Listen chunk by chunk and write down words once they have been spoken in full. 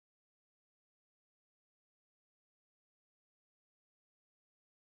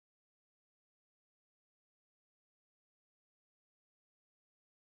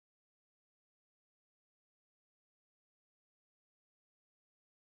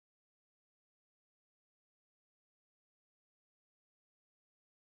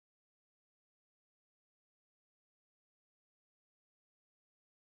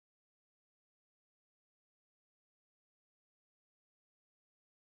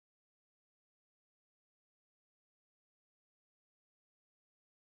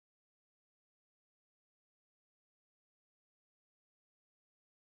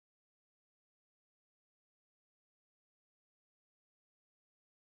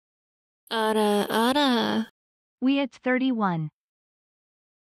We at 31.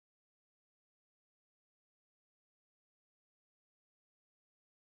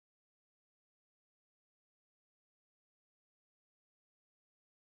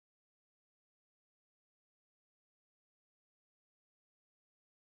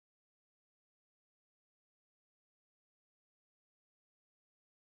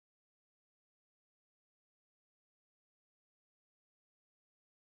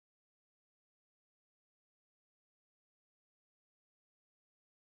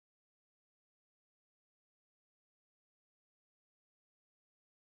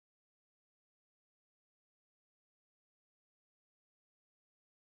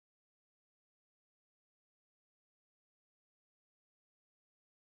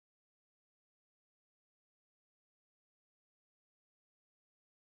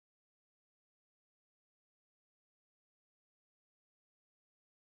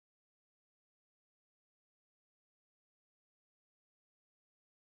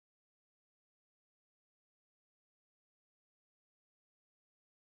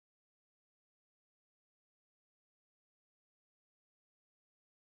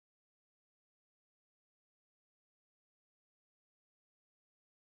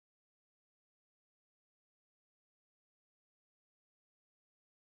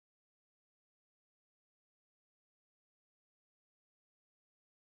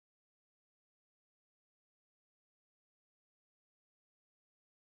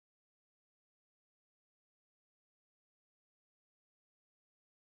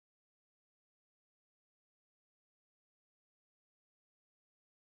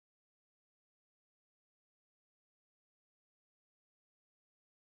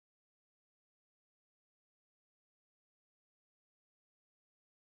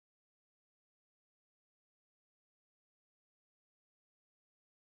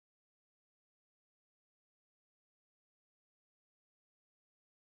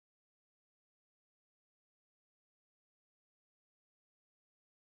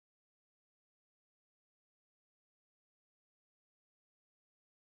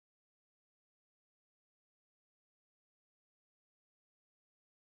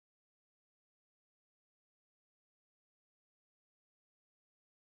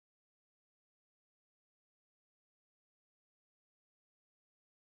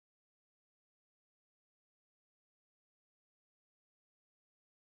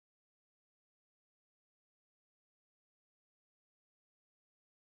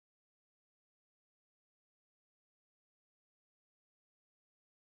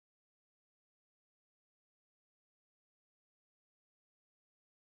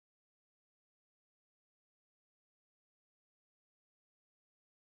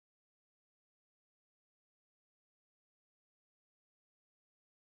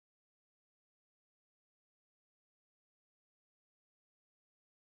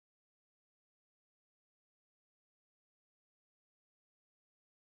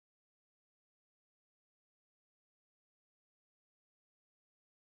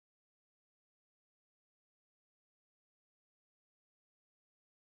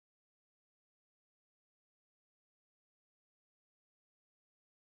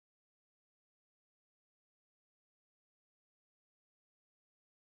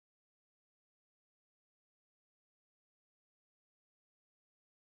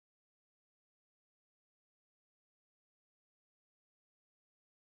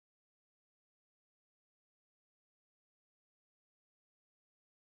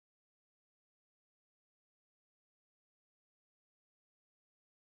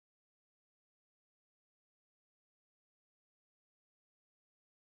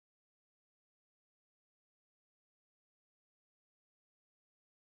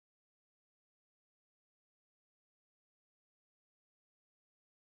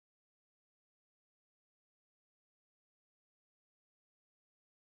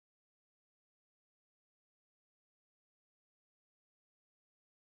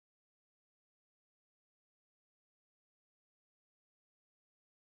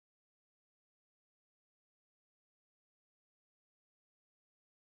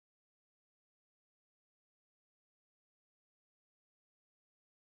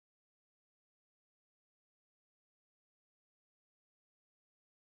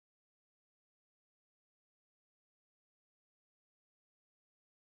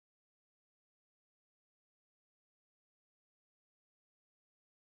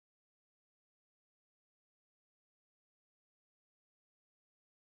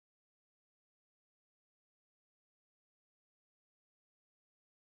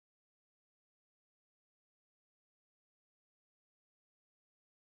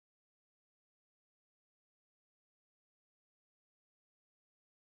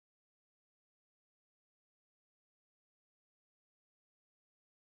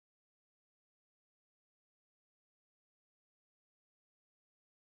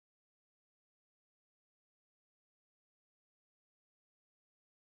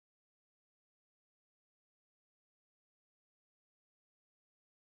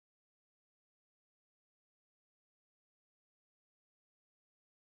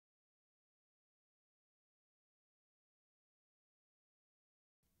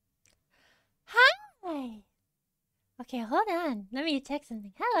 Yay! Okay, hold on. Let me check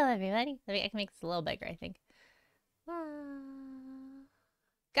something. Hello, everybody. I can make this a little bigger, I think.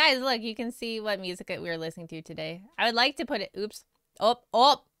 Guys, look, you can see what music we were listening to today. I would like to put it, oops.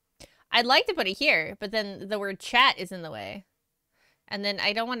 Oh. I'd like to put it here, but then the word chat is in the way. And then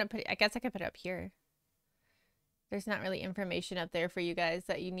I don't want to put it, I guess I could put it up here. There's not really information up there for you guys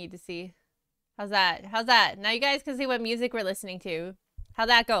that you need to see. How's that? How's that? Now you guys can see what music we're listening to. How'd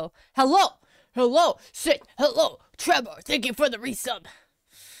that go? Hello! Hello! Sit! Hello! Trevor, thank you for the resub.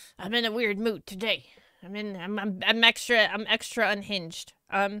 I'm in a weird mood today. I'm extra unhinged.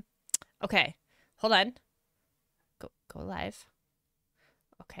 Okay. Hold on. Go live.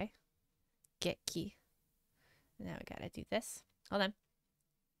 Okay. Get key. Now we gotta do this. Hold on.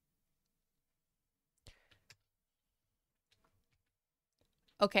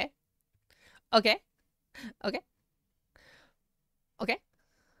 Okay. Okay.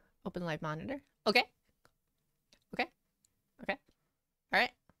 Open live monitor. Okay. All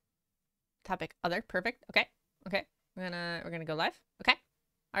right. Topic other. Perfect. Okay. We're gonna go live. Okay.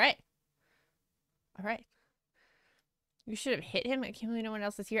 All right. You should have hit him. I can't believe no one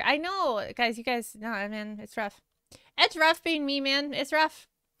else is here. I know, guys. You guys, no, man, it's rough. It's rough being me, man. It's rough.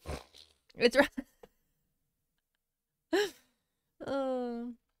 It's rough.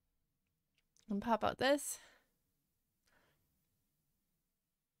 Oh. And pop out this.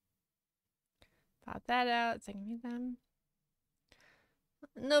 Pop that out so I can read them.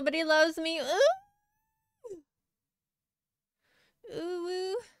 Nobody loves me. Ooh.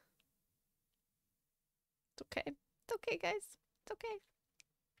 Ooh. It's okay. It's okay, guys. It's okay.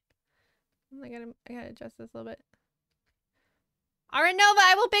 I gotta adjust this a little bit. Aranova,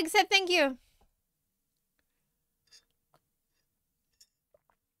 I will big sip, thank you.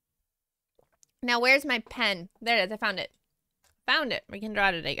 Now where's my pen? There it is, I found it. Found it. We can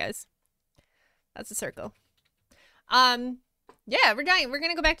draw today, guys. That's a circle. Yeah, we're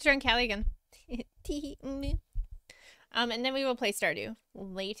gonna go back to drawing Calli again. And then we will play Stardew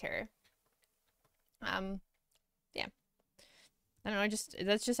later. Yeah. I don't know,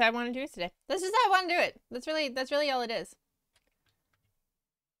 that's just how I want to do it today. That's just how I want to do it. That's really all it is.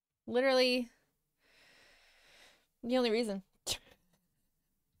 Literally the only reason.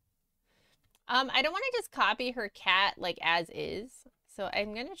 I don't want to just copy her cat like as is. So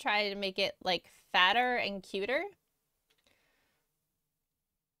I'm gonna try to make it like fatter and cuter.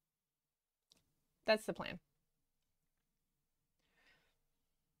 That's the plan.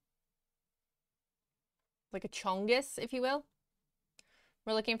 Like a chungus, if you will.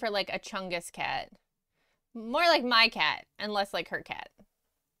 We're looking for like a chungus cat. More like my cat and less like her cat.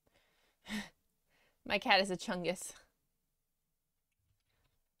 My cat is a chungus.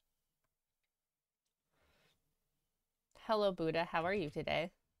 Hello, Buddha. How are you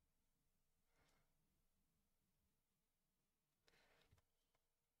today?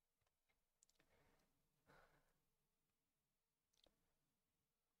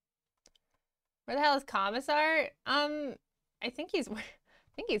 Where the hell is Commissar? I think he's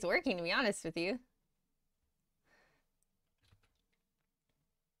working, to be honest with you.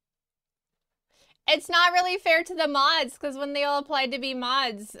 It's not really fair to the mods, because when they all applied to be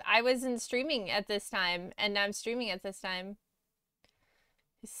mods, I wasn't streaming at this time, and now I'm streaming at this time.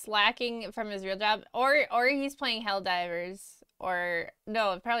 He's slacking from his real job, or he's playing Helldivers, or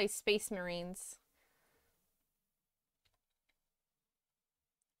no, probably Space Marines.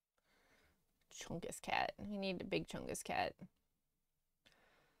 Chungus cat. We need a big chungus cat.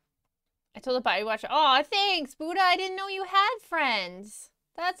 I told the body watcher. Oh, thanks, Buddha. I didn't know you had friends.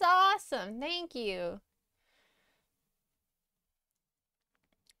 That's awesome. Thank you.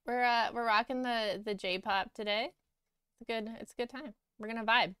 We're rocking the J-pop today. It's a good time. We're gonna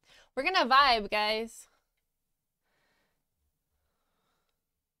vibe. We're gonna vibe, guys.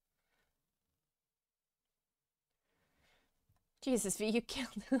 Jesus, V, you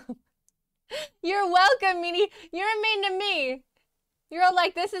killed him. You're welcome, Meanie. You're mean to me. You're all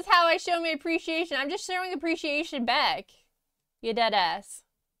like, this is how I show my appreciation. I'm just showing appreciation back. You dead ass.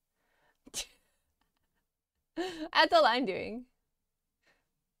 That's all I'm doing.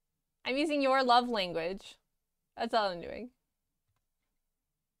 I'm using your love language. That's all I'm doing.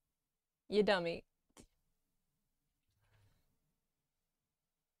 You dummy.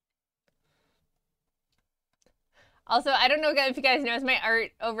 Also, I don't know if you guys noticed, my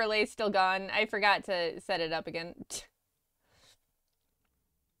art overlay is still gone. I forgot to set it up again.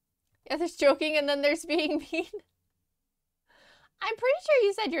 Yeah, there's joking and then there's being mean. I'm pretty sure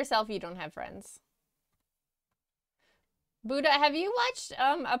you said yourself you don't have friends. Buddha, have you watched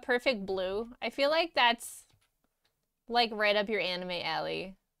A Perfect Blue? I feel like that's like right up your anime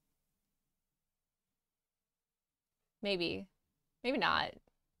alley. Maybe. Maybe not.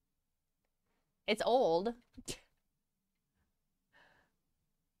 It's old.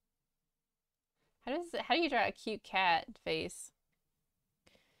 How do you draw a cute cat face?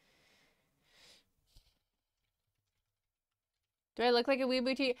 Do I look like a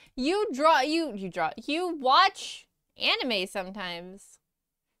weeaboo to you? You watch anime sometimes.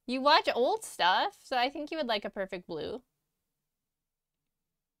 You watch old stuff, so I think you would like a perfect blue.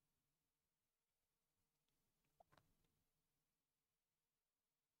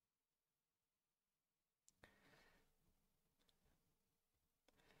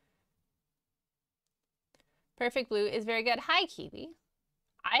 Perfect blue is very good. Hi, Kiwi.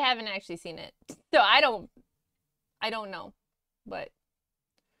 I haven't actually seen it, so I don't know, but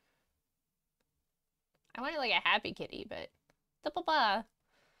I wanted like a happy kitty, but da-ba-ba.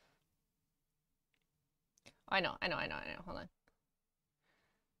 I know. Hold on.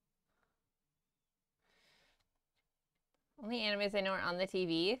 Only animes I know are on the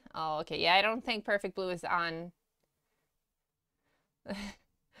TV. Oh, okay. Yeah, I don't think Perfect Blue is on.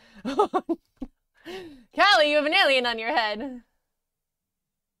 Calli, you have an alien on your head.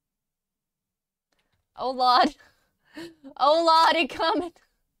 Oh, Lord. Oh, Lord, it coming.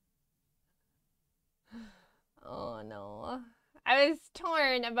 Oh, no. I was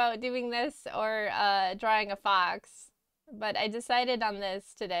torn about doing this or drawing a fox, but I decided on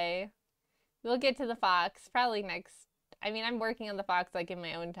this today. We'll get to the fox probably next. I mean, I'm working on the fox like in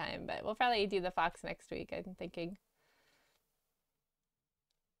my own time, but we'll probably do the fox next week, I'm thinking.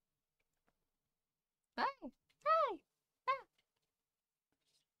 Hi. Hi. Ah.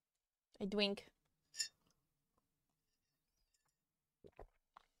 I dwink.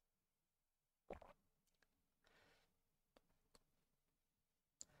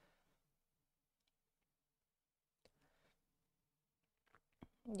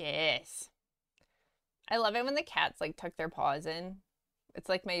 Yes. I love it when the cats like tuck their paws in. It's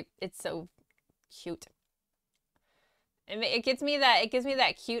like it's so cute. It gives me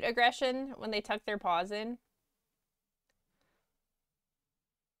that cute aggression when they tuck their paws in.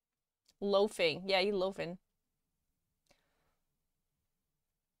 Loafing. Yeah, you loafing.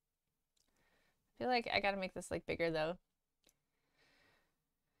 I feel like I gotta make this like bigger though.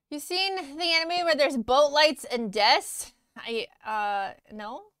 You seen the anime where there's boat lights and deaths?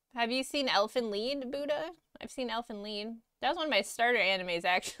 No. Have you seen Elfen Lied, Buddha? I've seen Elfen Lied. That was one of my starter animes,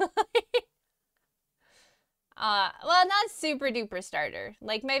 actually. Well, not super duper starter.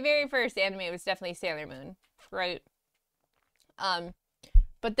 Like, my very first anime was definitely Sailor Moon, right?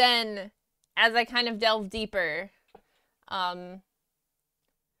 But then, as I kind of delved deeper,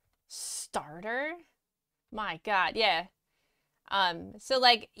 starter? My God, yeah. So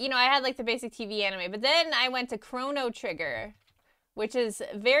like, you know, I had like the basic TV anime, but then I went to Chrono Trigger, which is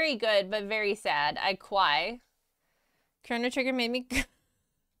very good, but very sad. I cry. Chrono Trigger made me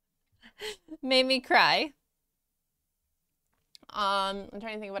made me cry. I'm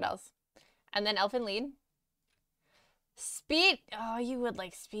trying to think of what else. And then Elfen Lied. Speed. Oh, you would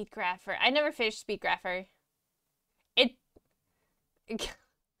like Speed Grapher. I never finished Speed Grapher. It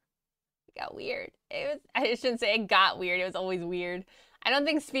got weird. I shouldn't say it got weird. It was always weird. I don't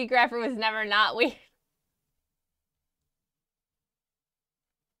think Speed Grapher was never not weird.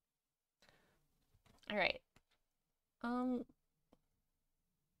 All right. What's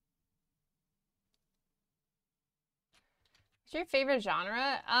your favorite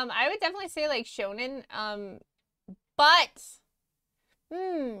genre? I would definitely say like shonen. But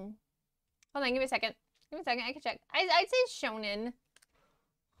hold on, give me a second. Give me a second, I can check. I'd say shonen.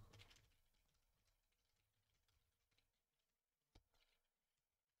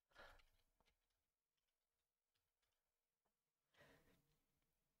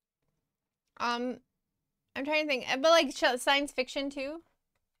 I'm trying to think, but like science fiction too.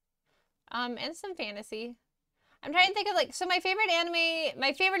 And some fantasy. I'm trying to think of like, so my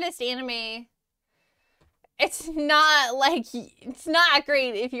favoriteest anime, it's not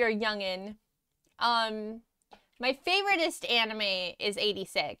great if you're a youngin'. My favoriteest anime is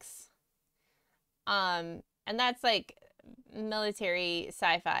 86. And that's like military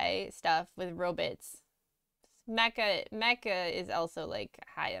sci-fi stuff with robots. Mecha is also like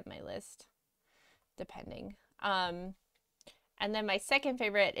high on my list, depending. And then my second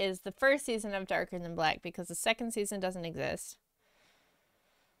favorite is the first season of Darker Than Black, because the second season doesn't exist.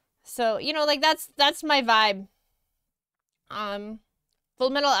 So, you know, like that's my vibe. Full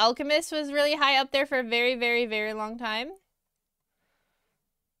Metal Alchemist was really high up there for a very, very, very long time.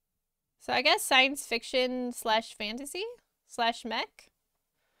 So I guess science fiction / fantasy / mech.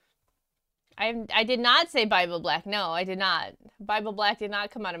 I did not say Bible Black. No, I did not. Bible Black did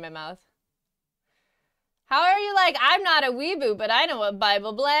not come out of my mouth. How are you like, I'm not a weeboo, but I know what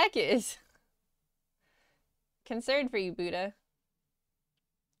Bible Black is? Concerned for you, Buddha.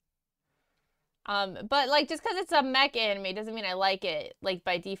 But like, just because it's a mech anime doesn't mean I like it, like,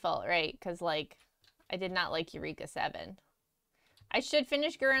 by default, right? Because, like, I did not like Eureka 7. I should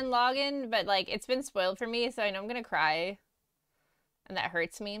finish Gurren Lagann, but, like, it's been spoiled for me, so I know I'm gonna cry. And that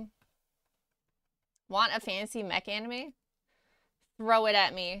hurts me. Want a fantasy mech anime? Throw it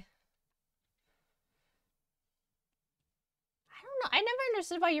at me. I don't know. I never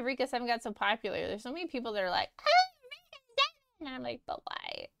understood why Eureka 7 got so popular. There's so many people that are like, oh, Eureka 7! And I'm like, but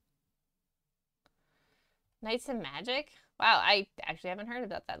why? Knights and Magic? Wow, I actually haven't heard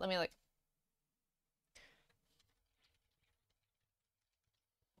about that. Let me look.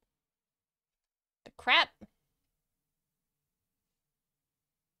 The crap.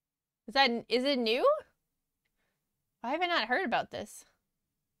 Is it new? Why have I not heard about this?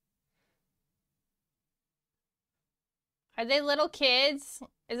 Are they little kids?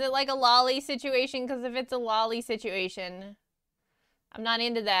 Is it like a lolly situation? Because if it's a lolly situation, I'm not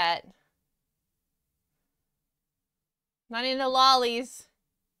into that. Not into lollies.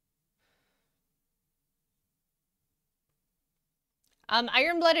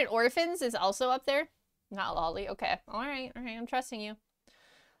 Iron-Blooded Orphans is also up there. Not lolly. Okay. Alright. Alright. I'm trusting you.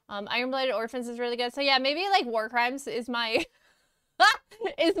 Iron-Blooded Orphans is really good. So yeah, maybe like War Crimes is my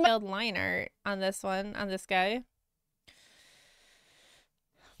is my line art on this one, on this guy.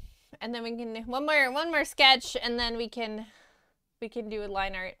 And then we can one more sketch, and then we can do a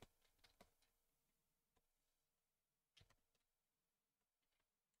line art.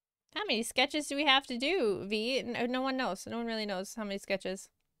 How many sketches do we have to do, V? No one knows. No one really knows how many sketches.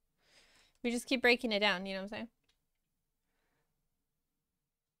 We just keep breaking it down, you know what I'm saying?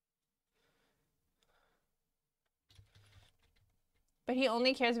 But he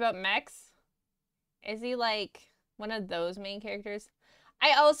only cares about mechs? Is he like one of those main characters?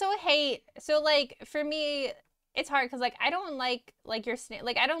 I also hate, so like for me it's hard because like I don't like your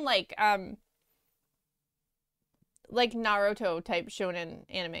like I don't like Naruto type shonen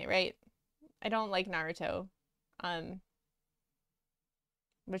anime, right? I don't like Naruto.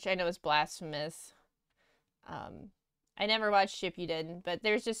 Which I know is blasphemous. I never watched Shippuden, but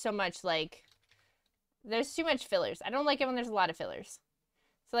there's just so much like there's too much fillers. I don't like it when there's a lot of fillers.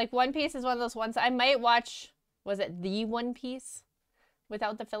 So like One Piece is one of those ones I might watch. Was it The One Piece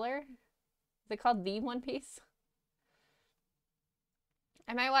without the filler? Is it called The One Piece?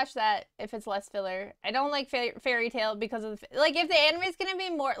 I might watch that if it's less filler. I don't like Fairy Tail because of the, like if the anime is gonna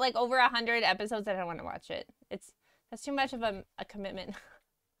be more like over 100 episodes, I don't want to watch it. That's too much of a commitment.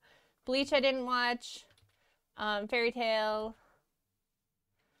 Bleach I didn't watch. Fairy Tail.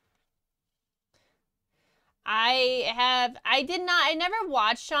 I never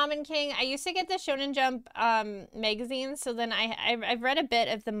watched Shaman King. I used to get the Shonen Jump magazine, so then I've read a bit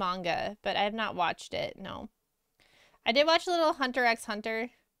of the manga, but I have not watched it, no. I did watch a little Hunter x Hunter,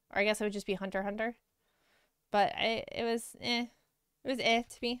 or I guess it would just be Hunter x Hunter. But it was eh. It was eh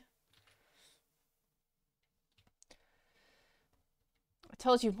to me. I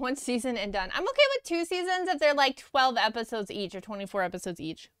told you, 1 season and done. I'm okay with 2 seasons if they're like 12 episodes each or 24 episodes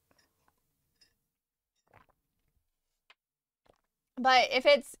each. But if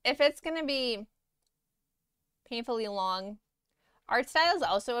it's gonna be painfully long, art style is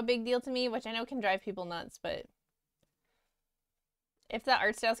also a big deal to me, which I know can drive people nuts, but if the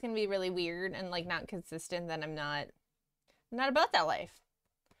art style's gonna be really weird and like not consistent, then I'm not about that life.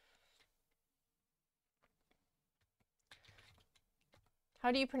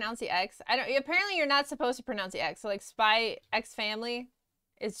 How do you pronounce the X? I don't. Apparently, you're not supposed to pronounce the X. So like Spy X Family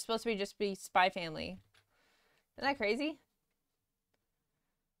is supposed to be just be Spy Family. Isn't that crazy?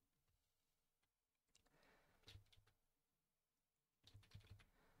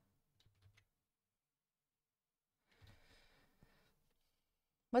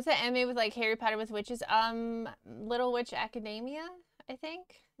 What's that anime with like Harry Potter with witches? Little Witch Academia, I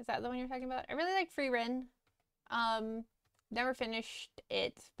think. Is that the one you're talking about? I really like Free Ren. Never finished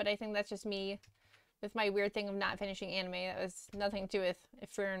it, but I think that's just me with my weird thing of not finishing anime. That was nothing to do with if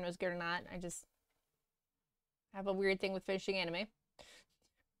Free Ren was good or not. I just have a weird thing with finishing anime.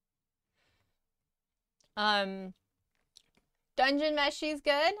 Dungeon Meshi's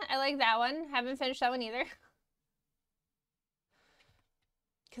good. I like that one. Haven't finished that one either.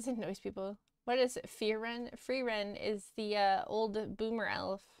 Because it annoys people. What is it? Free Ren is the old boomer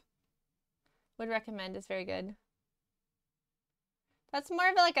elf. Would recommend. It's very good. That's more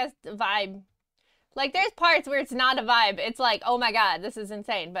of like a vibe. Like there's parts where it's not a vibe. It's like, oh my god, this is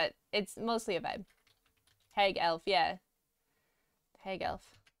insane. But it's mostly a vibe. Hag elf, yeah. Hag elf.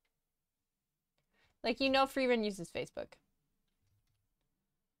 Like, you know, Freeman uses Facebook.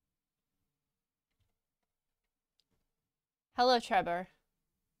 Hello, Trevor.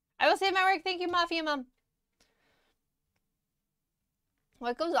 I will save my work. Thank you, Mafia Mom.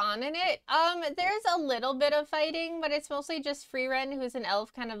 What goes on in it? There's a little bit of fighting, but it's mostly just Freeman, who's an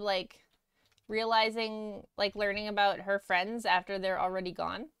elf, kind of like realizing, like learning about her friends after they're already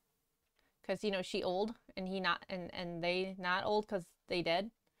gone. Because, you know, she old and he not, and they not old because they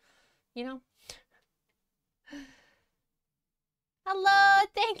dead. You know? Hello,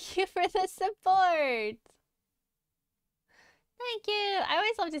 thank you for the support. Thank you. I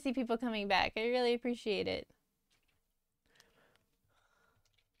always love to see people coming back. I really appreciate it.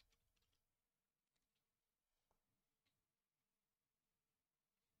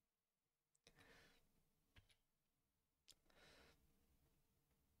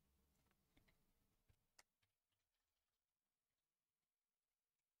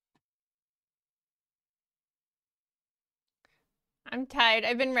 I'm tired.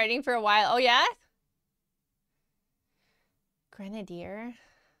 I've been writing for a while. Oh, yeah? Grenadier?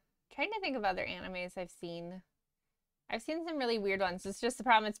 Trying to think of other animes I've seen. I've seen some really weird ones. It's just the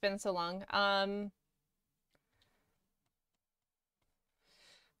problem it's been so long.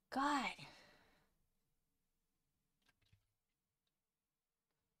 God.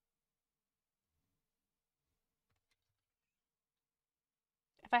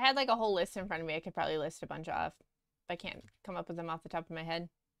 If I had like a whole list in front of me, I could probably list a bunch off. But I can't come up with them off the top of my head.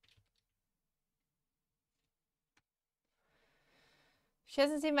 She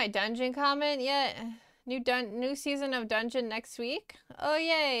hasn't seen my dungeon comment yet. New season of Dungeon next week. Oh,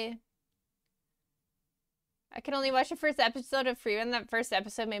 yay. I can only watch the first episode of Freeman. That first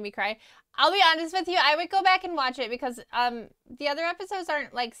episode made me cry. I'll be honest with you, I would go back and watch it because the other episodes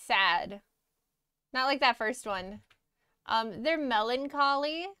aren't like sad. Not like that first one. They're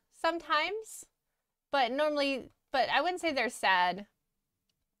melancholy sometimes, but I wouldn't say they're sad.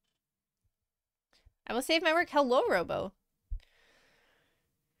 I will save my work. Hello, Robo.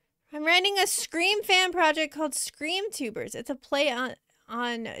 I'm writing a Scream fan project called Scream Tubers. It's a play on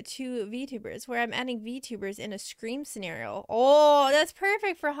two VTubers where I'm adding VTubers in a Scream scenario. Oh, that's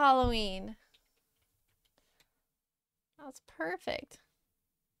perfect for Halloween. That's perfect.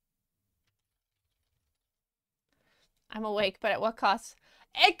 I'm awake, but at what cost?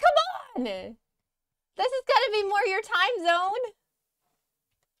 Hey, come on! This has got to be more your time zone.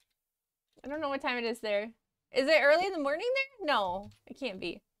 I don't know what time it is there. Is it early in the morning there? No, it can't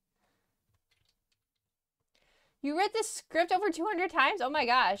be. You read this script over 200 times? Oh my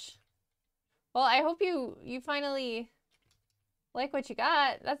gosh. Well, I hope you finally like what you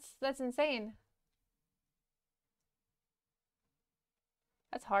got. That's insane.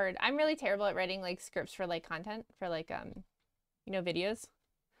 That's hard. I'm really terrible at writing like scripts for like content, for like you know, videos.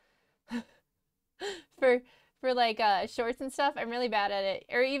 for like shorts and stuff. I'm really bad at it.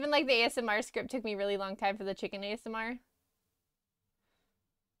 Or even like the ASMR script took me a really long time for the chicken ASMR.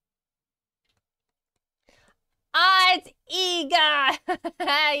 Ah, it's Ega!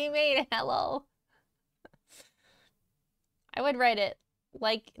 You made it. Hello. I would write it.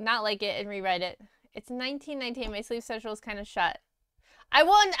 Not like it and rewrite it. It's 1919. My sleep schedule is kind of shut. I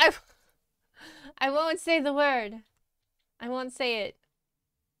won't say the word. I won't say it.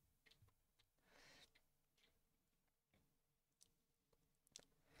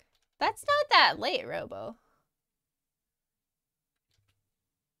 That's not that late, Robo.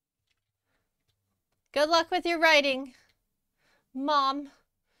 Good luck with your writing, Mom.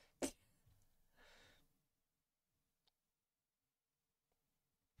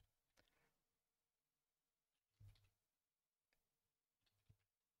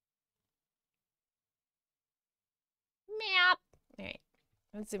 Meow. All right,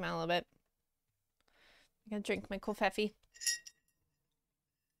 let's zoom out a little bit. I'm gonna drink my kofefi.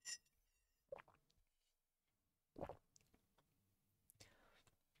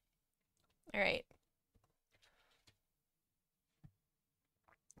 All right.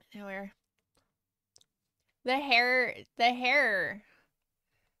 Now the hair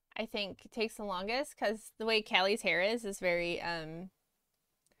I think takes the longest because the way Calli's hair is very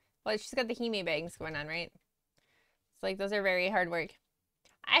well, she's got the Hime bangs going on, right? It's like those are very hard work.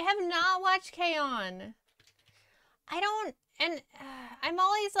 I have not watched K-On! I'm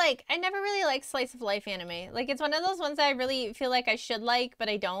always like, I never really like slice of life anime. Like, it's one of those ones that I really feel like I should like, but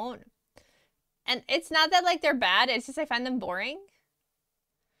I don't. And it's not that like they're bad, it's just I find them boring.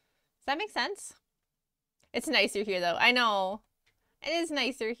 Does that make sense? It's nicer here though. I know. It is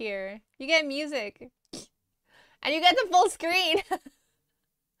nicer here. You get music. And you get the full screen.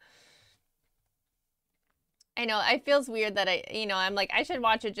 I know, it feels weird that I'm like, I should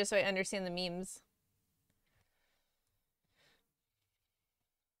watch it just so I understand the memes.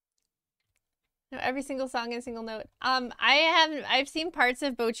 No, every single song in a single note. I've seen parts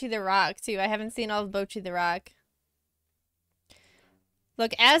of Bocchi the Rock too. I haven't seen all of Bocchi the Rock.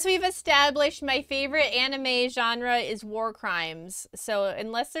 Look, as we've established, my favorite anime genre is war crimes. So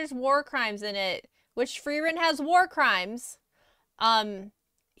unless there's war crimes in it, which Freerun has war crimes,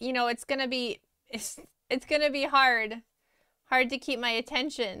 you know, it's gonna be hard to keep my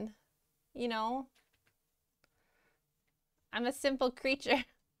attention, you know? I'm a simple creature.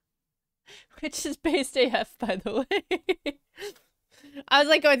 Which is based AF, by the way. I was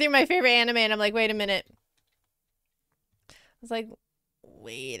like going through my favorite anime and I'm like, wait a minute. I was like,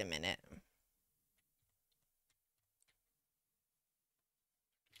 wait a minute.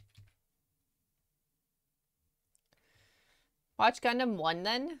 Watch Gundam 1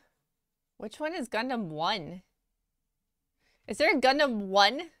 then? Which one is Gundam 1? Is there a Gundam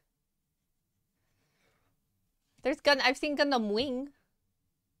 1? I've seen Gundam Wing.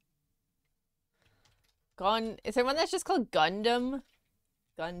 Is there one that's just called Gundam?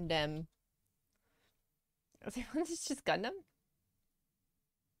 Gundam. Is there one that's just Gundam?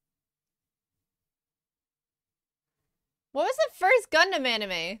 What was the first Gundam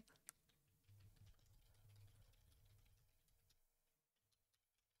anime?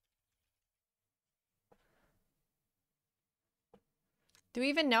 Do we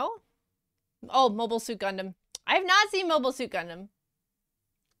even know? Oh, Mobile Suit Gundam. I have not seen Mobile Suit Gundam.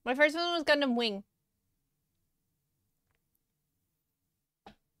 My first one was Gundam Wing.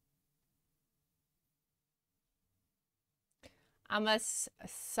 I'm a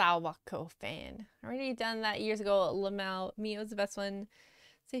Sawako fan. Already done that years ago. Lamau. Mio's the best one.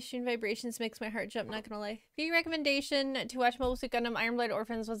 Station Vibrations makes my heart jump, not gonna lie. Big recommendation to watch Mobile Suit Gundam Iron Blood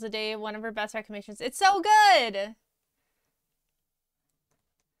Orphans was the day one of her best recommendations. It's so good!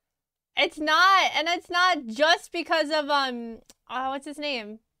 It's not, and it's not just because of, what's his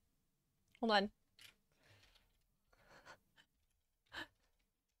name? Hold on.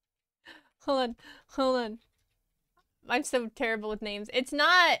 Hold on. I'm so terrible with names. It's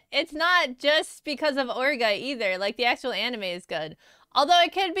not just because of Orga either. Like, the actual anime is good. Although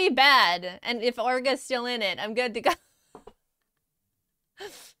it could be bad, and if Orga's still in it, I'm good to go.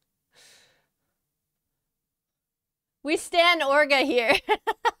 We stan Orga here.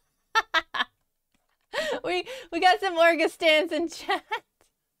 we got some Orga stans in chat.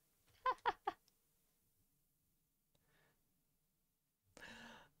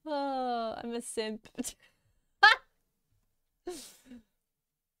 Oh, I'm a simp.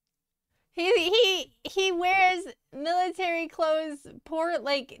 He wears military clothes,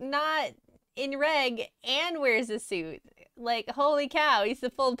 like not in reg, and wears a suit. Like, holy cow, he's the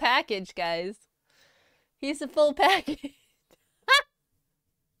full package, guys. He's the full package.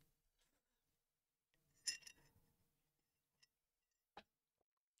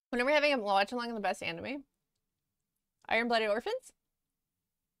 When are we having a watch along on the best anime? Iron Blooded Orphans?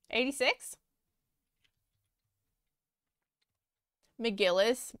 86?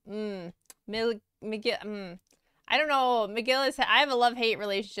 McGillis. I don't know. McGillis, I have a love-hate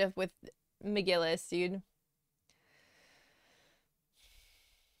relationship with McGillis, dude.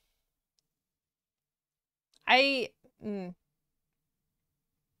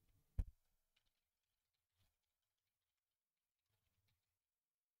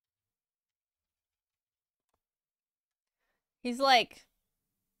 He's like,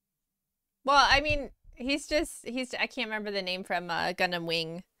 well, I mean, I can't remember the name from Gundam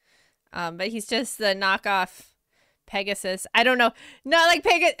Wing. But he's just the knockoff Pegasus. I don't know. Not like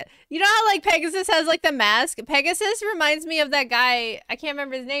you know how like Pegasus has like the mask? Pegasus reminds me of that guy. I can't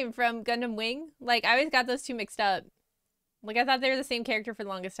remember his name from Gundam Wing. Like, I always got those two mixed up. Like, I thought they were the same character for the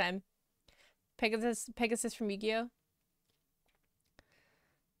longest time. Pegasus from Yu-Gi-Oh!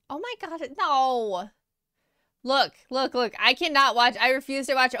 Oh my god, no. Look. I cannot watch. I refuse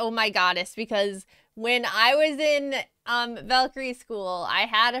to watch Oh My Goddess because when I was in Valkyrie school, I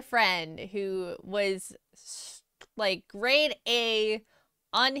had a friend who was like grade A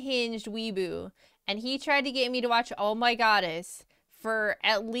unhinged weeboo, and he tried to get me to watch Oh My Goddess for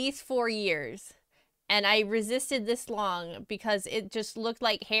at least 4 years. And I resisted this long because it just looked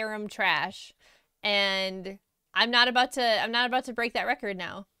like harem trash. And I'm not about to break that record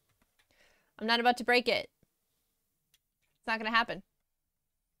now. I'm not about to break it. It's not gonna happen.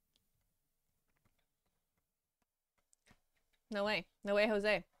 No way. No way,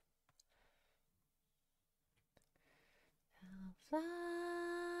 Jose. I'll fly,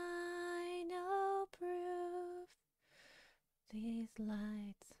 no proof. These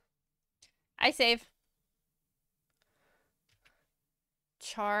lights. I save.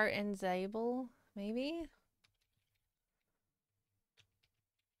 Char and Zabel, maybe?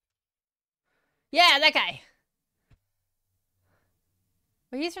 Yeah, that guy.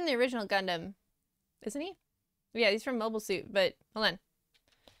 Well, he's from the original Gundam, isn't he? Yeah, he's from Mobile Suit, but hold on.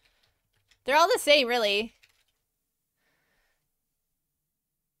 They're all the same, really.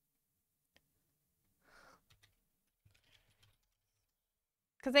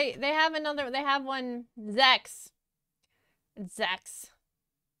 Because they have another, they have one, Zex. Zex.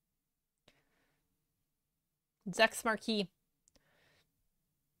 Zex Marquis.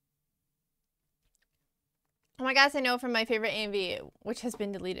 Oh my gosh, I know from my favorite AMV, which has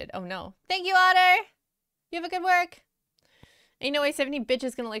been deleted. Oh no. Thank you, Otter! You have a good work. Ain't no way 70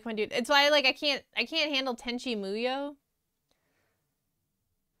 bitches gonna like my dude. It's why like I can't handle Tenchi Muyo.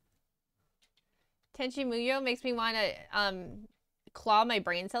 Tenchi Muyo makes me wanna claw my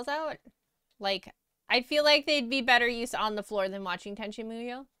brain cells out. Like, I feel like they'd be better used on the floor than watching Tenchi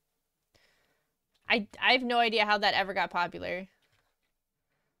Muyo. I have no idea how that ever got popular.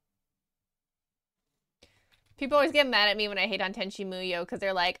 People always get mad at me when I hate on Tenchi Muyo because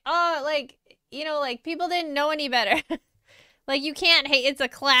they're like, oh, like, you know, like, people didn't know any better. Like, you can't hate. It's a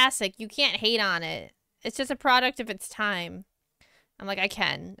classic. You can't hate on it. It's just a product of its time. I'm like, I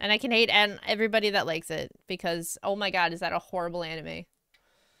can. And I can hate on everybody that likes it because, oh my god, is that a horrible anime.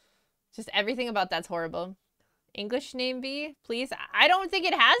 Just everything about that's horrible. English name B, please? I don't think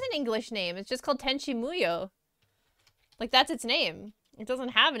it has an English name. It's just called Tenchi Muyo. Like, that's its name. It doesn't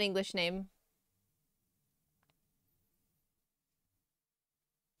have an English name.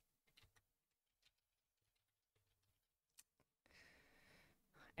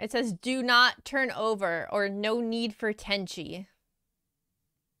 It says, do not turn over or no need for Tenchi.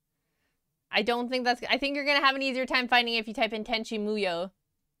 I don't think that's... I think you're going to have an easier time finding it if you type in Tenchi Muyo.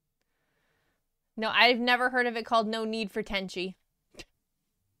 No, I've never heard of it called no need for Tenchi.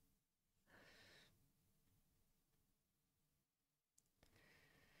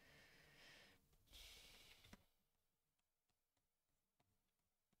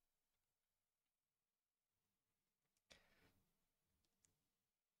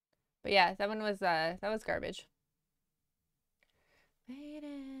 But yeah, that one was that was garbage. Fade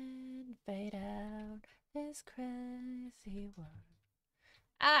in, fade out, this crazy world.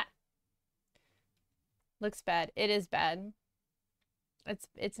 Ah! Looks bad. It is bad.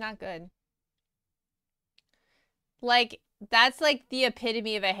 It's not good. Like, that's like the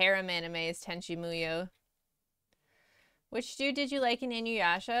epitome of a harem anime is Tenchi Muyo. Which dude did you like in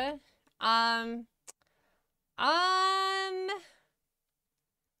Inuyasha?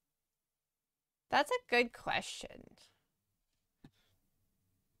 That's a good question.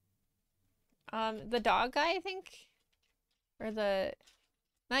 The dog guy, I think? Or the...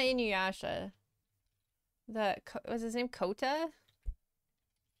 Not Inuyasha. Was his name Kota?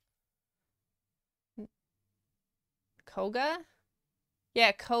 Koga?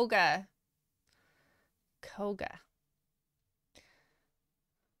 Yeah, Koga. Koga.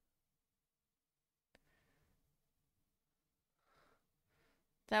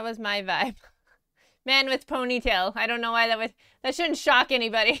 That was my vibe. Man with ponytail. I don't know why that shouldn't shock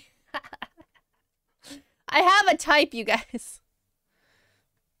anybody. I have a type, you guys.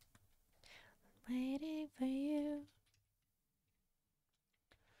 Waiting for you.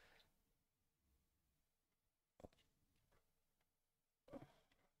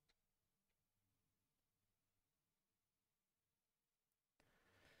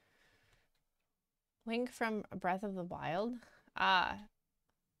 Link from Breath of the Wild?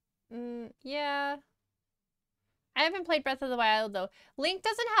 Yeah. I haven't played Breath of the Wild, though. Link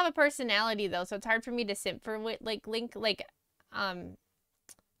doesn't have a personality, though, so it's hard for me to simp for, like, Link, like,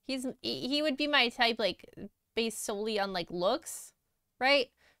 he would be my type, like, based solely on, like, looks, right?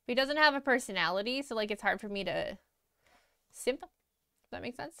 But he doesn't have a personality, so, like, it's hard for me to simp. Does that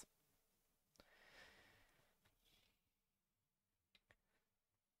make sense?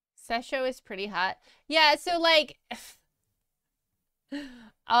 Sesho is pretty hot. Yeah, so, like,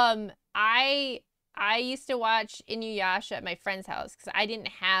 I used to watch Inuyasha at my friend's house because I didn't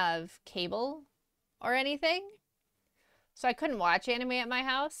have cable or anything. So I couldn't watch anime at my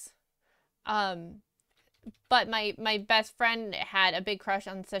house. But my best friend had a big crush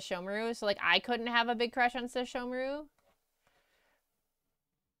on Sesshomaru, so like I couldn't have a big crush on Sesshomaru.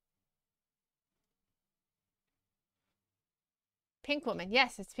 Pink Woman.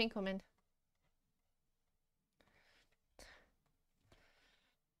 Yes, it's Pink Woman.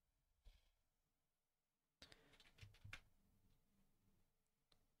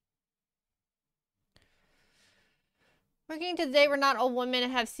 Working today, we're not all women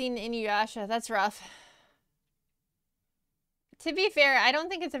have seen Inuyasha. That's rough. To be fair, I don't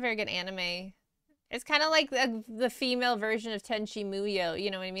think it's a very good anime. It's kind of like the female version of Tenchi Muyo,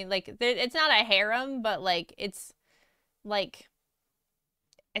 you know what I mean? Like, it's not a harem, but, like, it's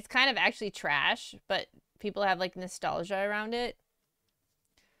kind of actually trash, but people have, like, nostalgia around it.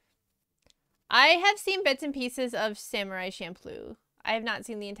 I have seen bits and pieces of Samurai Champloo. I have not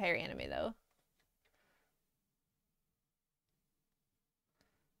seen the entire anime, though.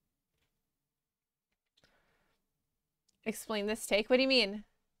 Explain this take. What do you mean?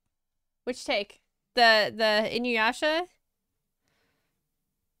 Which take? The Inuyasha?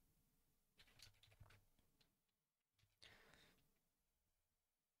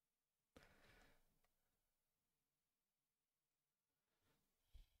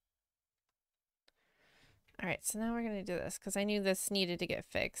 Alright, so now we're gonna do this, because I knew this needed to get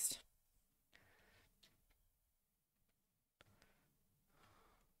fixed.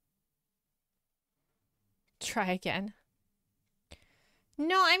 Try again.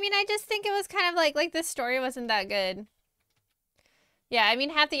 No, I mean, I just think it was kind of like the story wasn't that good. Yeah, I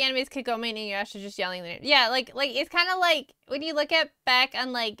mean, half the animes could go main Inuyasha just yelling their... Yeah, like it's kind of like, when you look at back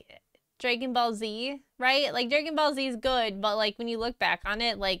on, like, Dragon Ball Z, right? Like, Dragon Ball Z is good, but, like, when you look back on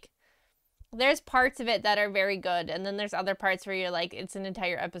it, like, there's parts of it that are very good, and then there's other parts where you're like, it's an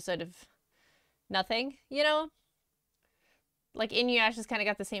entire episode of nothing, you know? Like, Inuyasha's kind of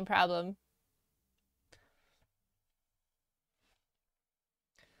got the same problem.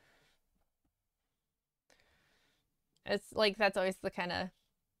 It's like, that's always the kind of...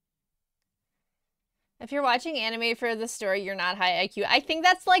 If you're watching anime for the story, you're not high IQ. I think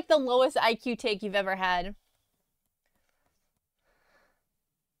that's like the lowest IQ take you've ever had.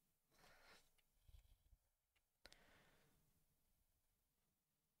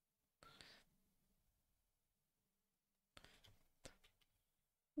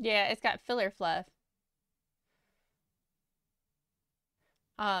 Yeah, it's got filler fluff.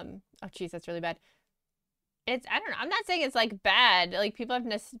 Oh jeez, that's really bad. It's, I don't know, I'm not saying it's like bad, like people have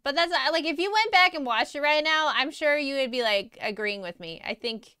but that's like, if you went back and watched it right now, I'm sure you would be like agreeing with me. I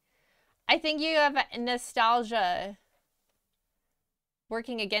think you have nostalgia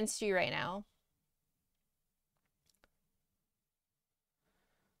working against you right now.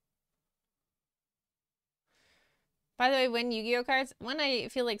 By the way, win Yu-Gi-Oh cards when I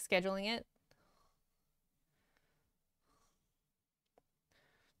feel like scheduling it.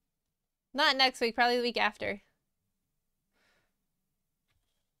 Not next week, probably the week after.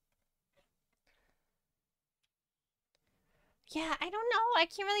 Yeah, I don't know. I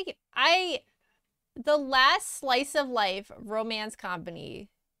can't really... The last slice of life romance comedy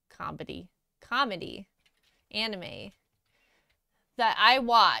anime that I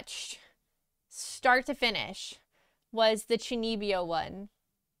watched start to finish was the Chinibyo one.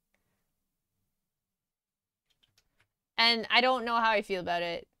 And I don't know how I feel about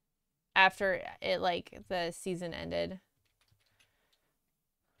it after it, like, the season ended.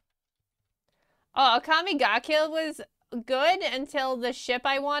 Oh, Akame ga Kill was good until the ship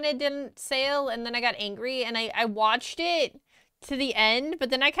I wanted didn't sail, and then I got angry, and I watched it to the end, but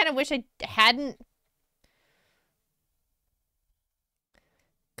then I kind of wish I hadn't.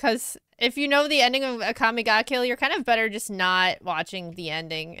 Because if you know the ending of Akame ga Kill, you're kind of better just not watching the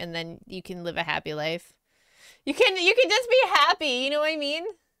ending, and then you can live a happy life. You can just be happy, you know what I mean?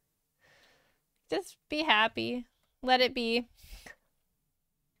 Just be happy. Let it be.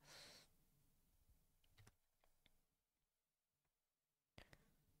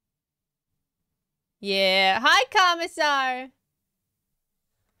 Yeah. Hi, Commissar.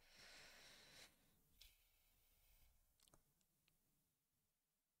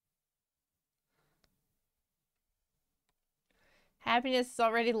 Happiness is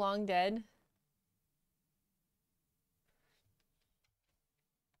already long dead.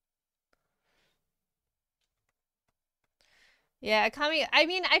 Yeah, Akame, I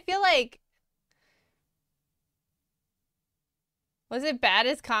mean, I feel like... Was it bad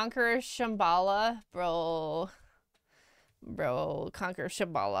as Conqueror Shambhala? Bro, Conqueror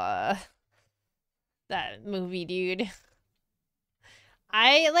Shambhala. That movie, dude.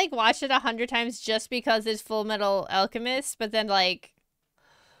 I, like, watched it 100 times just because it's Full Metal Alchemist, but then, like...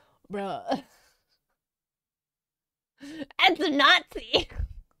 Bro. It's a Nazi!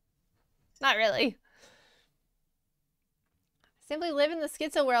 Not really. Simply live in the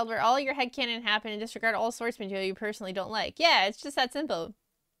schizo world where all your headcanon happen and disregard all source material you personally don't like. Yeah, it's just that simple.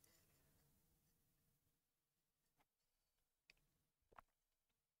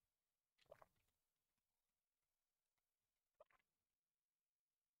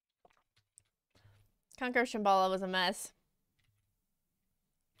 Conqueror Shambhala was a mess.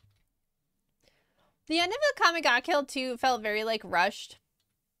 The end of Akame ga Kill 2 felt very, like, rushed.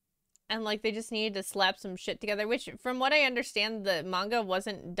 and like they just needed to slap some shit together, which from what I understand the manga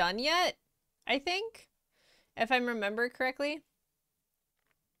wasn't done yet, I think, if I remember correctly.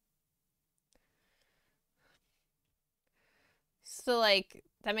 So like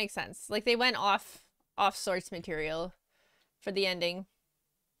that makes sense. Like they went off source material for the ending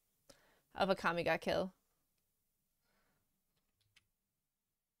of Akame ga Kill.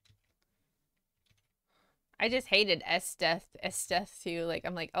 I just hated S death too. Like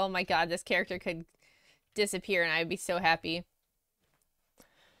I'm like, oh my god, this character could disappear and I'd be so happy.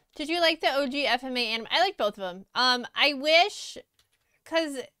 Did you like the OG FMA anime? I like both of them. I wish,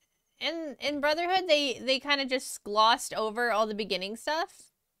 cause in Brotherhood they kind of just glossed over all the beginning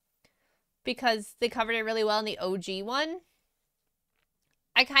stuff because they covered it really well in the OG one.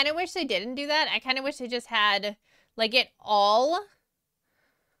 I kind of wish they didn't do that. I kind of wish they just had like it all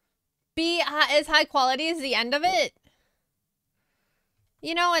be as high quality as the end of it,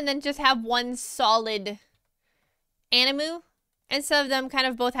 you know, and then just have one solid anime instead of them kind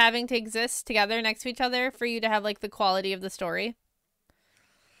of both having to exist together next to each other for you to have like the quality of the story.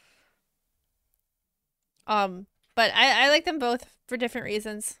 But I like them both for different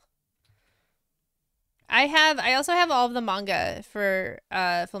reasons. I also have all of the manga for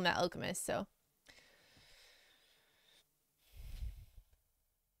Fullmetal Alchemist, so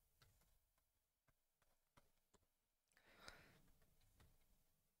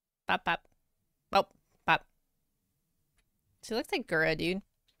bop bop. Bop bop. She looks like Gura, dude.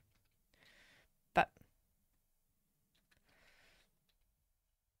 Bop.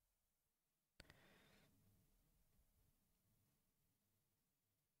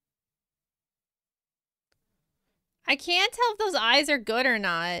 I can't tell if those eyes are good or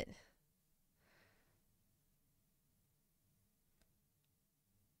not.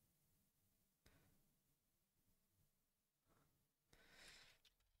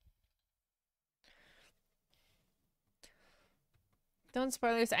 Don't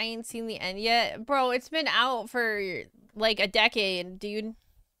spoilers, I ain't seen the end yet. Bro, it's been out for like a decade, dude.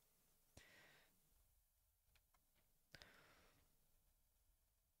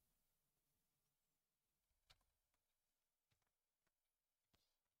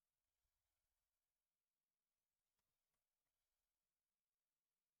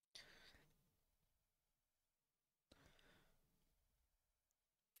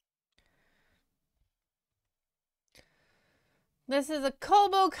 This is a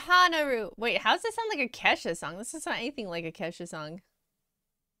Kobo Kanaru. Wait, how does this sound like a Kesha song? This doesn't sound anything like a Kesha song.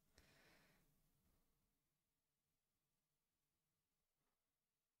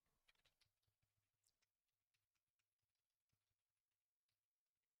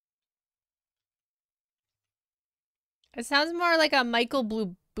 It sounds more like a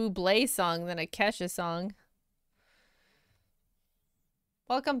Michael Bublé song than a Kesha song.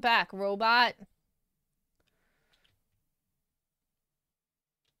 Welcome back, robot.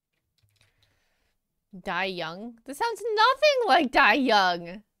 Die Young? This sounds nothing like Die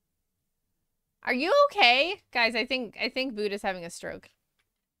Young. Are you okay? Guys, I think Buddha's having a stroke.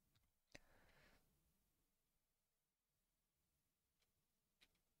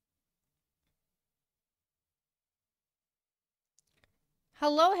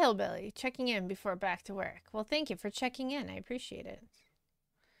 Hello, Hillbilly. Checking in before back to work. Well, thank you for checking in. I appreciate it.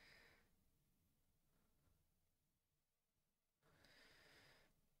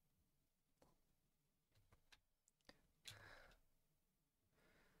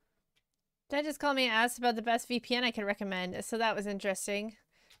 Dad just called me and asked about the best VPN I could recommend, so that was interesting.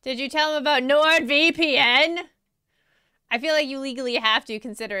 Did you tell him about NordVPN? I feel like you legally have to,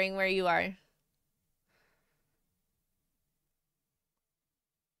 considering where you are.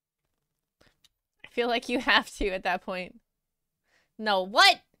 I feel like you have to at that point. No,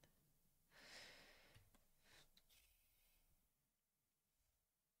 what?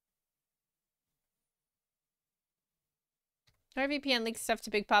 NordVPN leaks stuff to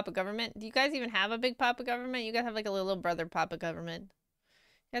Big Papa government. Do you guys even have a Big Papa government? You guys have like a little brother Papa government.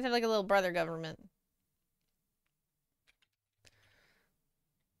 You guys have like a little brother government.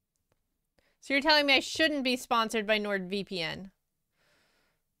 So you're telling me I shouldn't be sponsored by NordVPN?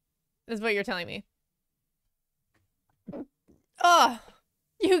 Is what you're telling me. Oh,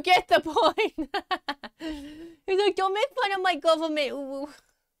 you get the point. He's like, don't make fun of my government. Ooh.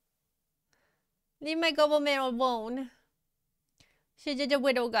 Leave my government alone. She's just a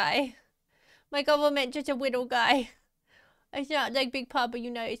widow guy. My government just a widow guy. It's not like Big Papa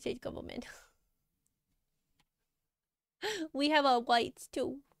United States government. We have our whites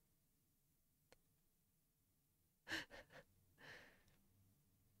too.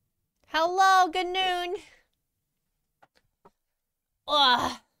 Hello, good noon.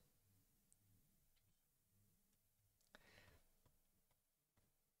 Ugh.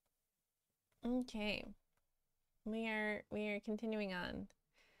 Okay. We are continuing on.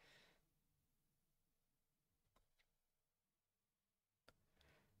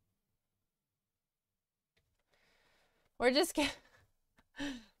 We're just this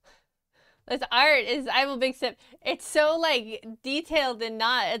art is I'm a big sip. It's so like detailed and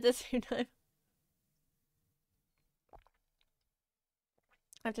not at the same time.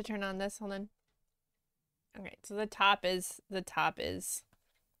 I have to turn on this. Hold on. Okay, so the top is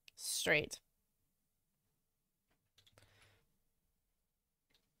straight.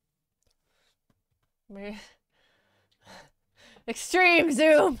 Extreme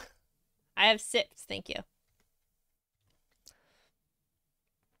zoom. I have sips, thank you.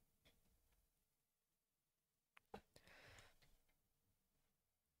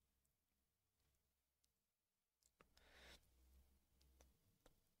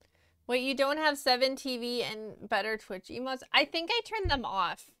 Wait, you don't have 7 TV and better Twitch emotes? I think I turned them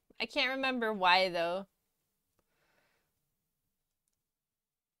off. I can't remember why though.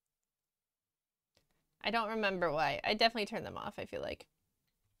 I don't remember why. I definitely turned them off, I feel like.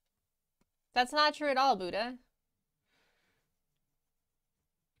 That's not true at all, Buddha.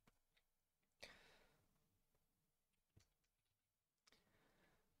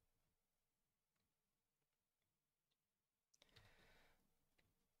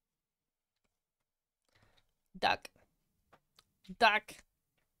 Duck. Duck.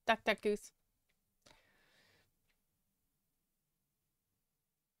 Duck, duck, goose.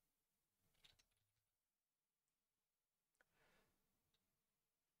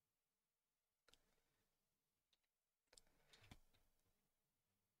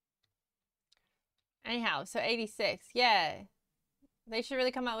 Anyhow, so 86. Yeah. They should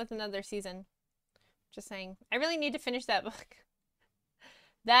really come out with another season. Just saying. I really need to finish that book.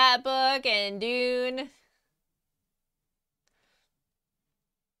 That book and Dune.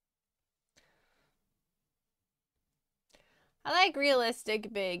 I like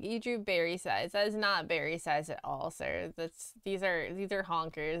realistic big. You drew berry size. That is not berry size at all, sir. These are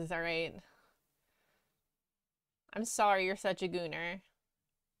honkers, all right? I'm sorry you're such a gooner.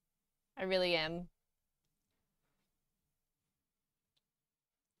 I really am.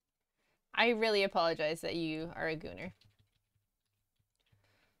 I really apologize that you are a gooner.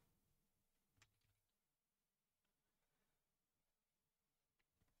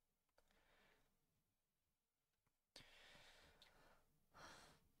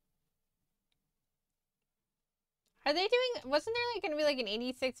 Are they doing, wasn't there like gonna be like an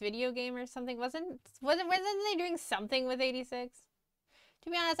 86 video game or something? Wasn't they doing something with 86? To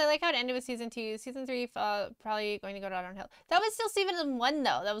be honest, I like how it ended with season 2. Season 3 probably going to go downhill. That was still season 1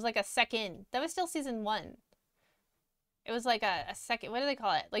 though. That was like a second. That was still season 1. It was like a second, what do they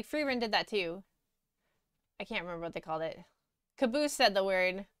call it? Like Free Run did that too. I can't remember what they called it. Caboose said the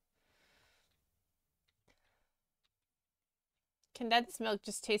word. Condensed milk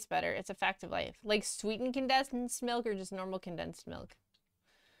just tastes better. It's a fact of life. Like sweetened condensed milk or just normal condensed milk?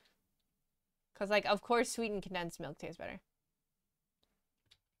 Because, like, of course sweetened condensed milk tastes better.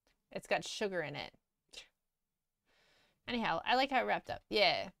 It's got sugar in it. Anyhow, I like how it wrapped up.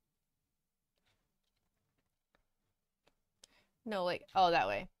 Yeah. No, like, oh, that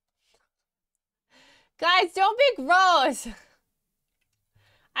way. Guys, don't be gross!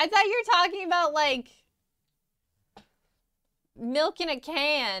 I thought you were talking about, like, milk in a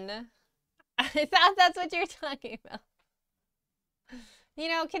can. I thought that's what you're talking about. You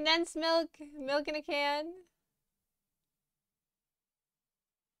know, condensed milk in a can.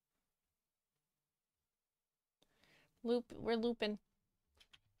 We're looping.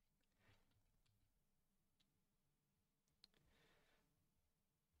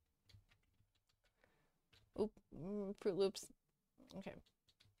 Oop, Fruit Loops. Okay.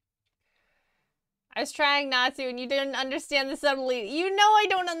 I was trying not to, and you didn't understand the subtlety. You know I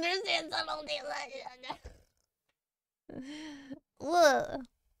don't understand subtlety.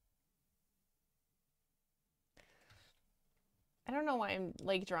 I don't know why I'm,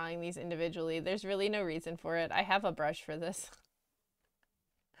 like, drawing these individually. There's really no reason for it. I have a brush for this.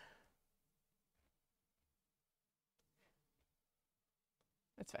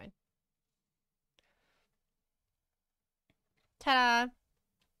 It's fine. Ta-da!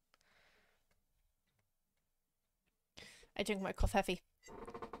 I drink my coffee.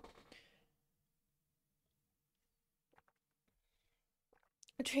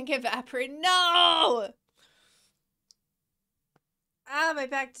 Drink evaporate. No! Ah, my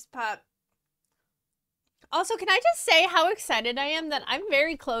back just popped. Also, can I just say how excited I am that I'm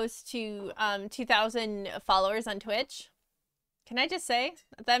very close to 2,000 followers on Twitch? Can I just say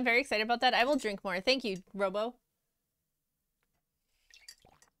that I'm very excited about that? I will drink more. Thank you, Robo.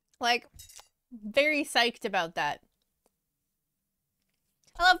 Like, Very psyched about that.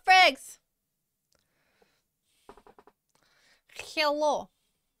 Hello, Friggs. Hello.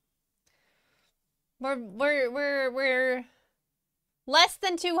 We're less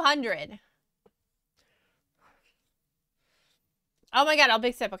than 200. Oh my god, I'll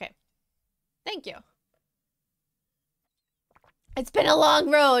big sip. Okay. Thank you. It's been a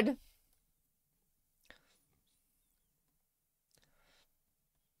long road.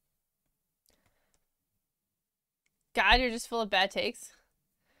 God, you're just full of bad takes.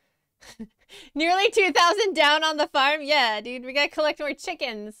 Nearly 2,000 down on the farm? Yeah, dude, we gotta collect more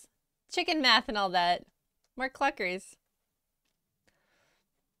chickens. Chicken math and all that. More cluckers.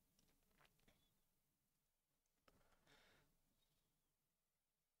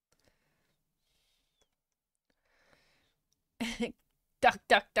 Duck,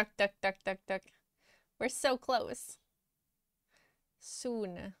 duck, duck, duck, duck, duck, duck. We're so close.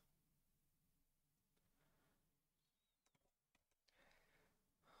 Soon.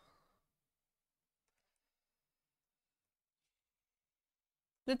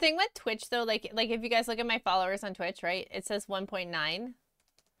 The thing with Twitch though, like if you guys look at my followers on Twitch, right? It says 1.9.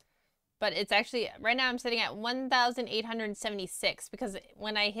 But it's actually, right now I'm sitting at 1,876 because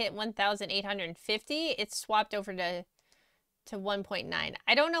when I hit 1,850, it's swapped over to 1.9.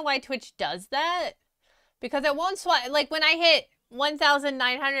 I don't know why Twitch does that because it won't swap. Like when I hit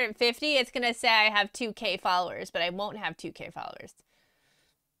 1,950, it's going to say I have 2K followers, but I won't have 2K followers.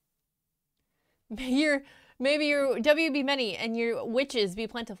 Maybe your W be many and your witches be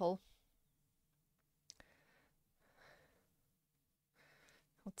plentiful.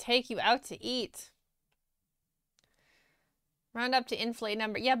 I'll take you out to eat. Round up to inflate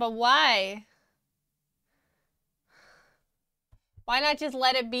number. Yeah, but why? Why not just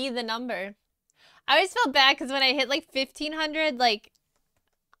let it be the number? I always felt bad because when I hit like 1,500, like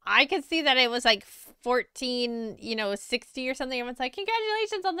I could see that it was like 14, 60 or something. Everyone's like,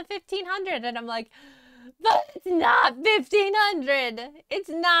 congratulations on the 1,500. And I'm like, but it's not 1,500. It's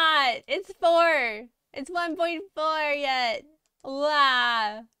not. It's 4. It's 1.4 yet.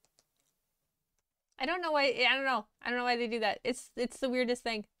 Wow. I don't know why. I don't know. I don't know why they do that. It's the weirdest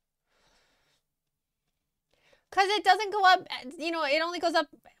thing. Because it doesn't go up, it only goes up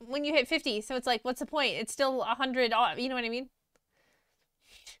when you hit 50. So it's like, what's the point? It's still 100 off. You know what I mean?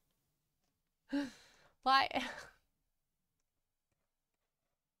 Why?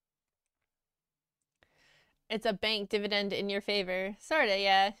 It's a bank dividend in your favor. Sorta,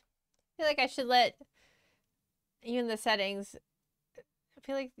 yeah. I feel like I should let you in the settings. I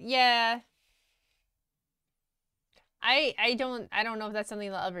feel like, yeah. I don't know if that's something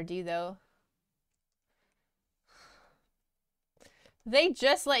they'll ever do though. They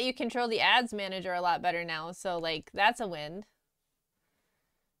just let you control the ads manager a lot better now, so like that's a win.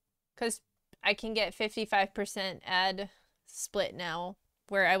 Cause I can get 55% ad split now,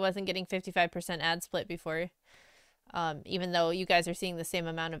 where I wasn't getting 55% ad split before. Even though you guys are seeing the same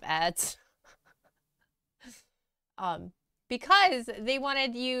amount of ads. Because they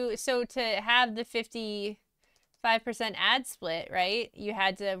wanted you, so to have the 55% ad split, right? You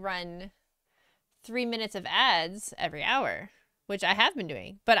had to run 3 minutes of ads every hour, which I have been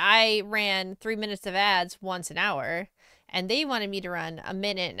doing. But I ran 3 minutes of ads once an hour, and they wanted me to run 1.5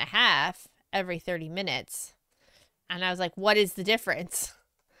 minutes every 30 minutes. And I was like, what is the difference?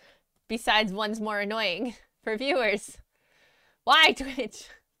 Besides one's more annoying for viewers. Why, Twitch?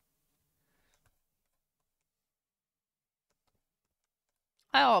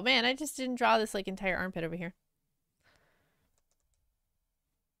 Oh man, I just didn't draw this like entire armpit over here.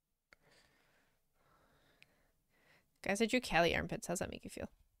 Guys, I drew Calli armpits. How's that make you feel?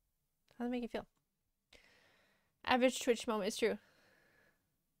 How does that make you feel? Average Twitch moment is true.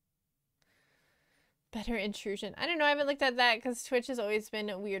 Better intrusion. I don't know. I haven't looked at that because Twitch has always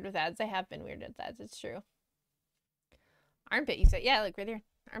been weird with ads. I have been weird with ads. It's true. Armpit, you said? Yeah, look right here.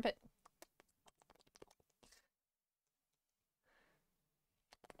 Armpit.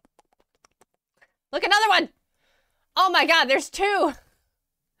 Look, another one! Oh my god, there's 2!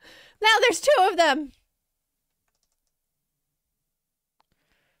 Now there's 2 of them!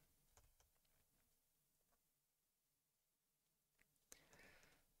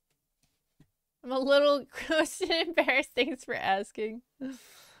 I'm a little gross and embarrassed. Thanks for asking.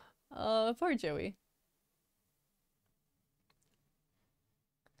 Oh, poor Joey.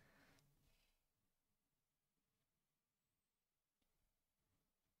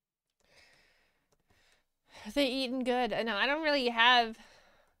 Are they eating good? I know, I don't really have...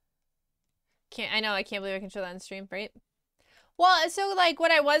 I know, I can't believe I can show that on stream, right? Well, so like what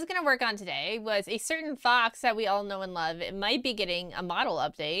I was going to work on today was a certain fox that we all know and love. It might be getting a model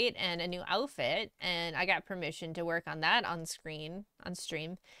update and a new outfit, and I got permission to work on that on stream. And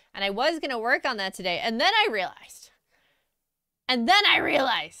I was going to work on that today, and then I realized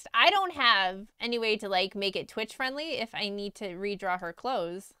I don't have any way to like make it Twitch friendly if I need to redraw her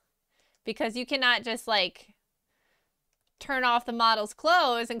clothes, because you cannot just like turn off the model's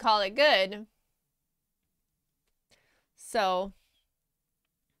clothes and call it good. So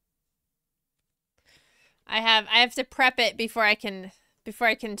I have to prep it before I can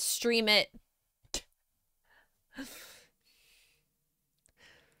stream it.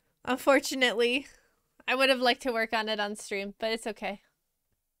 Unfortunately, I would have liked to work on it on stream, but it's okay.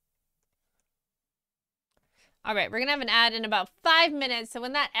 All right, we're gonna have an ad in about 5 minutes. So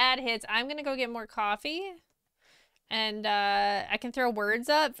when that ad hits, I'm gonna go get more coffee, and I can throw words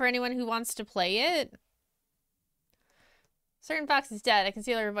up for anyone who wants to play it. Certain fox is dead. I can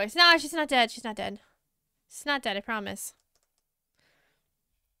see her voice. No, she's not dead. She's not dead. She's not dead, I promise.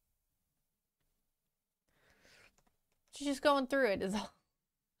 She's just going through it is all.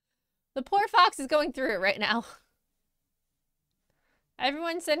 The poor fox is going through it right now.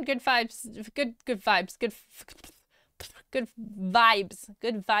 Everyone send good vibes. Good vibes. Good vibes.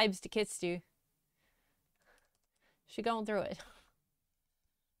 Good vibes to Kitstu. She going through it.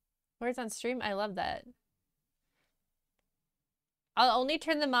 Words on stream? I love that. I'll only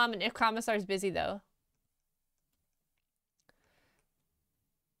turn them on if Commissar's busy, though.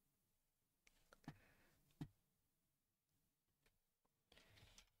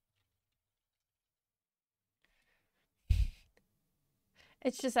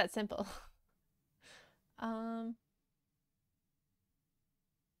 It's just that simple. What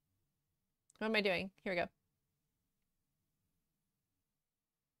am I doing? Here we go.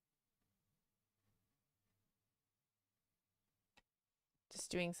 Just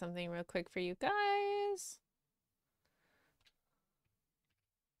doing something real quick for you guys.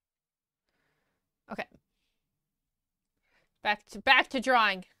 Okay. Back to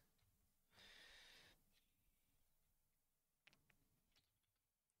drawing.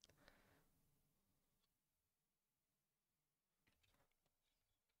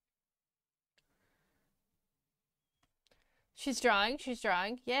 She's drawing.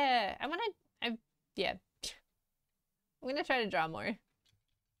 Yeah. Yeah. I'm gonna try to draw more.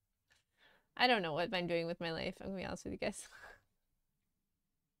 I don't know what I'm doing with my life. I'm gonna be honest with you guys.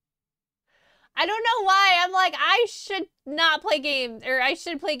 I don't know why. I'm like, I should not play games, or I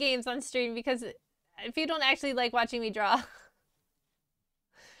should play games on stream, because if you don't actually like watching me draw,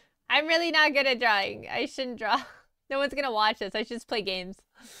 I'm really not good at drawing. I shouldn't draw. No one's gonna watch this. I should just play games.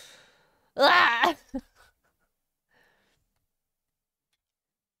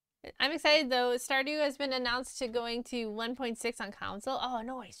 I'm excited though. Stardew has been announced to going to 1.6 on console. Oh,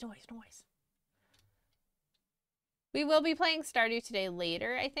 noise. We will be playing Stardew today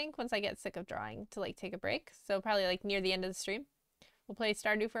later, I think, once I get sick of drawing, to like take a break. So probably like near the end of the stream, we'll play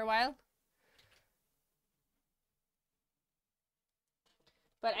Stardew for a while.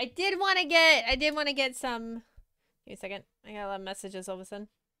 But I did want to get some. Give me a second. I got a lot of messages all of a sudden.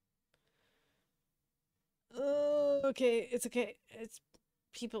 Okay, it's okay. It's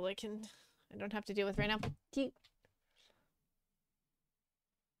people I don't have to deal with right now.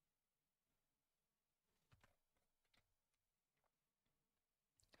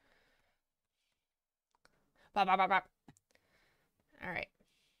 Bop, bop, bop, bop. All right.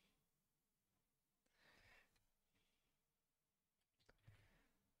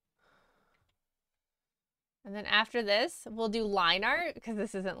 And then after this, we'll do line art, because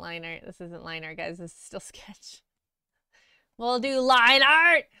this isn't line art. This isn't line art, guys. This is still sketch. We'll do line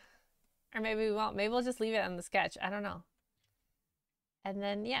art! Or maybe we won't. Maybe we'll just leave it on the sketch. I don't know. And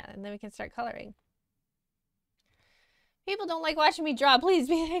then, yeah, and then we can start coloring. People don't like watching me draw. Please,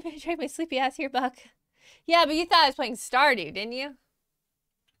 drag my sleepy ass here, Buck. Yeah, but you thought I was playing Stardew, didn't you?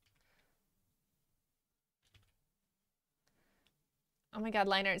 Oh my god,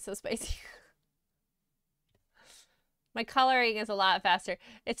 line art is so spicy. My coloring is a lot faster.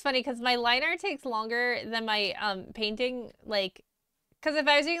 It's funny because my line art takes longer than my painting. Like, because if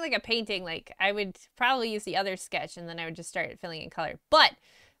I was doing like a painting, like I would probably use the other sketch and then I would just start filling in color. But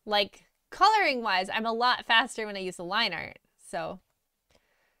like coloring wise, I'm a lot faster when I use the line art. So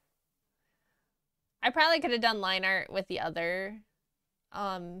I probably could have done line art with the other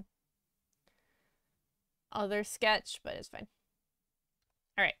sketch, but it's fine.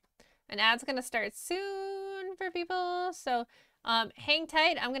 All right, an ad's gonna start soon for people, so hang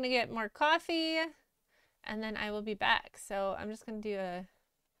tight. I'm gonna get more coffee and then I will be back. So I'm just gonna do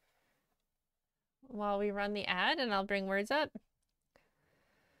while we run the ad, and I'll bring words up.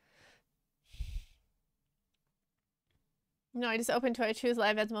 No, I just opened to I choose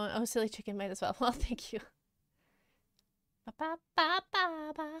live at the moment. Oh, silly chicken, might as well. Well, thank you. Ba, ba, ba,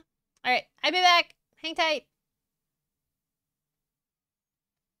 ba, ba. All right, I'll be back. Hang tight.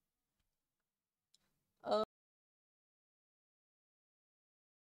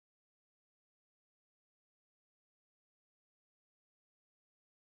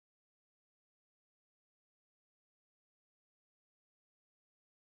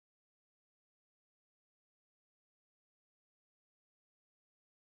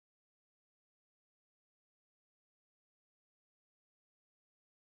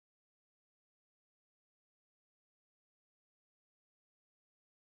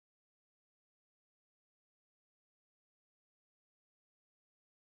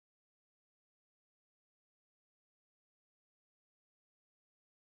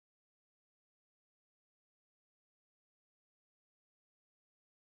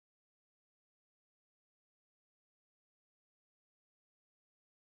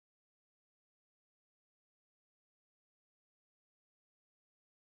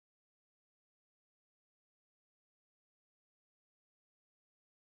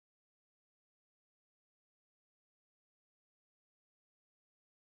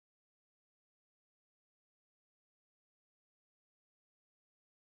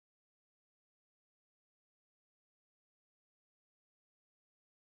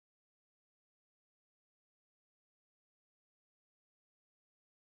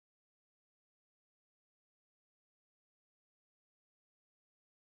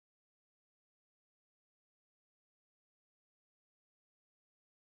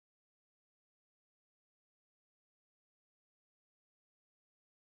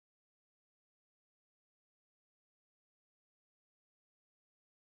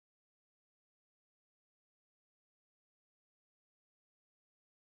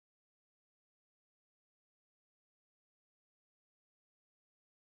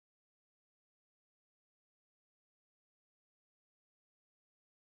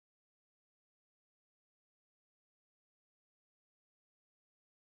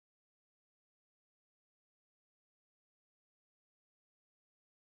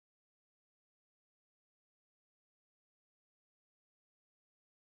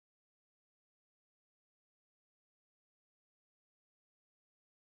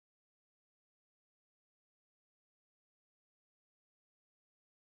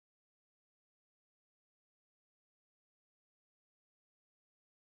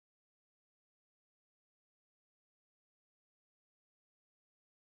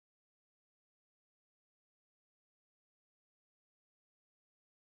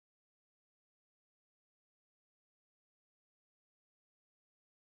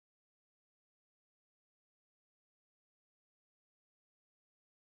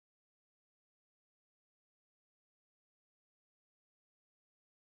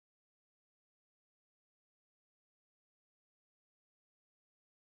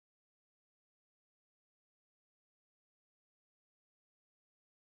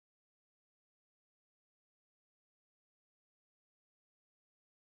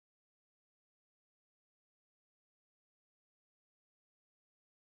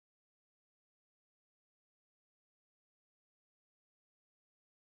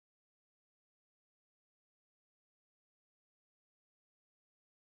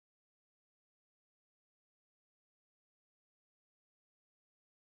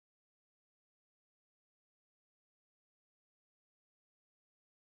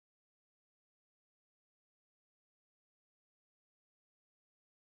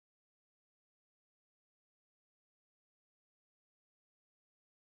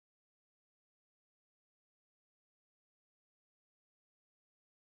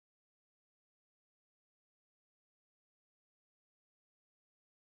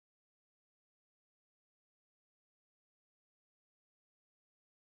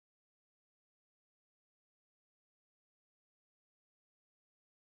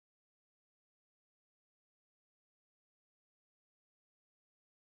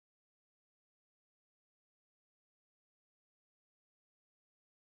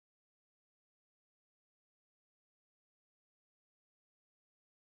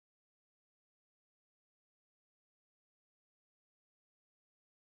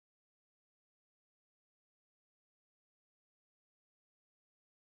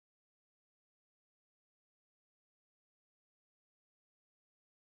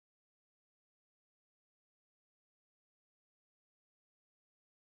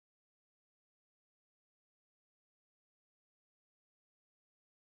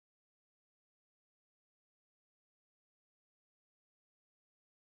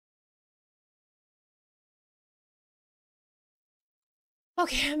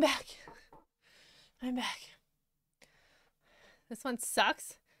 Okay, I'm back. I'm back. This one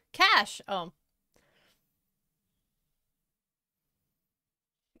sucks. Cash. Oh.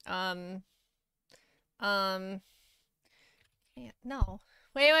 No.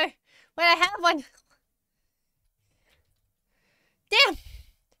 Wait. I have one. Damn.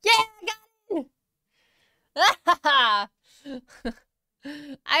 Yeah, I got it.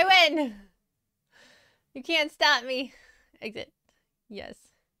 I win. You can't stop me. Exit. Yes.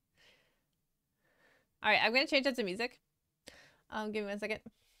 All right, I'm gonna change it to music. Give me 1 second.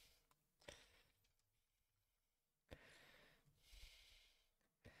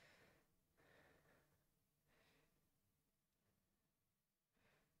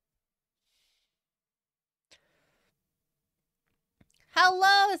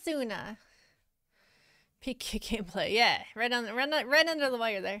 Hello, Asuna. Peak gameplay, yeah, right under the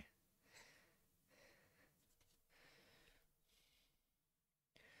wire there.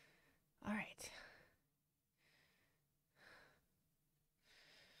 All right,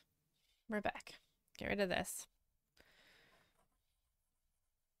 we're back. Get rid of this.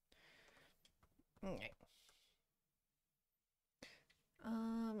 Okay.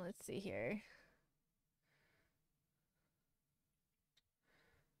 Let's see here.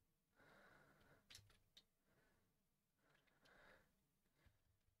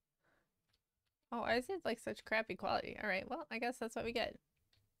 Oh, I said like such crappy quality. All right, well, I guess that's what we get.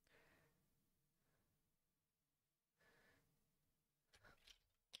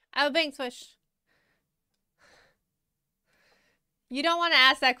 Oh, bang swish. You don't want to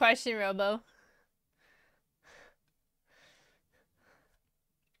ask that question, Robo.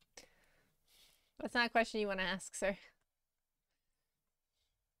 That's not a question you want to ask, sir.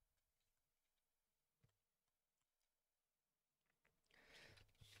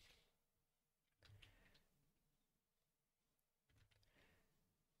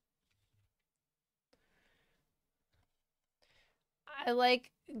 I like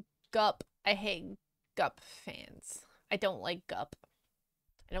Gup. I hate Gup fans. I don't like Gup.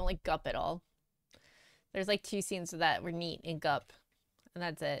 I don't like Gup at all. There's like 2 scenes of that were neat in Gup, and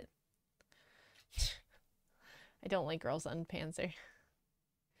that's it. I don't like Girls on Panzer.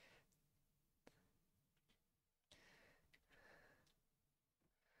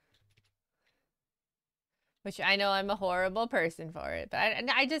 Which I know I'm a horrible person for it, but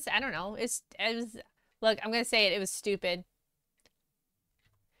I don't know. It was, look, I'm gonna say it. It was stupid.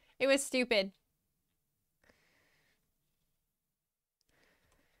 It was stupid.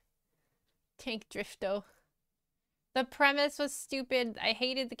 Tank Drifto. The premise was stupid. I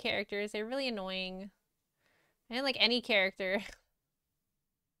hated the characters. They're really annoying. I didn't like any character.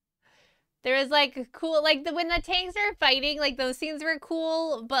 There was like cool, like when the tanks are fighting, like those scenes were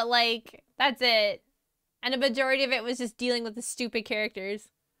cool, but like that's it. And a majority of it was just dealing with the stupid characters.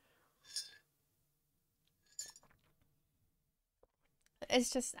 It's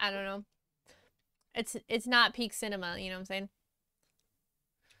just, I don't know. It's not peak cinema, you know what I'm saying?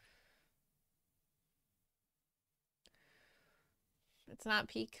 It's not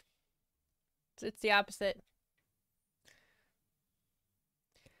peak. It's the opposite.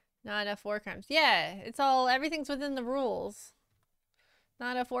 Not enough war crimes. Yeah, it's all, everything's within the rules.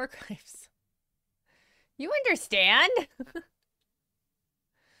 Not enough war crimes. You understand?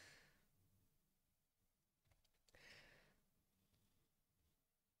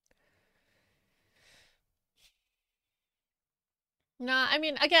 No, I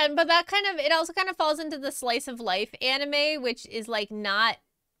mean, again, but that kind of, it also kind of falls into the slice of life anime, which is like not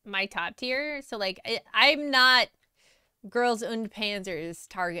my top tier. So like, I'm not Girls und Panzer's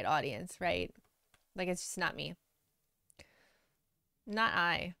target audience, right? Like, it's just not me. Not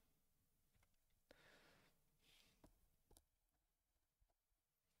I.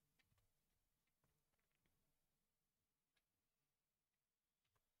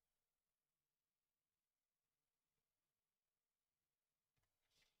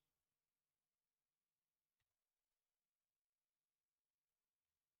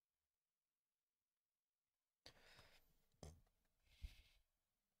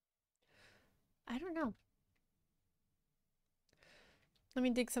 I don't know. Let me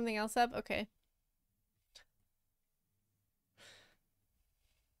dig something else up. Okay.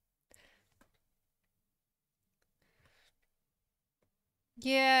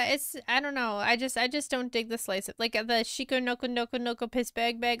 Yeah, it's, I don't know. I just don't dig the slice of, like, the Shiko Noko Noko Noko Piss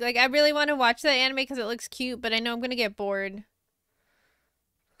Bag. Like, I really want to watch that anime because it looks cute, but I know I'm gonna get bored.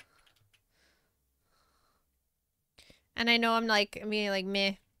 And I know I'm like, I mean, like,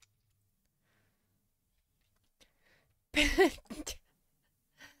 meh.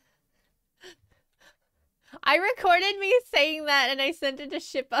 I recorded me saying that and I sent it to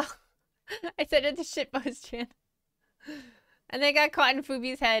Shippo. I sent it to Shippo's channel. And they got caught in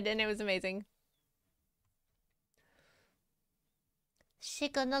Fubi's head and it was amazing.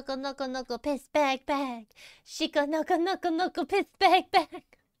 Shika knuckle knuckle knuckle piss bag bag. Shika knuckle knuckle knuckle piss bag bag.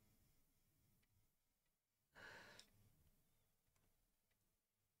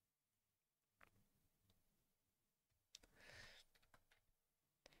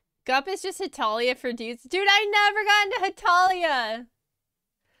 Gup is just Hitalia for dudes. Dude, I never got into Hitalia.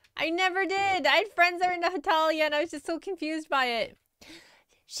 I never did. I had friends that were into Hitalia and I was just so confused by it.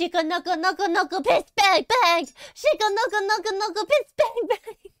 Shika knuckle knuckle knuckle piss bag bag. Shika knuckle knuckle knuckle piss bag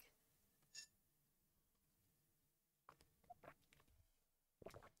bag.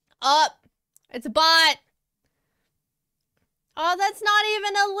 Up. It's a bot. Oh, that's not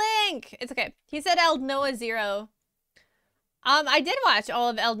even a link. It's okay. He said Eld Noah 0. I did watch all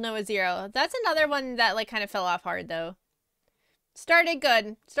of Eld Noah 0. That's another one that like kind of fell off hard though. Started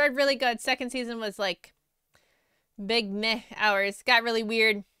good. Started really good. Second season was like big meh hours. Got really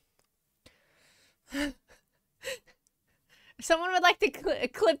weird. If someone would like to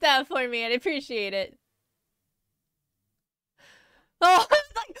clip that for me, I'd appreciate it. Oh,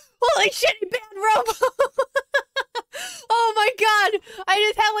 like, holy shit, he banned Robo! Oh my god! I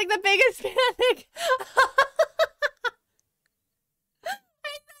just had like the biggest panic!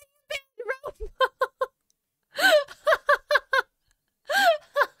 I thought you banned Robo!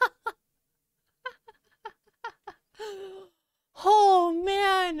 Oh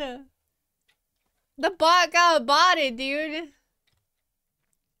man! The bot got botted, dude!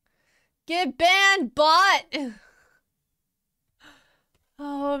 Get banned, bot!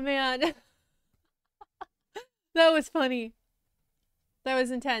 Oh man. That was funny. That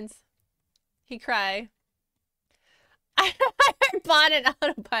was intense. He cry. I bought it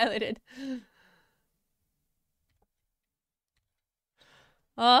autopiloted.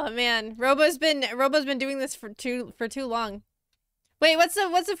 Oh man, Robo's been doing this for too long. Wait, what's a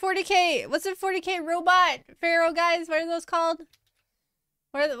 40K? What's a 40K robot pharaoh guys? What are those called?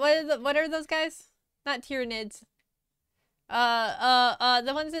 What are those guys? Not Tyranids.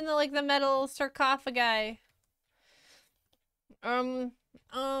 The ones in the like the metal sarcophagi.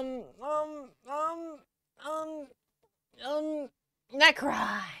 Necron.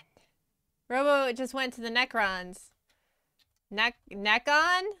 Robo just went to the Necrons. Necon?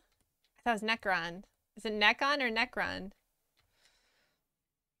 I thought it was Necron. Is it Necon or Necron?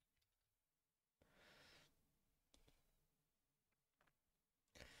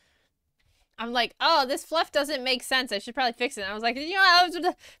 I'm like, oh, this fluff doesn't make sense. I should probably fix it. And I was like, you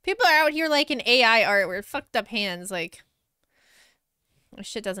know, people are out here like in AI art where fucked up hands. Like, this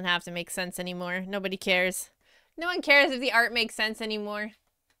shit doesn't have to make sense anymore. Nobody cares. No one cares if the art makes sense anymore.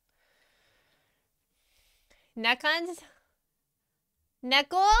 Necons?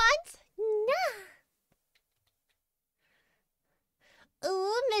 Necons? Nah.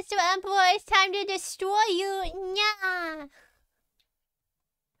 Ooh, Mr. Emperor, it's time to destroy you. Nah.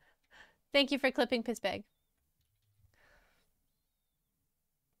 Thank you for clipping Pissbag.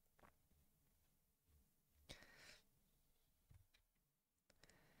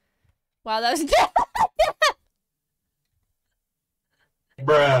 Wow, that was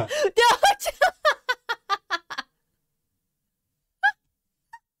Bruh. Don't.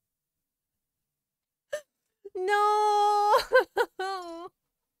 No.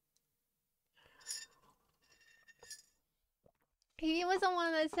 He was the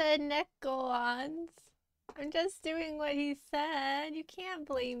one that said Necons. I'm just doing what he said. You can't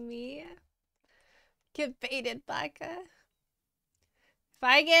blame me. Get baited, Baka.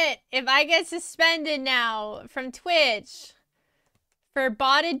 If I get suspended now from Twitch for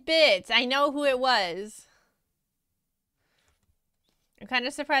botted bits, I know who it was. I'm kind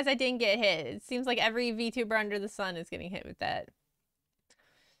of surprised I didn't get hit. It seems like every VTuber under the sun is getting hit with that.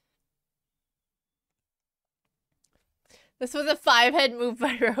 This was a 5-head move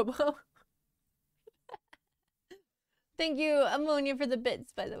by Robo. Thank you, Ammonia, for the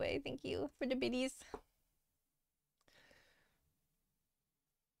bits, by the way. Thank you for the biddies.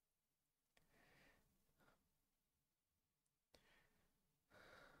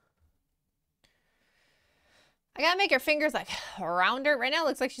 I gotta make her fingers like rounder. Right now it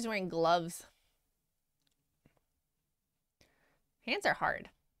looks like she's wearing gloves. Hands are hard.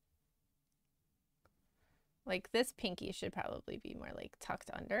 Like this pinky should probably be more like tucked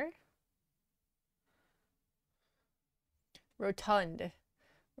under. Rotund.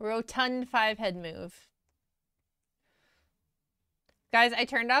 Rotund 5-head move. Guys, I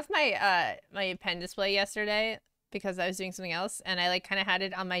turned off my my pen display yesterday because I was doing something else and I like kind of had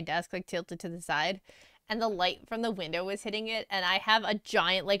it on my desk like tilted to the side. and the light from the window was hitting it, and I have a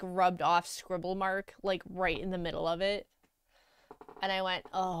giant, like, rubbed off scribble mark, like, right in the middle of it. And I went,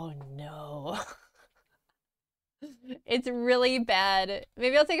 oh no. It's really bad.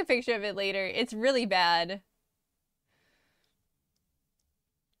 Maybe I'll take a picture of it later. It's really bad.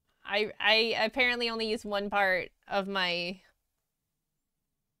 I apparently only used one part of my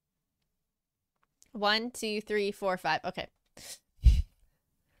 1, 2, 3, 4, 5. Okay.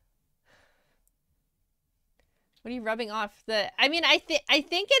 What are you rubbing off the? I mean, I think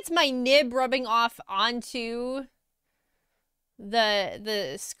it's my nib rubbing off onto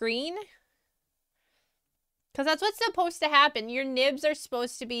the screen. Because that's what's supposed to happen. Your nibs are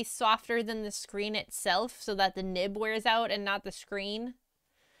supposed to be softer than the screen itself so that the nib wears out and not the screen.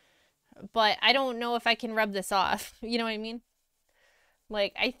 But I don't know if I can rub this off. You know what I mean?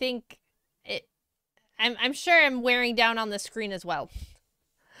 Like, I think it... I'm sure I'm wearing down on the screen as well.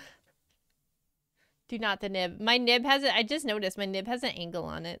 Do not the nib. My nib has it. I just noticed my nib has an angle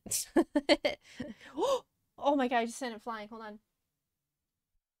on it. Oh my god, I just sent it flying. Hold on.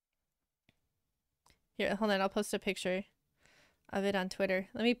 Here, hold on. I'll post a picture of it on Twitter.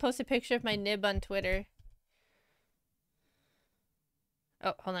 Let me post a picture of my nib on Twitter.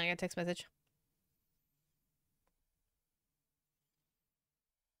 Oh, hold on. I got a text message.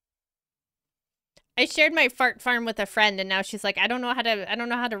 I shared my fart farm with a friend, and now she's like, I don't know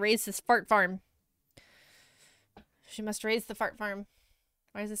how to raise this fart farm. She must raise the fart farm.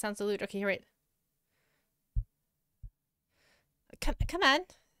 Why does it sound so lewd? Okay, here, wait. Come on.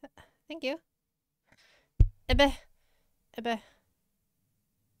 Thank you. Ebbe. There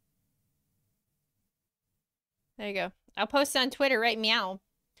you go. I'll post it on Twitter, right? Meow.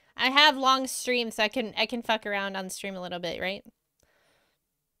 I have long streams, so I can fuck around on the stream a little bit, right?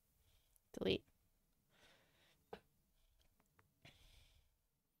 Delete.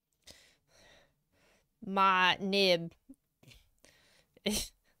 My nib.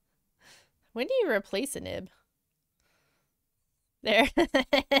 When do you replace a nib? There.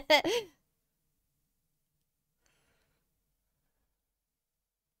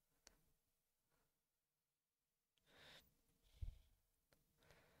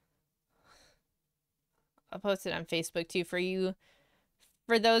 I'll post it on Facebook too for you.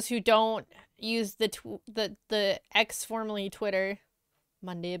 For those who don't use the X, formerly Twitter.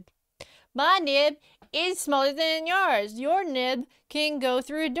 My nib. My nib is smaller than yours. Your nib can go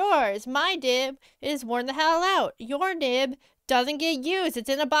through doors. My nib is worn the hell out. Your nib doesn't get used. It's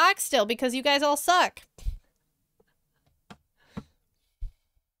in a box still because you guys all suck.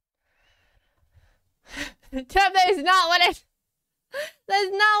 That is not what I...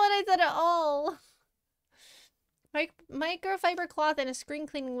 That's not what I said at all. Microfiber cloth and a screen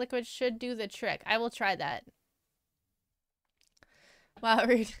cleaning liquid should do the trick. I will try that. Wow,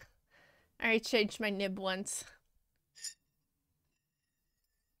 rude. I already changed my nib once.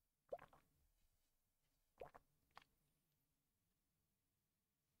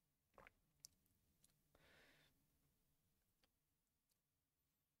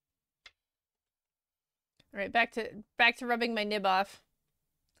 All right, back to rubbing my nib off.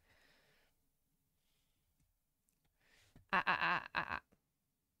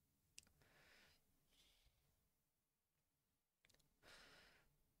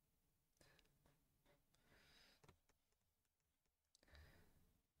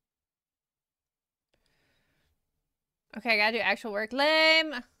 Okay, I gotta do actual work.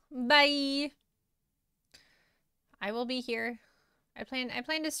 Lame. Bye. I will be here. I plan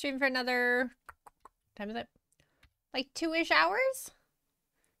to stream for another... What time is it? Like 2-ish hours?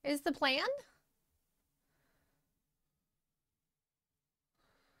 Is the plan?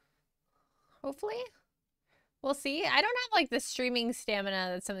 Hopefully. We'll see. I don't have like the streaming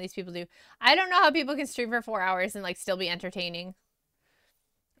stamina that some of these people do. I don't know how people can stream for 4 hours and like still be entertaining.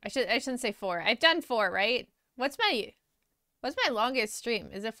 I shouldn't say 4. I've done 4, right? What's my longest stream?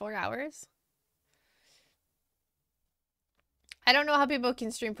 Is it 4 hours? I don't know how people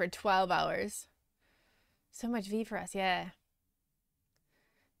can stream for 12 hours. So much V for us, yeah.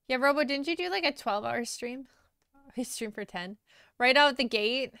 Yeah, Robo, didn't you do like a 12-hour stream? We streamed for 10. Right out the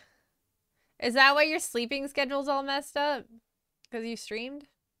gate? Is that why your sleeping schedule's all messed up? Because you streamed?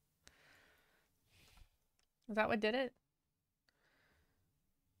 Is that what did it?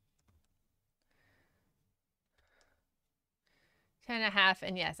 Ten and a half,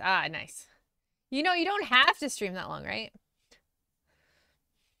 and yes. Ah, nice. You know, you don't have to stream that long, right?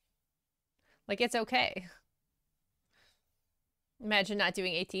 Like, it's okay. Imagine not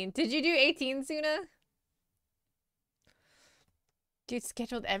doing 18. Did you do 18, Suna? Dude,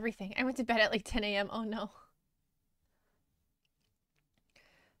 scheduled everything. I went to bed at like 10 a.m. Oh no.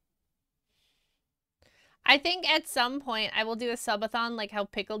 I think at some point I will do a subathon like how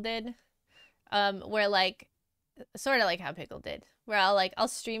Pickle did. Where like, sort of like how Pickle did. Where I'll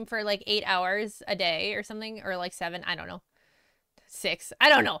stream for like 8 hours a day or something. Or like 7, I don't know. 6, I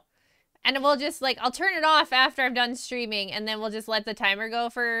don't know. And we'll just like, I'll turn it off after I'm done streaming. And then we'll just let the timer go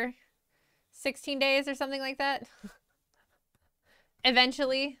for 16 days or something like that.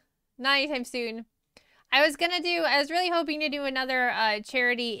 Eventually. Not anytime soon. I was really hoping to do another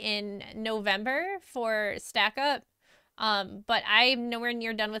charity in November for Stack Up. But I'm nowhere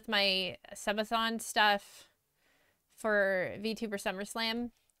near done with my subathon stuff for VTuber SummerSlam.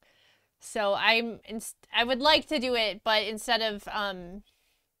 So I would like to do it, but instead of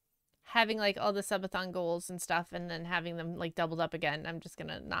having like all the subathon goals and stuff and then having them like doubled up again, I'm just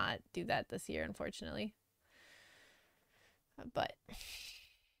gonna not do that this year, unfortunately. But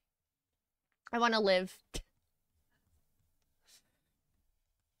I want to live.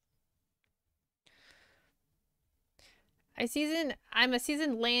 I'm a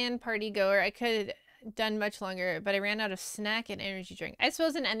seasoned LAN party goer. I could have done much longer, but I ran out of snack and energy drink. I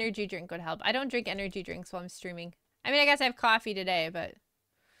suppose an energy drink would help. I don't drink energy drinks while I'm streaming. I mean, I guess I have coffee today, but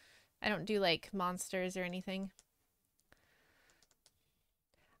I don't do like Monsters or anything.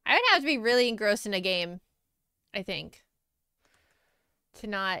 I would have to be really engrossed in a game, I think, to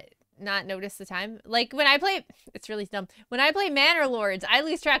not notice the time. Like when I play, it's really dumb. When I play Manor Lords, I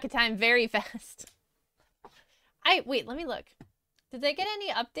lose track of time very fast. Wait, let me look. Did they get any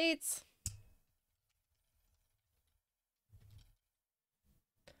updates?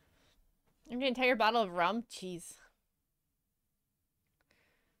 An entire bottle of rum? Jeez.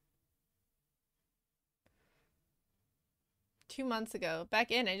 Two months ago.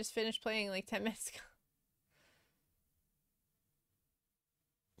 Back in. I just finished playing like 10 minutes ago.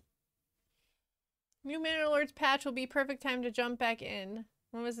 New Manor Lords patch will be perfect time to jump back in.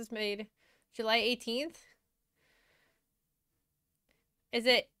 When was this made? July 18th? Does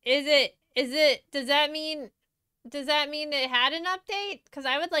that mean it had an update? Because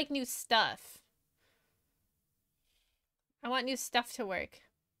I would like new stuff. I want new stuff to work.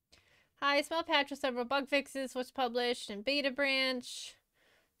 Hi, small patch with several bug fixes was published in beta branch.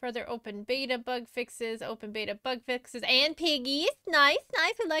 Further open beta bug fixes, and piggies. Nice.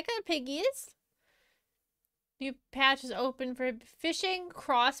 We like our piggies. New patch is open for fishing,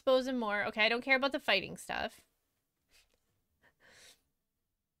 crossbows, and more. Okay, I don't care about the fighting stuff.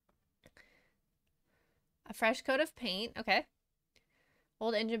 A fresh coat of paint. Okay.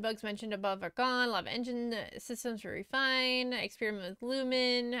 Old engine bugs mentioned above are gone. A lot of engine systems were refined. I experiment with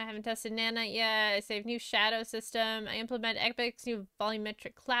Lumen. I haven't tested Nanite yet. I saved new shadow system. I implement Epic's new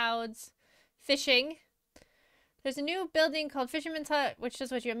volumetric clouds. Fishing. There's a new building called Fisherman's Hut, which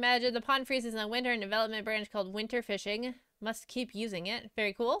is what you imagine. The pond freezes in the winter, and development branch called Winter Fishing. Must keep using it.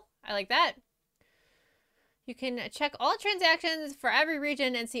 Very cool. I like that. You can check all transactions for every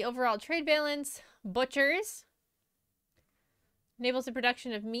region and see overall trade balance. Butchers. Enables the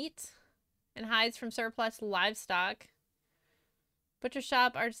production of meat and hides from surplus livestock. Butcher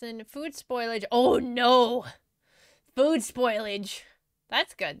shop, artisan, food spoilage. Oh no! Food spoilage.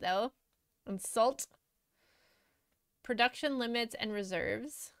 That's good though. And salt. Production limits and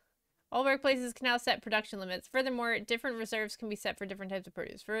reserves. All workplaces can now set production limits. Furthermore, different reserves can be set for different types of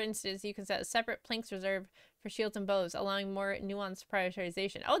produce. For instance, you can set a separate planks reserve for shields and bows, allowing more nuanced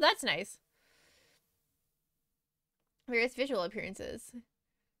prioritization. Oh, that's nice. Various visual appearances.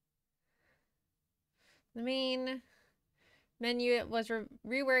 The main menu was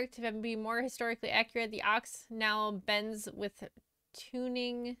reworked to be more historically accurate. The ox now bends with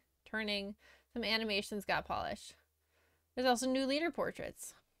turning. Some animations got polished. There's also new leader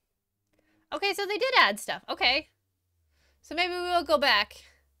portraits. Okay, so they did add stuff. Okay. So maybe we will go back.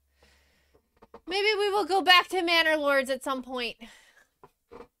 Maybe we will go back to Manor Lords at some point.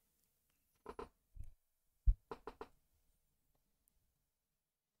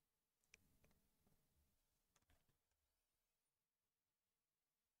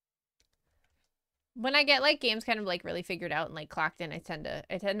 When I get like games kind of like really figured out and like clocked in, I tend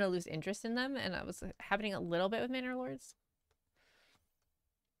to lose interest in them, and that was happening a little bit with Manor Lords.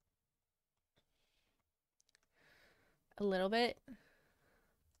 A little bit.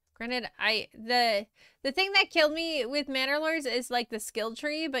 Granted, the thing that killed me with Manor Lords is like the skill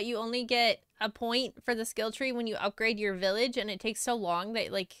tree, but you only get a point for the skill tree when you upgrade your village, and it takes so long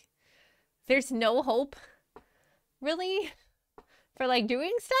that like there's no hope really for like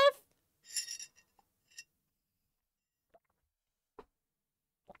doing stuff.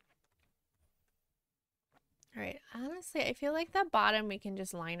 Alright, honestly, I feel like the bottom we can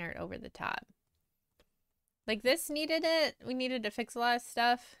just line art over the top. Like this needed it. We needed to fix a lot of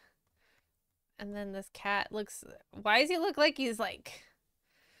stuff. And then this cat looks... Why does he look like he's, like,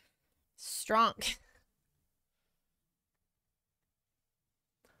 strong?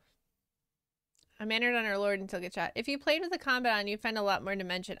 I'm mannered on our lord until get shot. If you played with the combat on, you'd find a lot more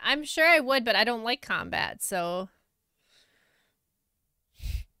dimension. I'm sure I would, but I don't like combat, so...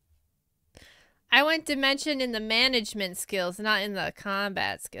 I want dimension in the management skills, not in the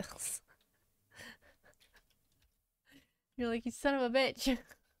combat skills. You're like, you son of a bitch.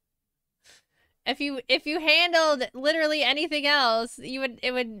 If you handled literally anything else,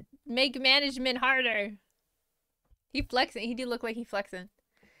 it would make management harder. He flexing. He do look like he flexing.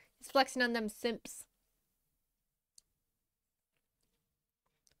 He's flexing on them simps.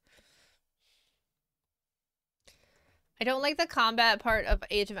 I don't like the combat part of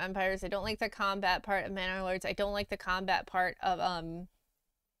Age of Empires. I don't like the combat part of Man Lords. I don't like the combat part of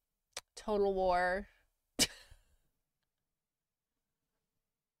Total War.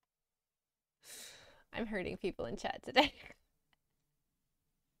 I'm hurting people in chat today.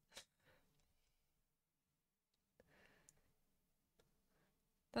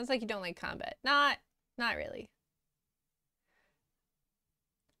 Sounds like you don't like combat. Not really.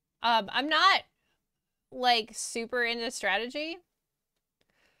 I'm not like super into strategy.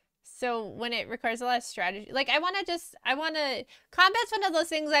 So when it requires a lot of strategy, like combat's one of those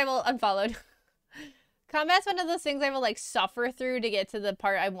things I will unfollow. Combat's one of those things I will like suffer through to get to the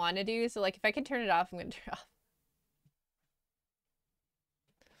part I want to do. So like if I can turn it off, I'm gonna turn it off.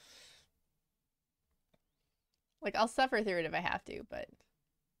 Like I'll suffer through it if I have to, but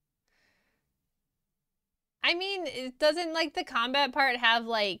I mean, it doesn't like the combat part have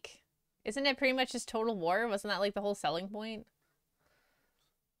like, isn't it pretty much just Total War? Wasn't that like the whole selling point?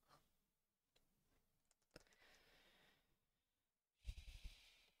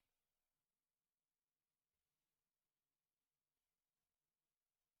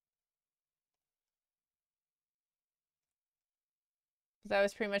 That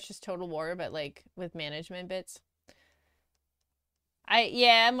was pretty much just Total War, but like with management bits.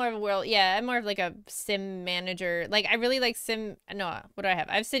 I'm more of like a sim manager. Like I really like what do I have?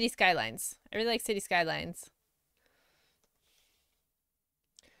 I have City Skylines. I really like City Skylines.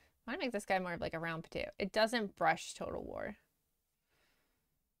 I want to make this guy more of like a round potato. It doesn't brush Total War.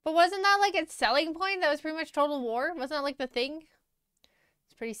 But wasn't that like its selling point? That was pretty much Total War? Wasn't that like the thing?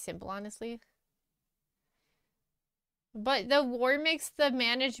 It's pretty simple, honestly. But the war makes the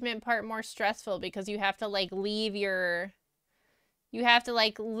management part more stressful because you have to like leave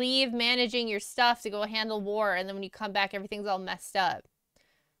managing your stuff to go handle war, and then when you come back everything's all messed up.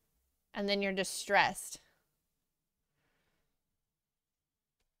 And then you're just stressed.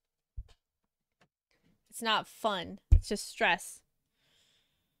 It's not fun. It's just stress.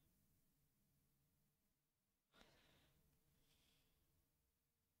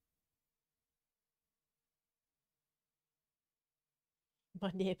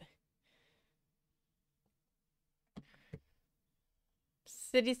 Monday.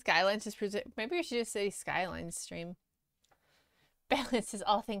 City Skylines is maybe we should do a City Skylines stream. Balance is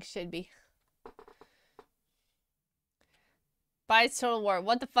all things should be. Buys Total War.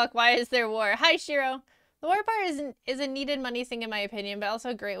 What the fuck? Why is there war? Hi, Shiro. The war part is a needed money thing in my opinion, but also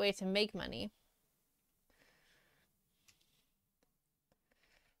a great way to make money.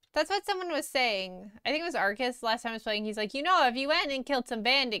 That's what someone was saying. I think it was Arcus last time I was playing. He's like, you know, if you went and killed some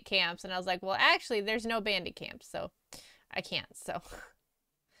bandit camps. And I was like, well, actually, there's no bandit camps, so I can't. So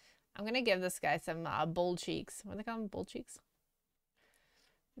I'm going to give this guy some bull cheeks. What do they call them? Bull cheeks?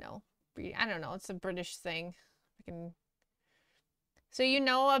 No. I don't know. It's a British thing. So you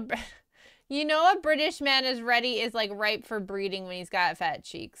know a British man is like ripe for breeding when he's got fat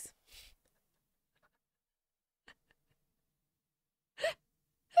cheeks.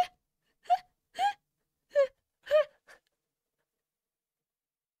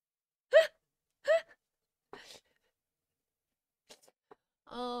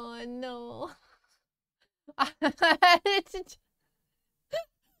 Oh no.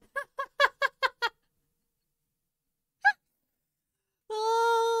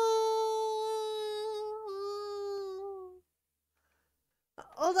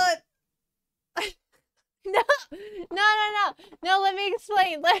 Hold on. No, let me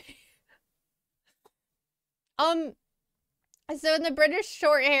explain. So in the British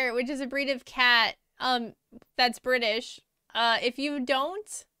short hair, which is a breed of cat, that's British, if you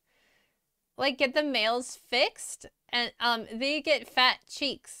don't like get the males fixed, and they get fat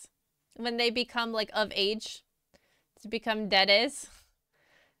cheeks when they become like of age to become deadies,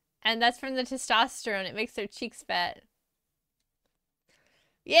 and that's from the testosterone. It makes their cheeks fat.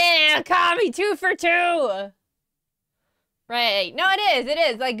 Yeah, Kami, 2 for 2. Right? No, it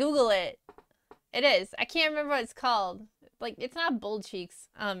is. Like Google it. It is. I can't remember what it's called. Like, it's not bull cheeks.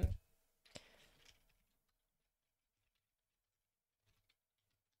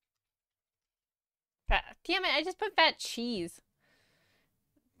 Damn it, I just put fat cheese.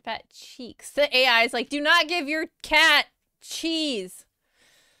 Fat cheeks. The AI is like, do not give your cat cheese.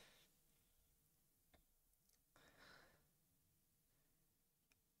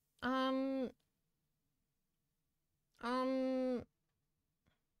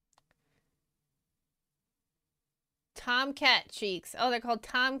 Tomcat cheeks. Oh, they're called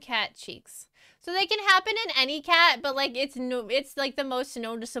tomcat cheeks. So they can happen in any cat, but like it's like the most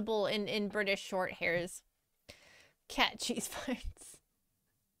noticeable in British short hairs. Cat cheese parts.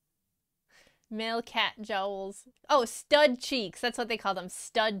 Male cat jowls. Oh, stud cheeks. That's what they call them.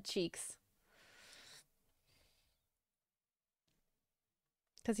 Stud cheeks.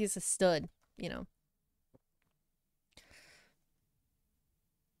 Because he's a stud, you know.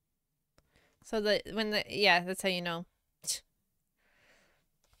 So yeah, that's how you know.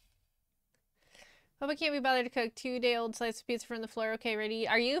 Hope I can't be bothered to cook 2-day-old slice of pizza from the floor. Okay, ready?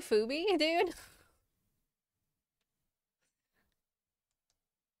 Are you Fubi, dude?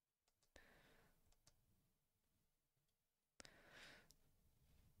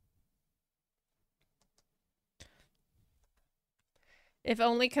 If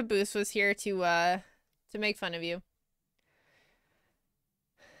only Caboose was here to make fun of you.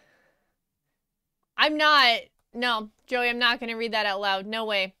 I'm not. No, Joey, I'm not gonna read that out loud. No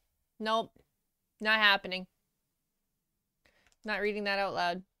way. Nope. Not happening. Not reading that out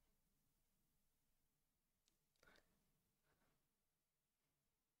loud.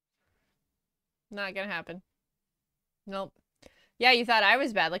 Not gonna happen. Nope. Yeah, you thought I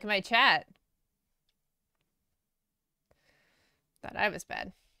was bad. Look at my chat. Thought I was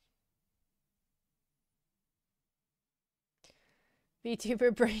bad.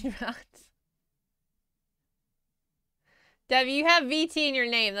 VTuber brain rots. Dev, you have VT in your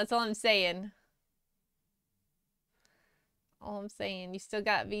name. That's all I'm saying. All I'm saying. You still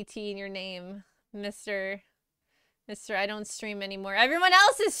got VT in your name, Mr. I don't stream anymore. Everyone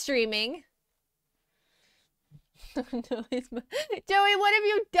else is streaming. Joey, what have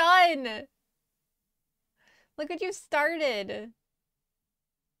you done? Look what you started.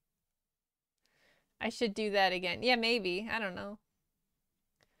 I should do that again. Yeah, maybe. I don't know.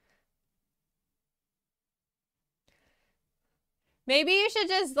 Maybe you should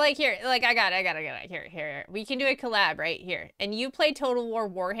just, like, here, like, I got it. Here. We can do a collab right here. And you play Total War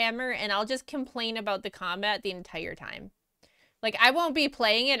Warhammer, and I'll just complain about the combat the entire time. Like, I won't be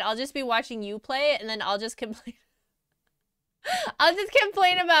playing it. I'll just be watching you play it, and then I'll just complain. I'll just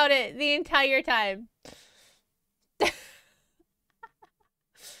complain about it the entire time.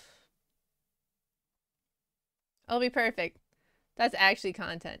 It'll be perfect. That's actually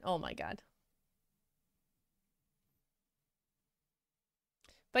content. Oh my god.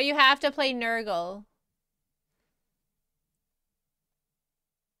 But you have to play Nurgle.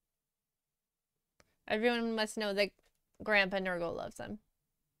 Everyone must know that Grandpa Nurgle loves them.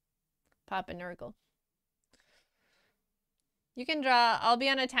 Papa Nurgle. You can draw. I'll be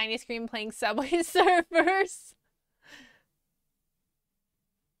on a tiny screen playing Subway Surfers.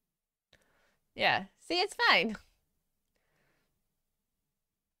 Yeah. See, it's fine.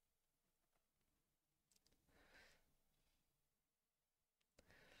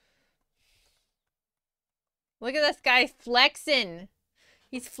 Look at this guy flexing.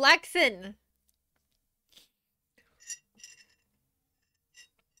 He's flexing.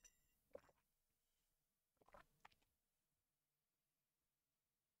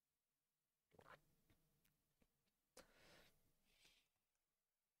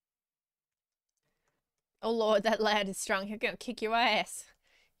 Oh lord, that lad is strong. He's gonna kick your ass.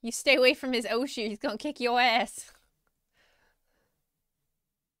 You stay away from his Oshie. He's gonna kick your ass.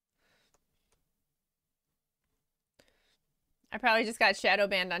 I probably just got shadow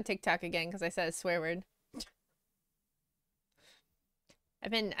banned on TikTok again because I said a swear word.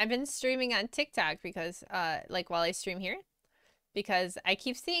 I've been streaming on TikTok because like while I stream here, because I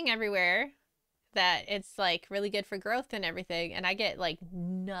keep seeing everywhere that it's like really good for growth and everything, and I get like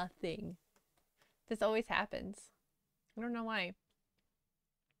nothing. This always happens. I don't know why.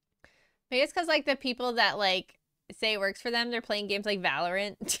 Maybe it's because like the people that like say it works for them, they're playing games like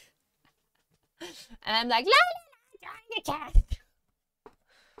Valorant. And I'm like, la, la, la,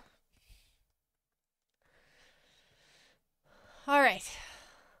 all right.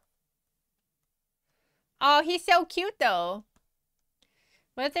 Oh, he's so cute though.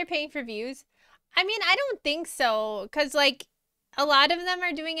 What if they're paying for views? I mean, I don't think so, because like a lot of them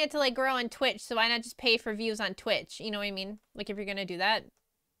are doing it to like grow on Twitch, so why not just pay for views on Twitch? You know what I mean? Like if you're gonna do that.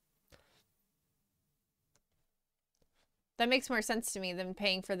 That makes more sense to me than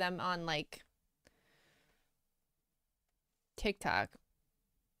paying for them on, like, TikTok.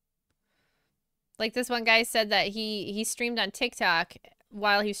 Like, this one guy said that he streamed on TikTok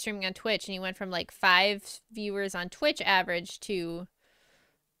while he was streaming on Twitch, and he went from, like, 5 viewers on Twitch average to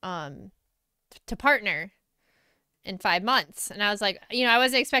partner in 5 months. And I was like, you know, I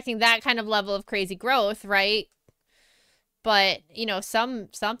wasn't expecting that kind of level of crazy growth, right? But, you know,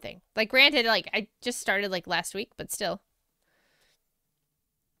 something. Like, granted, like, I just started, like, last week, but still.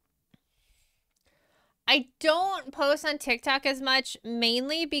 I don't post on TikTok as much,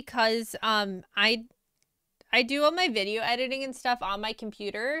 mainly because I do all my video editing and stuff on my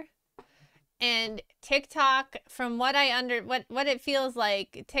computer. And TikTok, from what what it feels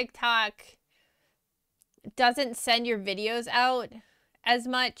like, TikTok doesn't send your videos out as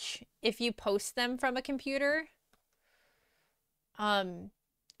much if you post them from a computer.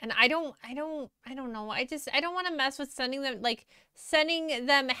 And I don't know. I don't want to mess with sending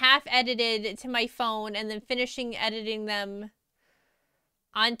them half edited to my phone and then finishing editing them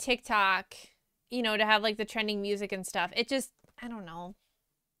on TikTok, you know, to have like the trending music and stuff. It just, I don't know.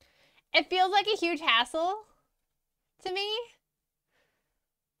 It feels like a huge hassle to me.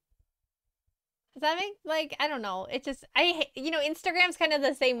 Does that make, like, I don't know. It just, you know, Instagram's kind of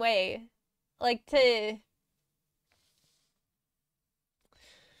the same way. Like, to...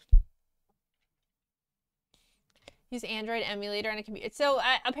 use Android emulator on a computer. So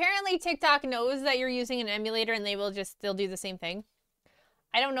apparently TikTok knows that you're using an emulator and they'll do the same thing.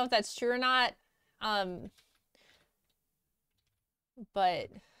 I don't know if that's true or not. But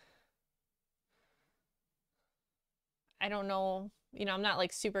I don't know. You know, I'm not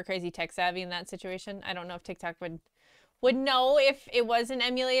like super crazy tech savvy in that situation. I don't know if TikTok would know if it was an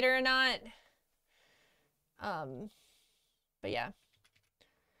emulator or not. But yeah.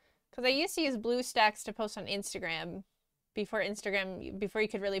 Because I used to use BlueStacks to post on Instagram before you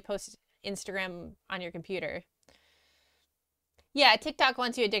could really post Instagram on your computer. Yeah, TikTok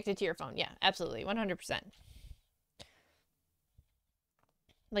wants you addicted to your phone. Yeah, absolutely. 100%.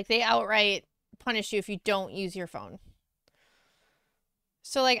 Like, they outright punish you if you don't use your phone.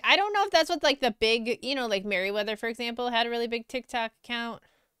 So, like, I don't know if that's what, like, the big, you know, like, Merriweather, for example, had a really big TikTok account.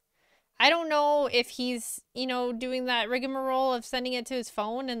 I don't know if he's, you know, doing that rigmarole of sending it to his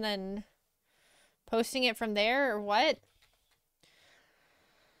phone and then posting it from there or what.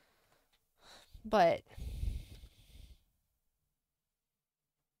 But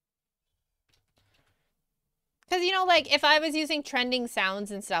because, you know, like, if I was using trending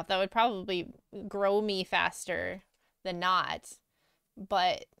sounds and stuff, that would probably grow me faster than not.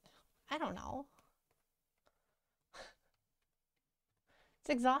 But I don't know. It's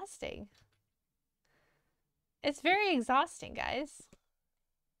exhausting. It's very exhausting, guys.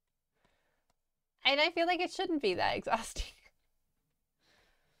 And I feel like it shouldn't be that exhausting.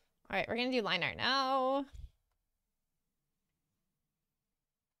 All right, we're going to do line art now.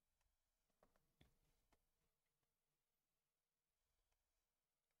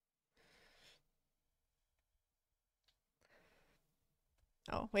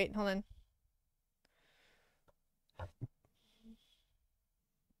 Oh, wait, hold on.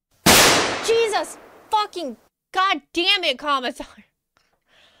 Jesus fucking god damn it, Commissar.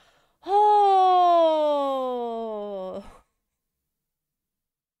 Oh.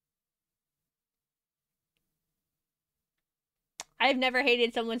 I've never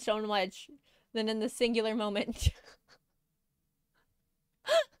hated someone so much than in this singular moment.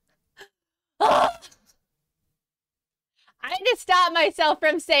 I had to stop myself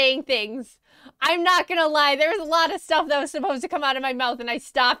from saying things. I'm not gonna lie, there was a lot of stuff that was supposed to come out of my mouth and I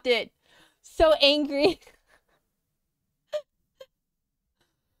stopped it. So angry.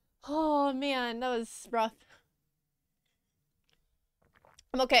 Oh man, that was rough.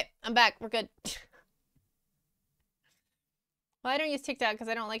 I'm okay. I'm back. We're good. Well, I don't use TikTok because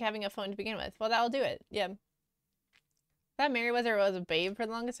I don't like having a phone to begin with. Well, that'll do it. Yeah. That Merriweather was a babe for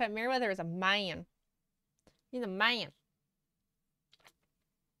the longest time. Merriweather is a man. He's a man.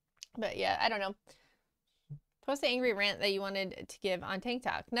 But yeah, I don't know. Post the angry rant that you wanted to give on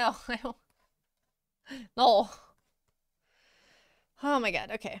TikTok. No, I don't. No. Oh my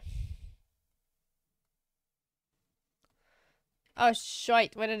god, okay. Oh,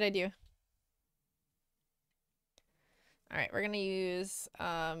 shite. What did I do? Alright, we're gonna use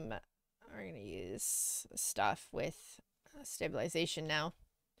stuff with stabilization now.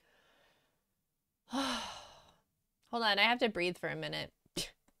 Hold on, I have to breathe for a minute.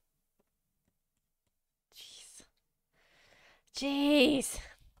 Jeez. Jeez.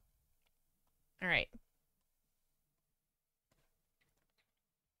 Alright.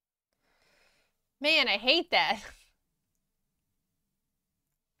 Man, I hate that.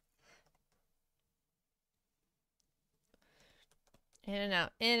 In and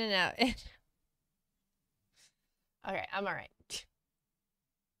out, in and out. Okay, I'm all right.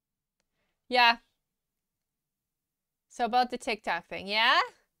 Yeah. So about the TikTok thing, yeah?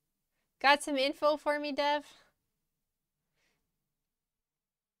 Got some info for me, Dev?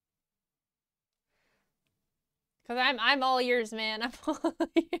 Cause I'm all ears, man. I'm all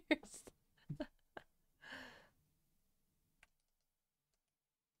ears.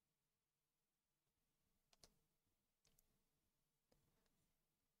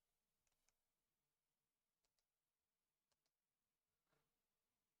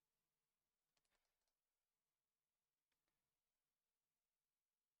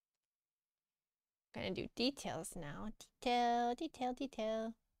 Gonna do details now. Detail, detail,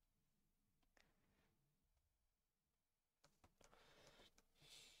 detail.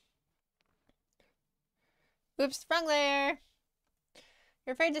 Oops, sprung layer.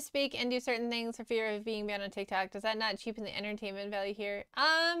 You're afraid to speak and do certain things for fear of being banned on TikTok. Does that not cheapen the entertainment value here?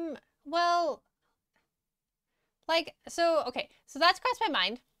 Well, like, so, okay. So that's crossed my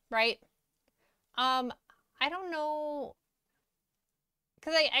mind, right? I don't know.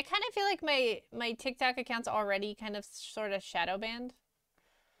 Because I kind of feel like my TikTok account's already kind of sort of shadow banned.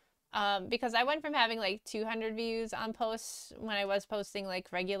 Because I went from having like 200 views on posts when I was posting like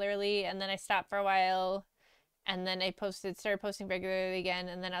regularly, and then I stopped for a while, and then I started posting regularly again,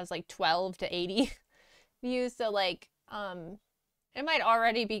 and then I was like 12 to 80 views, so like, it might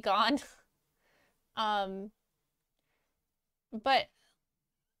already be gone. But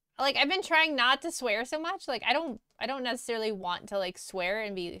like I've been trying not to swear so much. Like I don't necessarily want to like swear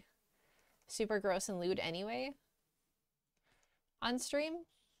and be super gross and lewd anyway on stream.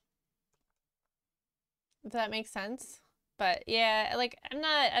 If that makes sense. But yeah, like I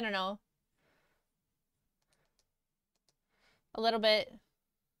don't know. A little bit.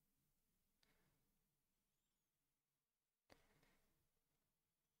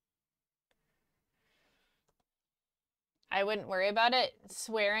 I wouldn't worry about it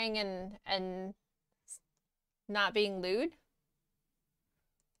swearing and not being lewd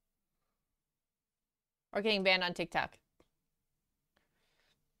or getting banned on TikTok.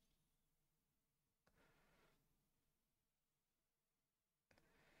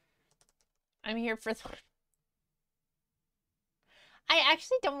 I'm here for I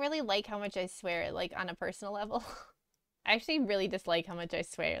actually don't really like how much I swear, like on a personal level. I actually really dislike how much I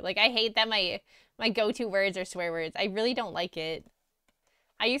swear. Like I hate that my go-to words are swear words. I really don't like it.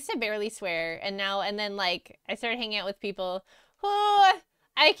 I used to barely swear, and then like I started hanging out with people who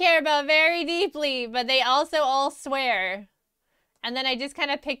I care about very deeply, but they also all swear. And then I just kind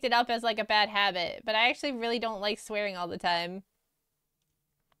of picked it up as like a bad habit, but I actually really don't like swearing all the time.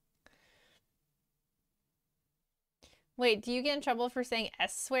 Wait, do you get in trouble for saying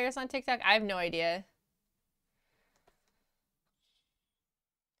S swears on TikTok? I have no idea.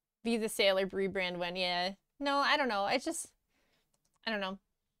 Be the Sailor rebrand when, yeah. No, I don't know. It's just, I don't know.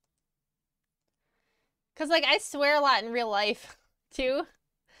 Cause like I swear a lot in real life too,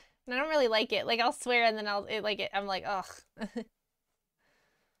 and I don't really like it. Like I'll swear and then I'm like, ugh.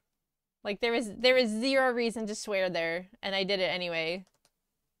 Like there is zero reason to swear there, and I did it anyway.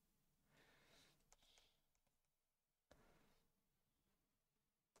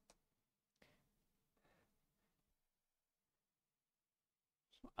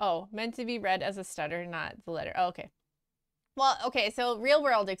 Oh, meant to be read as a stutter, not the letter. Oh, okay. Well, okay, so real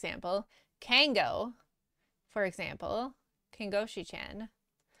world example. Kango, for example, Kangoshi-chan,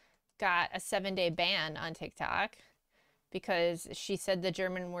 got a 7-day ban on TikTok because she said the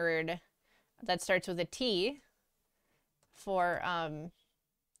German word that starts with a T for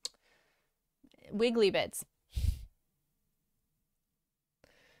wiggly bits.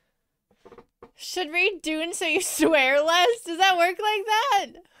 Should read Dune so you swear less? Does that work like that?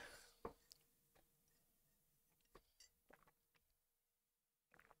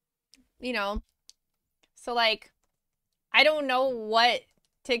 You know, so like, I don't know what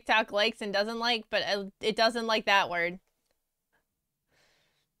TikTok likes and doesn't like, but it doesn't like that word.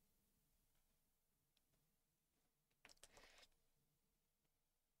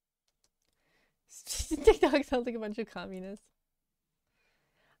 TikTok sounds like a bunch of communists.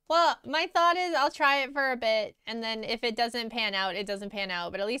 Well, my thought is I'll try it for a bit, and then if it doesn't pan out, it doesn't pan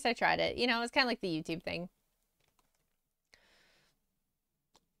out, but at least I tried it. You know, it's kind of like the YouTube thing.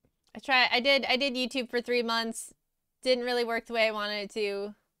 I did YouTube for 3 months. Didn't really work the way I wanted it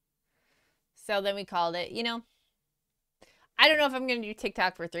to. So then we called it, you know. I don't know if I'm going to do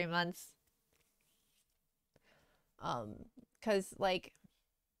TikTok for 3 months. Cuz like,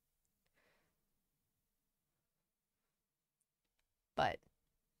 but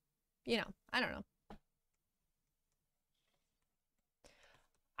you know, I don't know.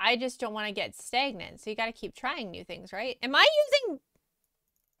 I just don't want to get stagnant. So you got to keep trying new things, right? Am I using...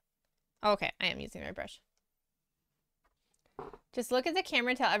 Okay, I am using my brush. Just look at the camera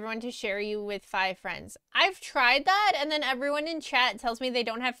and tell everyone to share you with 5 friends. I've tried that, and then everyone in chat tells me they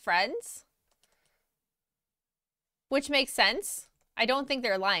don't have friends. Which makes sense. I don't think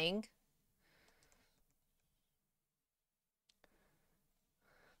they're lying.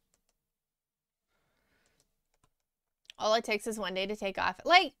 All it takes is one day to take off.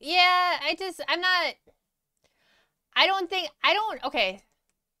 Like, yeah, I don't think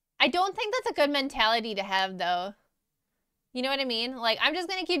that's a good mentality to have, though. You know what I mean? Like, I'm just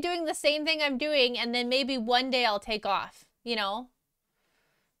gonna keep doing the same thing I'm doing, and then maybe one day I'll take off, you know?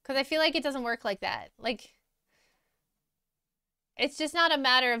 Because I feel like it doesn't work like that. Like, it's just not a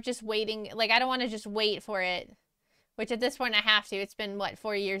matter of just waiting. Like, I don't want to just wait for it. Which, at this point, I have to. It's been, what,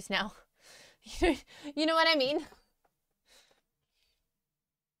 4 years now? You know what I mean?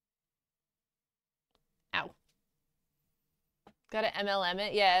 Ow. Gotta MLM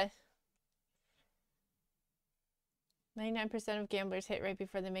it? Yeah. 99% of gamblers hit right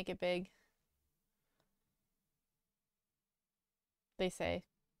before they make it big. They say.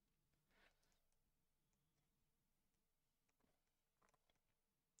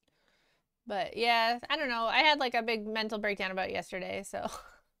 But yeah, I don't know. I had like a big mental breakdown about it yesterday, so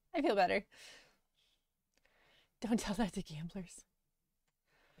I feel better. Don't tell that to gamblers.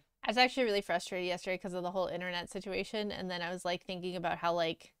 I was actually really frustrated yesterday because of the whole internet situation, and then I was like thinking about how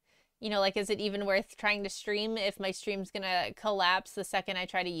like, you know, like, is it even worth trying to stream if my stream's gonna collapse the second I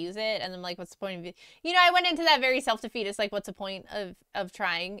try to use it? And then like, what's the point of it? You know, I went into that very self-defeat. It's like, what's the point of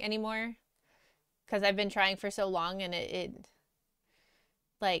trying anymore? Because I've been trying for so long, and it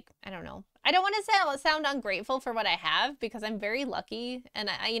like, I don't know. I don't want to sound ungrateful for what I have, because I'm very lucky, and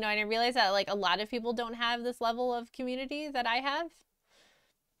you know, and I realize that like a lot of people don't have this level of community that I have.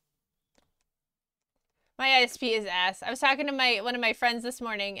 My ISP is ass. I was talking to one of my friends this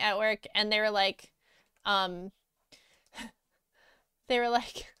morning at work, and they were like,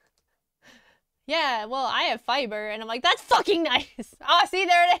 yeah, well, I have fiber, and I'm like, that's fucking nice. Oh, see,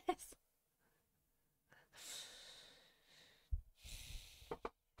 there it is.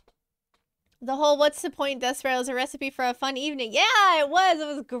 The whole "what's the point" death spiral is a recipe for a fun evening. Yeah, it was. It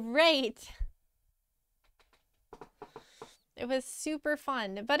was great. It was super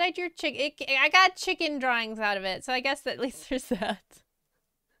fun. But I drew I got chicken drawings out of it, so I guess at least there's that.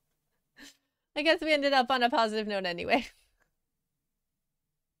 I guess we ended up on a positive note anyway.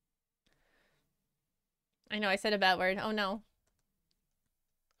 I know I said a bad word. Oh no.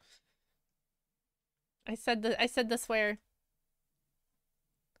 I said the swear.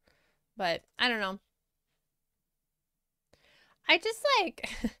 But I don't know. I just like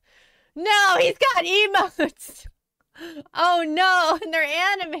no, he's got emotes. Oh no, and they're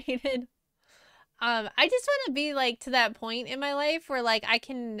animated. I just want to be like to that point in my life where like I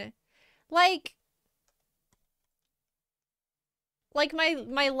can like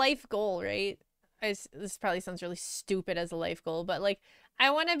my life goal, right? This probably sounds really stupid as a life goal, but like I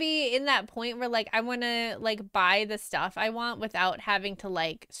want to be in that point where like I want to like buy the stuff I want without having to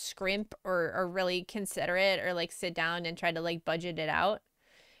like scrimp or really consider it or like sit down and try to like budget it out.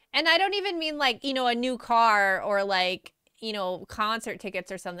 And I don't even mean like, you know, a new car or like, you know, concert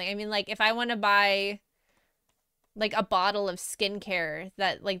tickets or something. I mean like if I want to buy like a bottle of skincare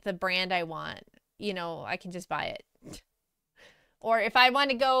that like the brand I want, you know, I can just buy it. Or if I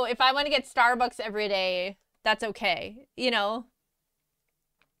want to get Starbucks every day, that's okay, you know?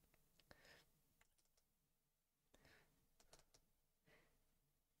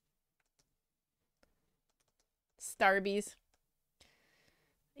 Starbies.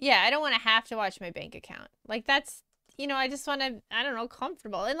 Yeah, I don't want to have to watch my bank account. Like, that's, you know, I just want to, I don't know,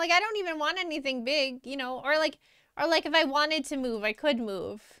 comfortable. And, like, I don't even want anything big, you know? Or, like, if I wanted to move, I could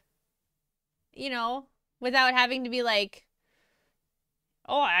move. You know? Without having to be like,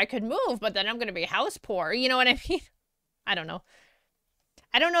 oh, I could move, but then I'm going to be house poor. You know what I mean? I don't know.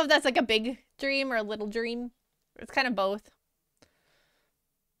 I don't know if that's, like, a big dream or a little dream. It's kind of both.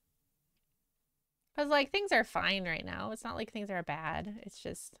 Because, like, things are fine right now. It's not like things are bad. It's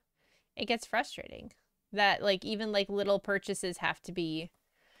just, it gets frustrating that, like, even, like, little purchases have to be,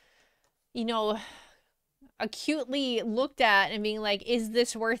 you know, acutely looked at and being like, is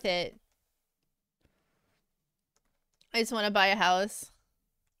this worth it? I just want to buy a house.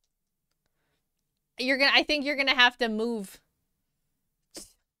 I think you're gonna have to move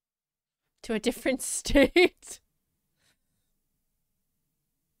to a different state.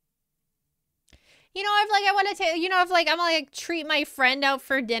 You know, if like I want to, you know, if like I'm gonna like treat my friend out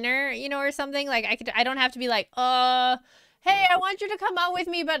for dinner, you know, or something, like I don't have to be like, hey, I want you to come out with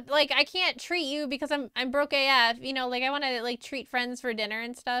me, but like I can't treat you because I'm broke AF. You know, like I want to like treat friends for dinner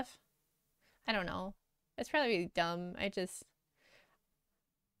and stuff. I don't know. It's probably dumb. I just.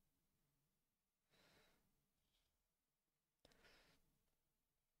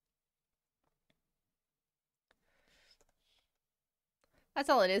 That's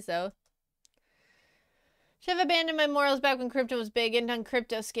all it is, though. Should have abandoned my morals back when crypto was big and done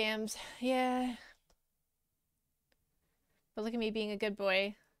crypto scams. Yeah. But look at me being a good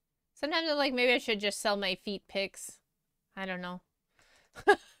boy. Sometimes I'm like, maybe I should just sell my feet pics. I don't know.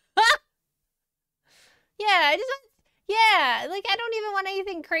 Yeah, I just want, yeah, like I don't even want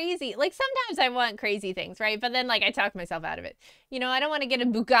anything crazy. Like sometimes I want crazy things, right? But then like I talk myself out of it. You know, I don't want to get a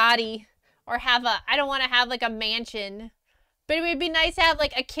Bugatti or have a, I don't want to have like a mansion. But it would be nice to have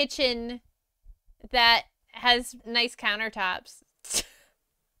like a kitchen that has nice countertops.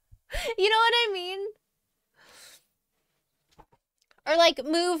 You know what I mean? Or like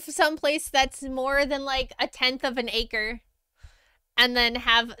move someplace that's more than like 1/10 of an acre and then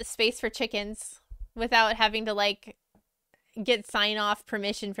have space for chickens without having to like get sign off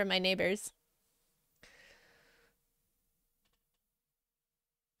permission from my neighbors.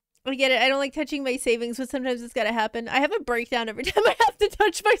 I get it. I don't like touching my savings, but sometimes it's gotta happen. I have a breakdown every time I have to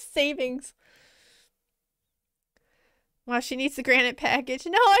touch my savings. Wow, she needs the granite package.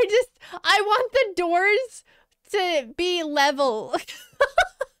 No, I want the doors to be level.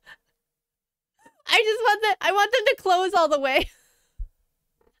 I want them to close all the way.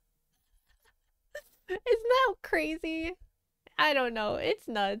 Isn't that crazy? I don't know. It's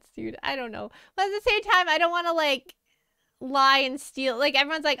nuts, dude. I don't know. But at the same time, I don't want to like lie and steal. Like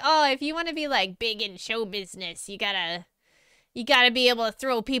everyone's like, oh, if you want to be like big in show business, you gotta be able to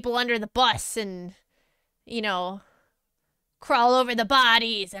throw people under the bus and, you know, crawl over the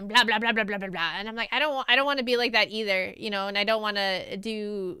bodies and blah blah blah blah blah blah blah. And I'm like, I don't want to be like that either, you know. And I don't want to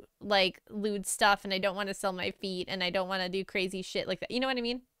do like lewd stuff, and I don't want to sell my feet, and I don't want to do crazy shit like that. You know what I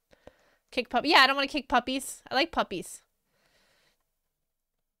mean? Kick puppy. Yeah, I don't want to kick puppies. I like puppies.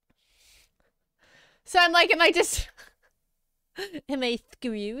 So I'm like, am I just am I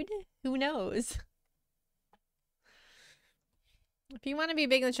screwed? Who knows? If you want to be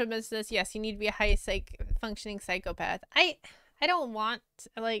big in the show business, yes, you need to be a high functioning psychopath. I don't want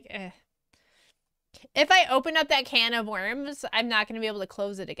like if I open up that can of worms, I'm not going to be able to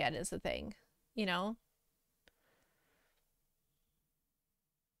close it again is the thing, you know?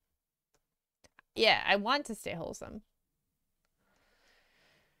 Yeah, I want to stay wholesome.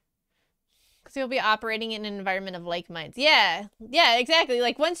 Because you'll be operating in an environment of like minds. Yeah, exactly.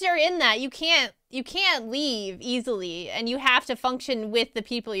 Like once you're in that, you can't leave easily, and you have to function with the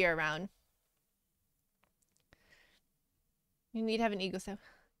people you're around. You need to have an ego so.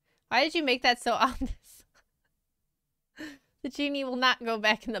 Why did you make that so ominous? The genie will not go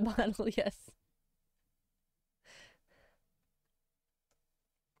back in the bottle, yes.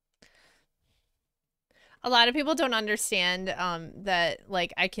 A lot of people don't understand that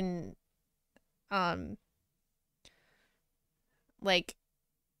like I can like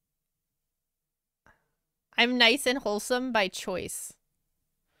I'm nice and wholesome by choice.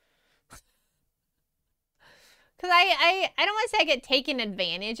 Cause I don't want to say I get taken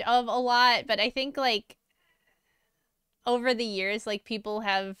advantage of a lot, but I think like over the years, like people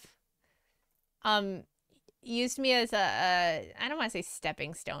have used me as a I don't want to say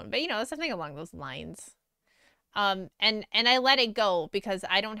stepping stone, but you know, something along those lines. And I let it go because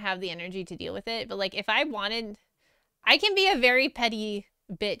I don't have the energy to deal with it. But like if I wanted, I can be a very petty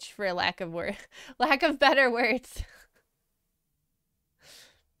bitch for lack of better words.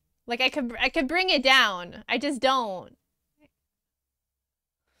 Like I could bring it down. I just don't.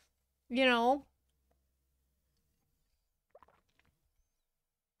 You know?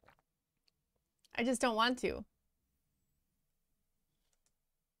 I just don't want to.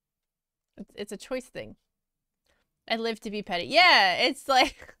 It's a choice thing. I live to be petty. Yeah, it's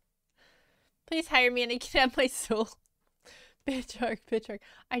like please hire me and I can have my soul. Bitch arc.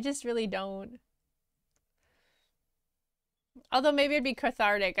 I just really don't. Although maybe it'd be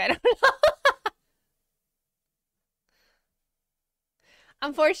cathartic. I don't know.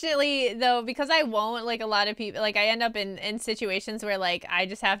 Unfortunately, though, because I won't, like a lot of people, like I end up in situations where like I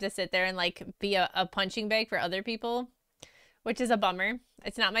just have to sit there and like be a punching bag for other people, which is a bummer.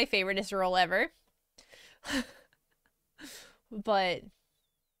 It's not my favoriteest role ever. But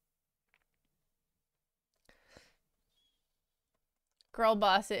girl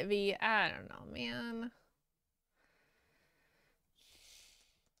boss it be, I don't know, man.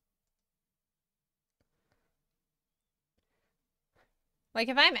 Like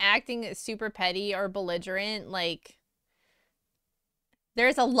if I'm acting super petty or belligerent, like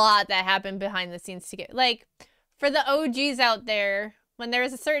There's a lot that happened behind the scenes to get, like, for the OGs out there, when there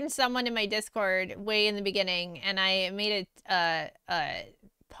was a certain someone in my Discord way in the beginning, and I made a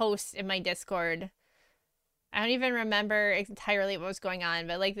post in my Discord. I don't even remember entirely what was going on,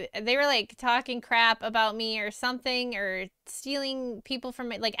 but like they were like talking crap about me or something, or stealing people from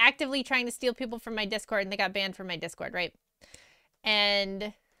my, like actively trying to steal people from my Discord, and they got banned from my Discord, right?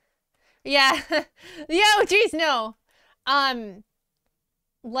 And yeah, yeah, geez, no.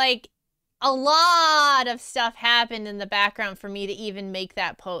 Like a lot of stuff happened in the background for me to even make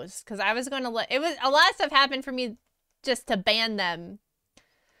that post, because I was going to let, it was a lot of stuff happened for me just to ban them.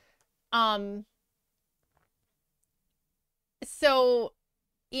 So,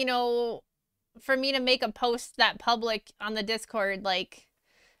 you know, for me to make a post that public on the Discord, like,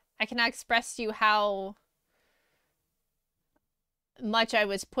 I cannot express to you how much I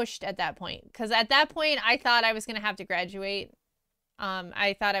was pushed at that point. Because at that point, I thought I was going to have to graduate.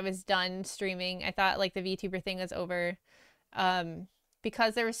 I thought I was done streaming. I thought, like, the VTuber thing was over.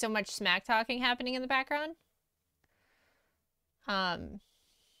 Because there was so much smack talking happening in the background. And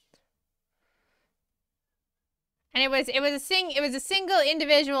it was a single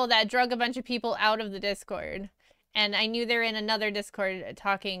individual that drug a bunch of people out of the Discord. And I knew they're in another Discord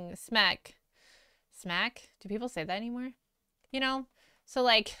talking smack. Smack? Do people say that anymore? You know? So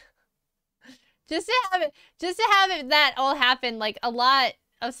like just to have it that all happen, like a lot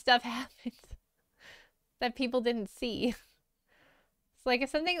of stuff happened that people didn't see. It's like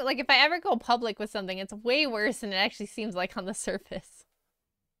if I ever go public with something, it's way worse than it actually seems like on the surface.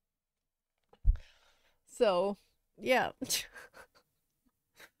 So yeah.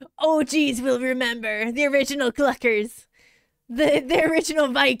 OGs will remember the original Gluckers. The original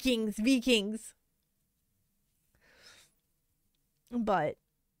Vikings. But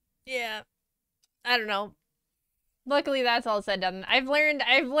yeah. I don't know. Luckily that's all said and done. I've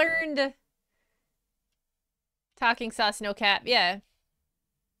learned talking sauce, no cap, yeah.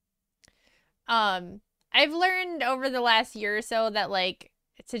 I've learned over the last year or so that like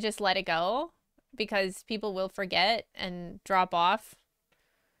to just let it go, because people will forget and drop off.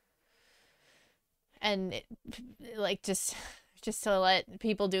 And like just to let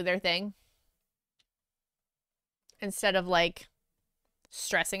people do their thing instead of like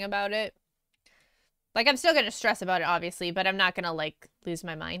stressing about it. Like I'm still gonna stress about it obviously, but I'm not gonna like lose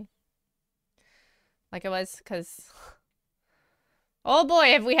my mind like I was, because oh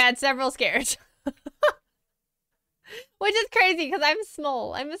boy have we had several scares. Which is crazy because I'm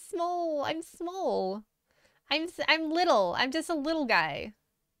small. I'm little. I'm just a little guy.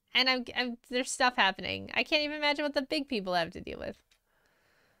 And there's stuff happening. I can't even imagine what the big people have to deal with.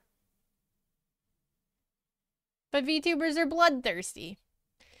 But VTubers are bloodthirsty.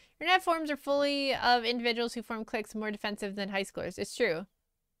 Internet forums are fully of individuals who form cliques more defensive than high schoolers. It's true.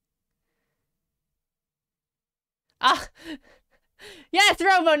 Ah! Yes,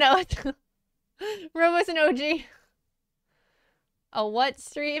 Robo knows! Robo's an OG. A what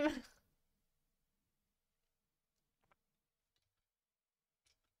stream?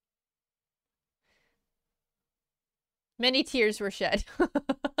 Many tears were shed.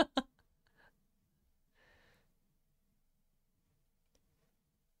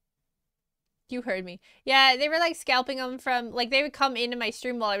 You heard me. Yeah, they were like scalping them from, like they would come into my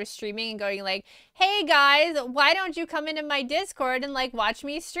stream while I was streaming and going like, hey guys, why don't you come into my Discord and like watch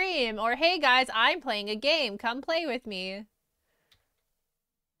me stream? Or hey guys, I'm playing a game, come play with me.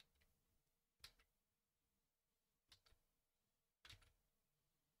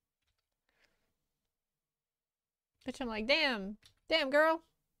 Bitch, I'm like, damn girl,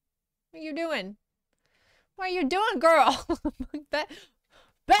 what are you doing? What are you doing, girl?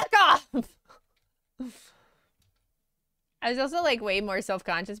 Back off! I was also like way more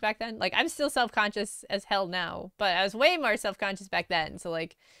self-conscious back then. Like I'm still self-conscious as hell now, but I was way more self-conscious back then. So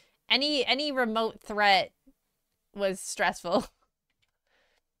like any remote threat was stressful.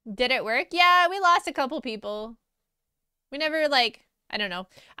 Did it work? Yeah, we lost a couple people. We never like, I don't know.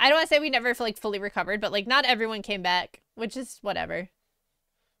 I don't want to say we never like fully recovered, but like not everyone came back, which is whatever.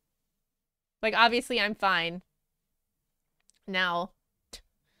 Like obviously I'm fine now.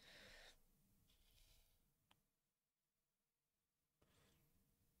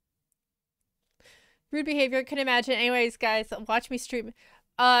 Rude behavior, couldn't imagine. Anyways, guys, watch me stream.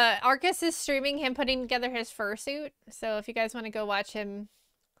 Arcus is streaming him putting together his fursuit. So if you guys want to go watch him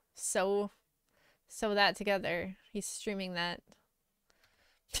sew that together, he's streaming that.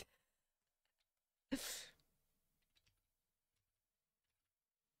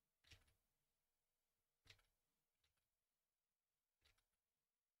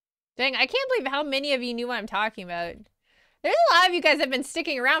 Dang, I can't believe how many of you knew what I'm talking about. There's a lot of you guys that have been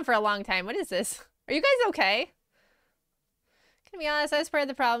sticking around for a long time. What is this? Are you guys okay? To be honest, I was part of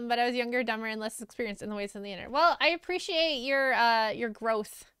the problem, but I was younger, dumber, and less experienced in the ways of the internet. Well, I appreciate your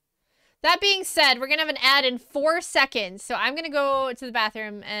growth. That being said, we're gonna have an ad in 4 seconds, so I'm gonna go to the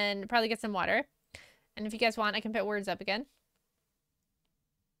bathroom and probably get some water. And if you guys want, I can put words up again.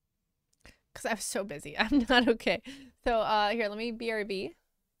 Because I was so busy. I'm not okay. So, here, let me BRB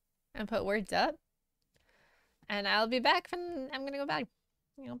and put words up. And I'll be back when I'm gonna go back.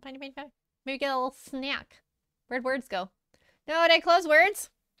 You know, maybe get a little snack. Where'd words go? No, did I close words?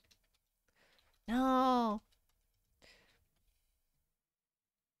 No.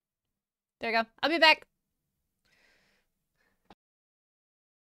 There we go. I'll be back.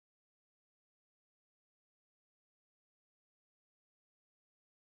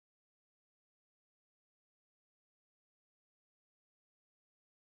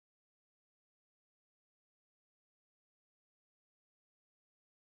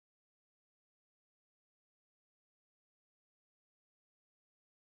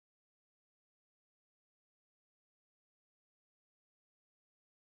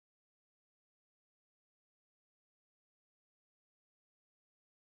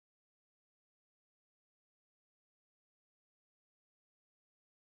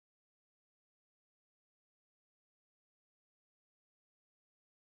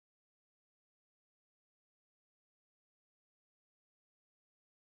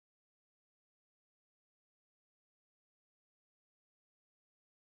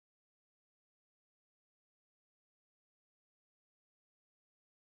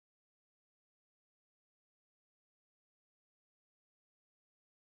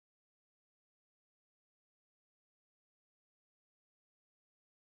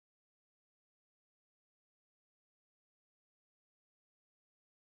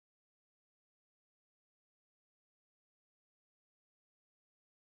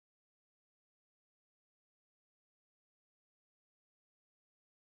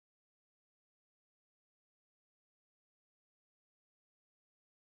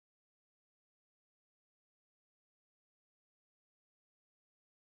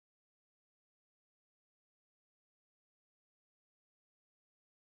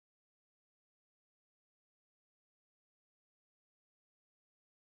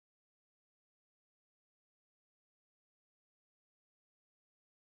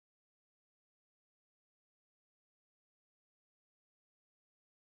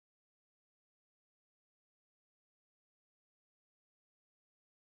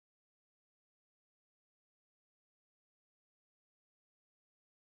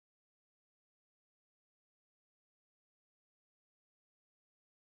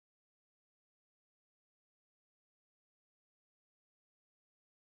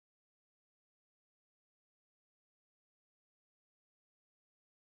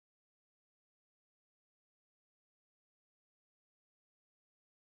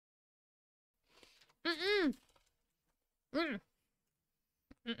 Mm-mm. Mm.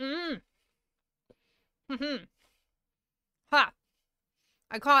 Mm-mm. Mm-hmm. Ha.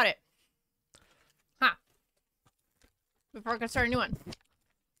 I caught it. Ha. Before I can start a new one.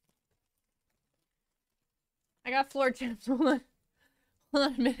 I got floor chips. Hold on. Hold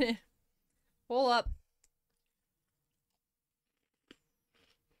on a minute. Hold up.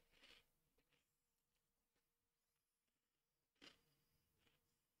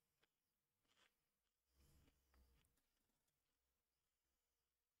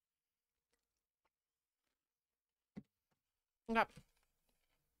 Okay.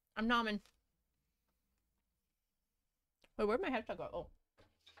 I'm nomming. Wait, where'd my headset go? Oh.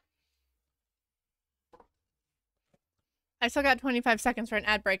 I still got 25 seconds for an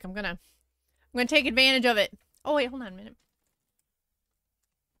ad break. I'm gonna take advantage of it. Oh wait, hold on a minute.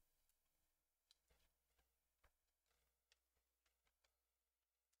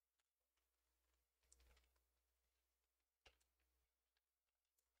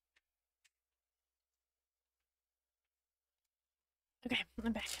 Okay,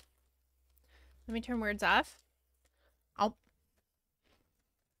 I'm back. Let me turn words off. Oh.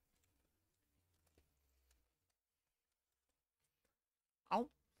 Oh.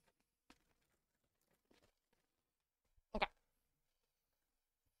 Okay.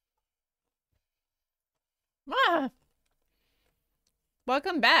 Ah.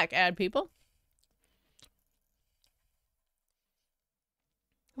 Welcome back, ad people.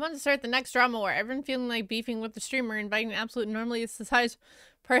 I want to start the next drama war. Everyone feeling like beefing with the streamer, inviting an absolute normally sized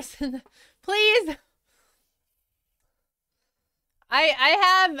person. Please.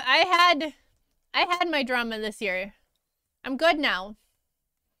 I had my drama this year. I'm good now.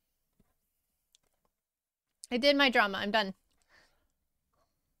 I did my drama. I'm done.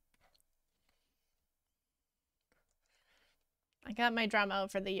 I got my drama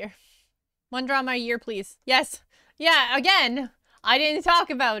out for the year. 1 drama a year, please. Yes. Yeah, again, I didn't talk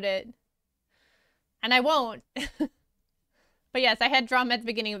about it. And I won't. But yes, I had drama at the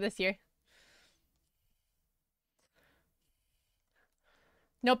beginning of this year.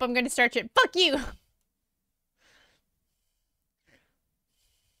 Nope, I'm gonna start it. Fuck you!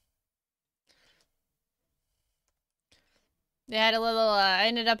 They had a little, I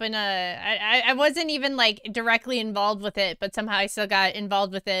ended up in a, I wasn't even, like, directly involved with it, but somehow I still got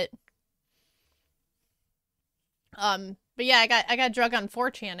involved with it. But yeah, I got drug on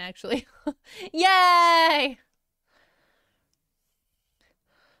 4chan, actually. Yay!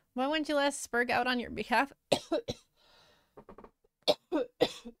 Why wouldn't you let Spurg out on your behalf? Hold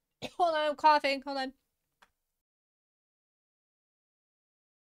on, I'm coughing. Hold on.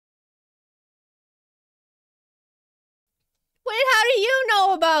 Wait, how do you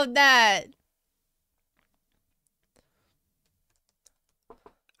know about that?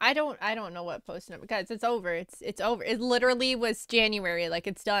 I don't know what post number, guys. It's over. It's over. It literally was January. Like,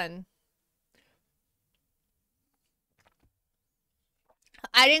 it's done.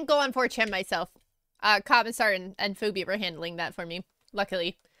 I didn't go on 4chan myself. Commissar and Fubi were handling that for me,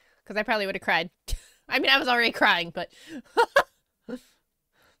 luckily, because I probably would have cried. I mean, I was already crying, but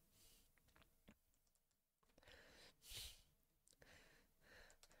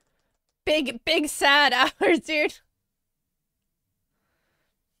big sad hours, dude.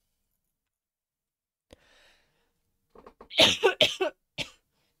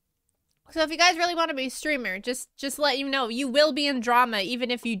 So if you guys really want to be a streamer, just let you know, you will be in drama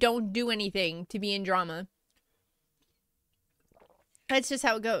even if you don't do anything to be in drama. That's just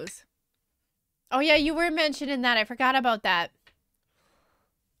how it goes. Oh yeah, you were mentioned in that. I forgot about that.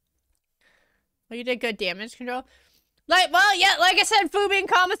 Well, you did good damage control. Like, well, yeah, like I said, Fubi and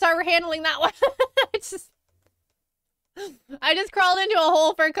Commissar were handling that one. I just crawled into a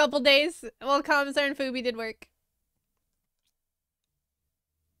hole for a couple days while Commissar and Fubi did work.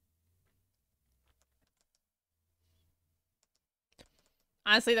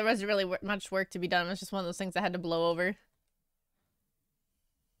 Honestly, there wasn't really much work to be done. It was just one of those things I had to blow over.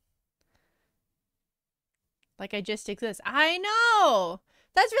 Like, I just exist. I know!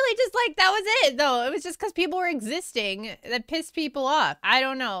 That's really just like, that was it, though. It was just because people were existing that pissed people off. I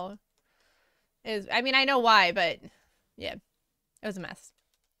don't know. I mean, I know why, but yeah. It was a mess.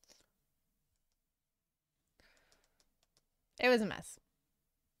 It was a mess.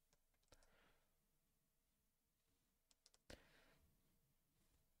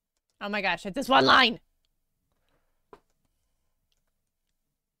 Oh my gosh, it's this one line!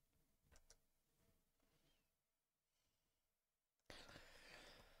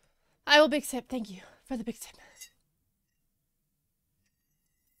 I will big sip. Thank you for the big sip.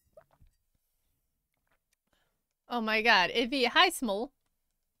 Oh my god. Hi, Small.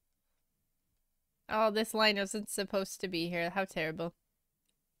 Oh, this line wasn't supposed to be here. How terrible.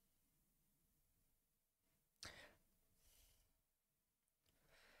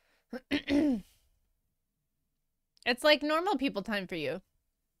 It's like normal people time for you.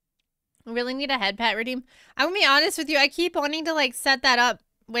 I really need a head pat redeem. I'm gonna be honest with you. I keep wanting to like set that up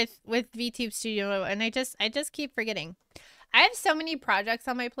with VTube Studio, and I just keep forgetting. I have so many projects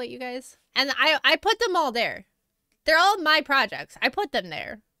on my plate, you guys, and I put them all there. They're all my projects. I put them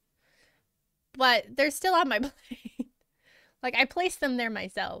there, but they're still on my plate. Like, I placed them there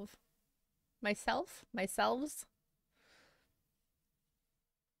myself. Myselves.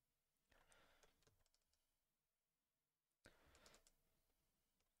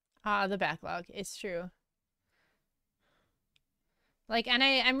 Ah, the backlog. It's true. Like, and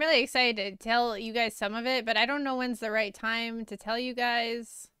I'm really excited to tell you guys some of it, but I don't know when's the right time to tell you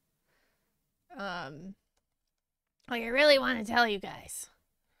guys. Like, I really want to tell you guys.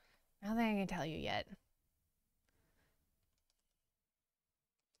 I don't think I can tell you yet.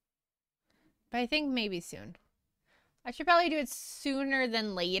 But I think maybe soon. I should probably do it sooner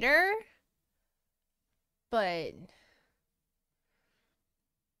than later. But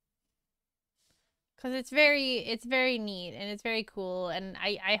because it's very neat and it's very cool, and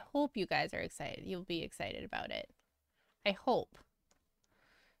I hope you guys are excited. You'll be excited about it. I hope.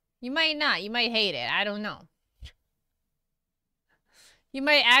 You might not. You might hate it. I don't know. You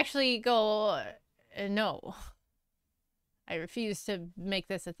might actually go, no. I refuse to make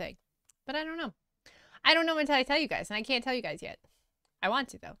this a thing. But I don't know. I don't know until I tell you guys, and I can't tell you guys yet. I want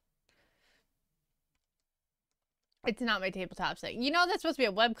to, though. It's not my tabletop setting. You know that's supposed to be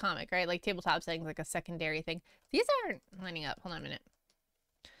a webcomic, right? Like, tabletop setting is like a secondary thing. These aren't lining up. Hold on a minute.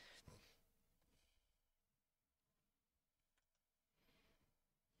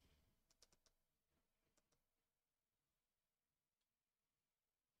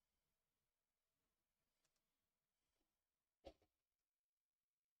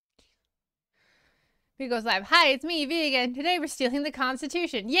 He goes live. Hi, it's me, V again. Today we're stealing the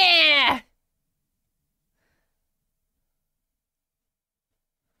Constitution. Yeah!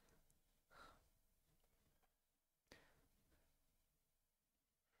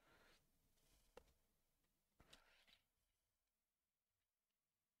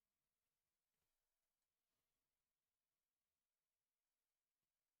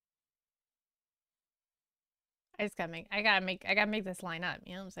 I gotta make this line up.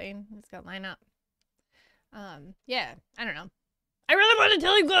 You know what I'm saying? It's gotta line up. Yeah, I don't know. I really want to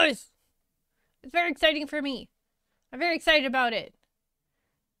tell you guys. It's very exciting for me. I'm very excited about it.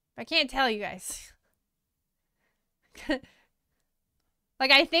 I can't tell you guys.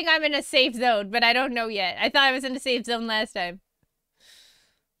 Like, I think I'm in a safe zone, but I don't know yet. I thought I was in a safe zone last time.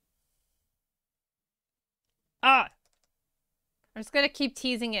 Ah! I'm just gonna keep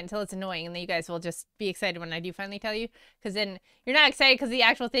teasing it until it's annoying, and then you guys will just be excited when I do finally tell you. Because then you're not excited because the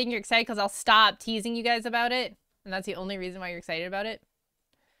actual thing, you're excited because I'll stop teasing you guys about it. And that's the only reason why you're excited about it.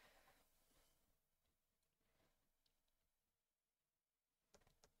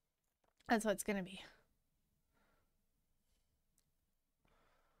 That's what it's gonna be.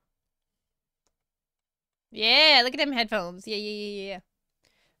 Yeah, look at them headphones. Yeah.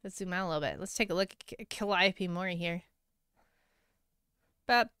 Let's zoom out a little bit. Let's take a look at Calliope Mori here.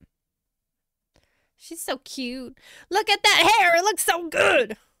 But she's so cute. Look at that hair. It looks so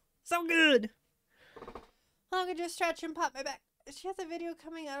good. So good. I'm gonna just stretch and pop my back. She has a video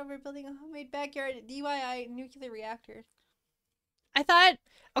coming out of her building a homemade backyard DIY nuclear reactor. I thought,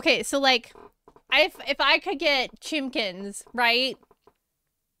 okay, so like, if I could get chimkins, right?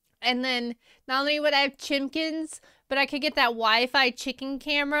 And then not only would I have chimkins, but I could get that Wi-Fi chicken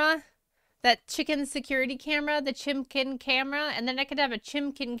camera. That chicken security camera, the chimkin camera, and then I could have a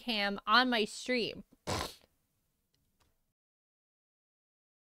chimkin cam on my stream.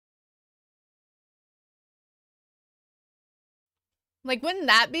 Like, wouldn't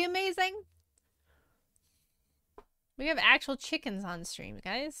that be amazing? We have actual chickens on stream,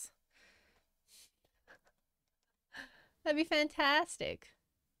 guys. That'd be fantastic.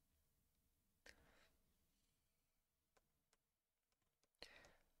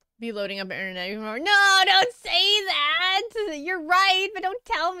 Be loading up internet even more. No, don't say that. You're right, but don't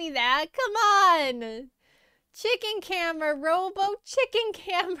tell me that. Come on. Chicken camera, robo chicken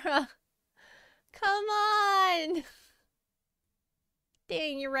camera. Come on.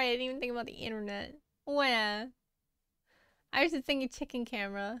 Dang, you're right. I didn't even think about the internet. Where? I was just thinking chicken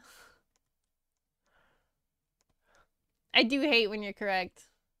camera. I do hate when you're correct.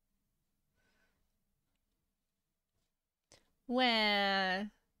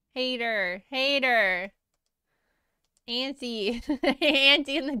 Where? Hater. Auntie.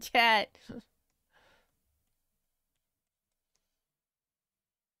 Auntie in the chat.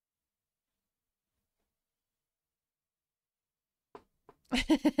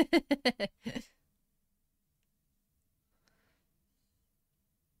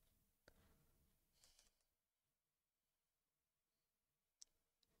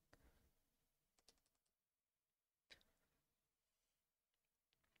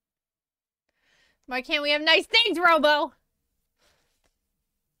 Why can't we have nice things, Robo?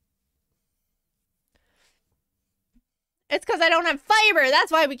 It's because I don't have fiber. That's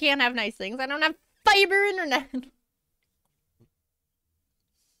why we can't have nice things. I don't have fiber internet.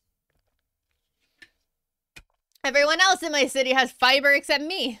 Everyone else in my city has fiber except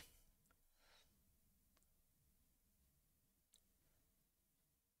me.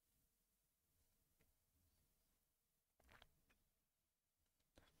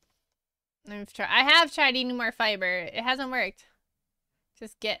 I have tried eating more fiber. It hasn't worked.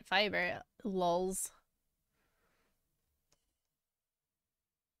 Just get fiber. Lulz.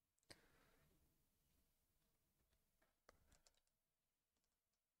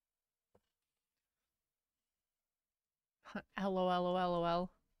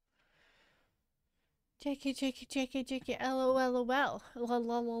 LOL. JK, LOL.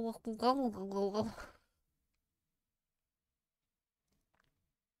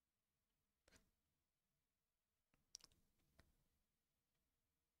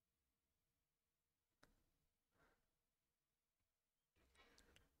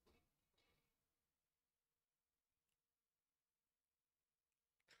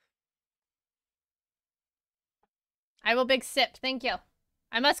 I will big sip, thank you.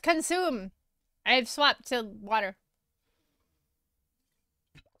 I must consume. I have swapped to water.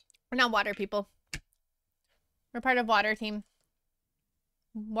 We're not water people. We're part of water team.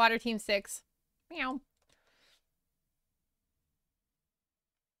 Water team 6. Meow.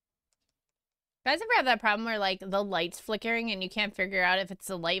 Guys ever have that problem where like the light's flickering and you can't figure out if it's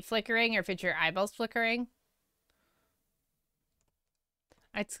the light flickering or if it's your eyeballs flickering?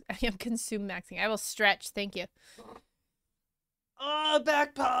 I am consume maxing. I will stretch. Thank you. Oh,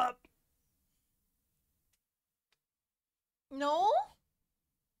 back pop. No?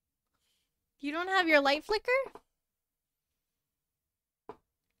 You don't have your light flicker?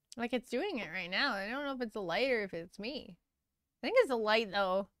 Like it's doing it right now. I don't know if it's the light or if it's me. I think it's the light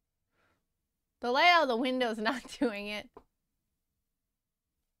though. The light out of the window's not doing it.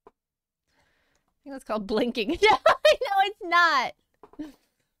 I think that's called blinking. No, it's not.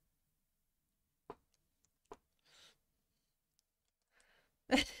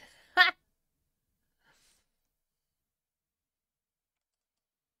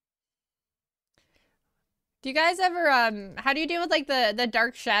 Do you guys ever how do you deal with like the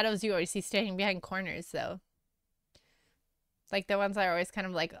dark shadows you always see standing behind corners though? Like the ones that are always kind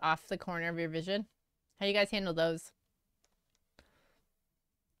of like off the corner of your vision? How do you guys handle those?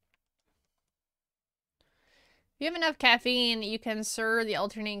 If you have enough caffeine, you can stir the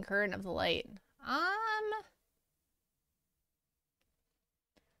alternating current of the light.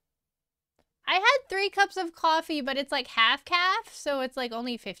 I had 3 cups of coffee, but it's like half calf, so it's like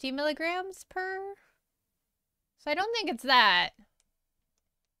only 50 milligrams per. So I don't think it's that.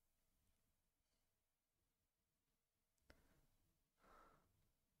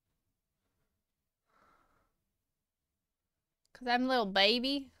 Cause I'm a little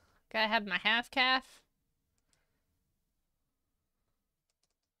baby. Gotta have my half calf.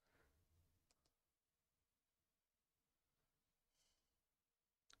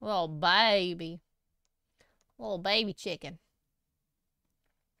 Little baby. Little baby chicken.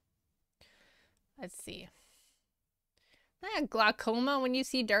 Let's see. I have glaucoma when you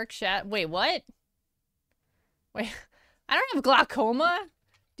see dark shadow. Wait, what? Wait, I don't have glaucoma?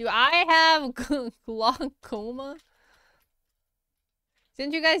 Do I have glaucoma?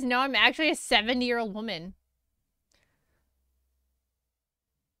 Didn't you guys know I'm actually a 70-year-old woman?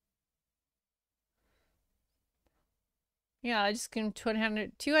 Yeah, I just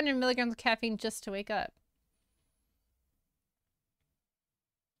consumed 200 milligrams of caffeine just to wake up.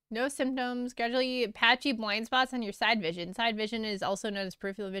 No symptoms. Gradually patchy blind spots on your side vision. Side vision is also known as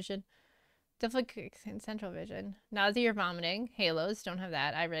peripheral vision. Definitely in central vision. Nausea or vomiting. Halos. Don't have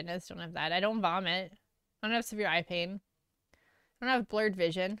that. Eye redness. Don't have that. I don't vomit. I don't have severe eye pain. I don't have blurred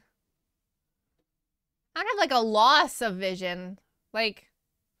vision. I don't have like a loss of vision. Like,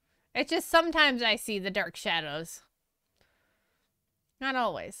 it's just sometimes I see the dark shadows. Not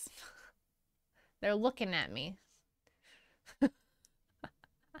always. They're looking at me.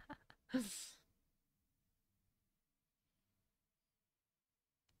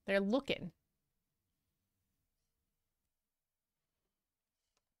 They're looking.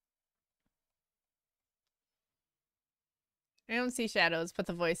 I don't see shadows, but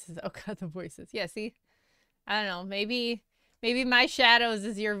the voices. Oh god, the voices. Yeah, see? I don't know. Maybe my shadows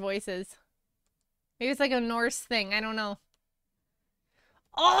is your voices. Maybe it's like a Norse thing. I don't know.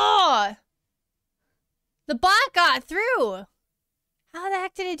 Oh! The bot got through! How the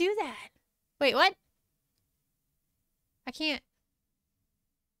heck did it do that? Wait, what? I can't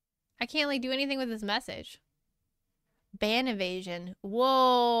like do anything with this message. Ban evasion.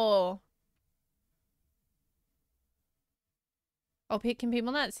 Whoa. Oh, can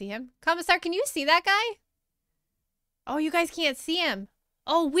people not see him? Commissar, can you see that guy? Oh, you guys can't see him.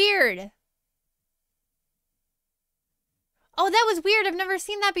 Oh, weird. Oh, that was weird. I've never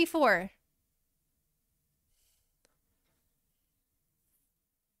seen that before.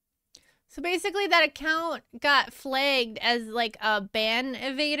 So basically that account got flagged as like a ban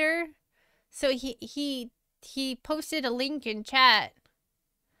evader. So he posted a link in chat.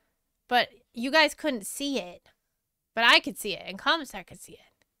 But you guys couldn't see it. But I could see it and Commissar could see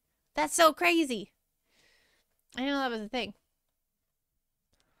it. That's so crazy. I didn't know that was a thing.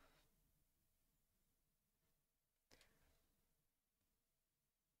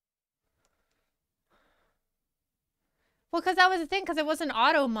 Well, because that was the thing, because it wasn't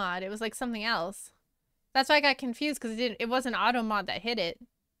auto mod. It was like something else. That's why I got confused, because it wasn't auto mod that hit it.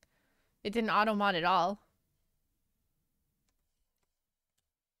 It didn't auto mod at all.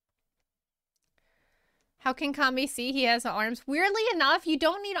 How can Kami see? He has arms. Weirdly enough, you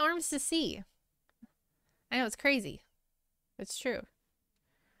don't need arms to see. I know, it's crazy. It's true.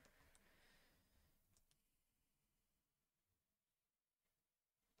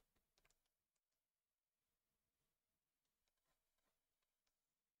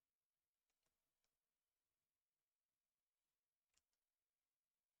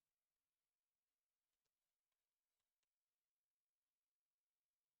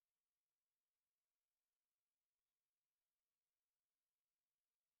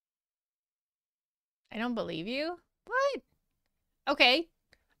 I don't believe you. What? Okay.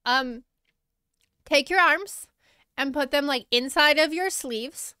 Take your arms and put them like inside of your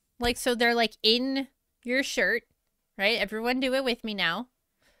sleeves. Like so they're like in your shirt. Right? Everyone do it with me now.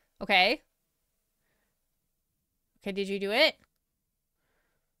 Okay. Okay, did you do it?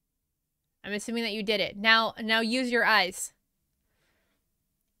 I'm assuming that you did it. Now use your eyes.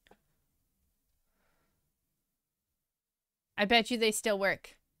 I bet you they still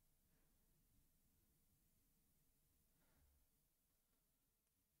work.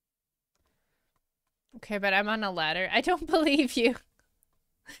 Okay, but I'm on a ladder. I don't believe you.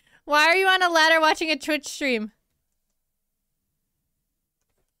 Why are you on a ladder watching a Twitch stream?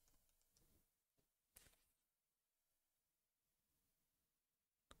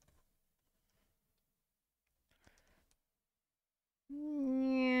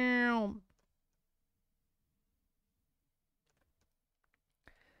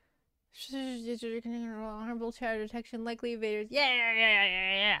 Harmful chatter detection, likely evaders.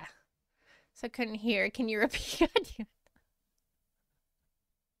 Yeah. So I couldn't hear. Can you repeat?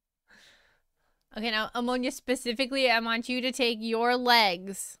 Okay, now Ammonia specifically, I want you to take your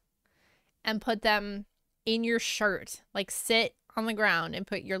legs and put them in your shirt. Like sit on the ground and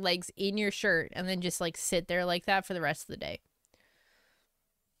put your legs in your shirt and then just like sit there like that for the rest of the day.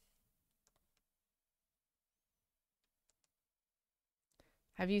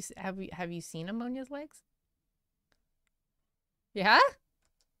 Have you seen Ammonia's legs? Yeah?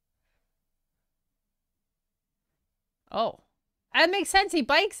 Oh. That makes sense. He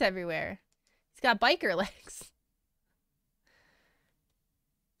bikes everywhere. He's got biker legs.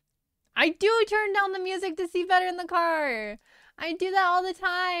 I do turn down the music to see better in the car. I do that all the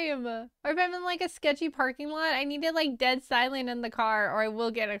time. Or if I'm in like a sketchy parking lot, I need it like dead silent in the car or I will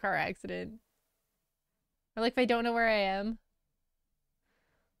get in a car accident. Or like if I don't know where I am.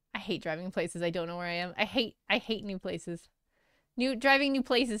 I hate driving places I don't know where I am. I hate new places. Driving new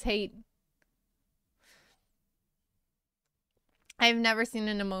places hate. I've never seen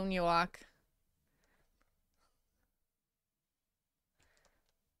an ammonia walk.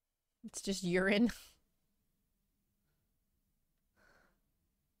 It's just urine.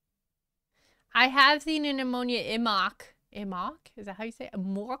 I have seen an ammonia imok. Imok? Is that how you say it?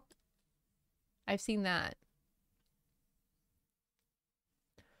 Amok? I've seen that.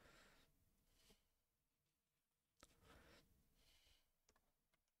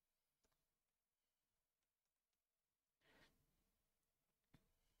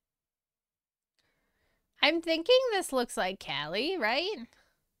 I'm thinking this looks like Calli, right?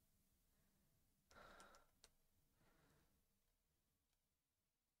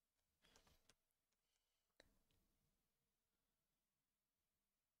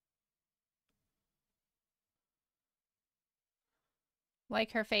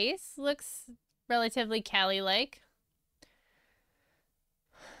 Like her face looks relatively Calli-like.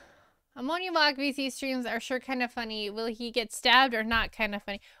 Ammonia Walk VC streams are sure kind of funny. Will he get stabbed or not kind of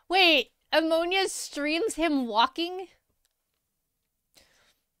funny? Wait, Ammonia streams him walking?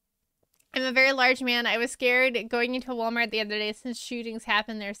 I'm a very large man. I was scared going into Walmart the other day since shootings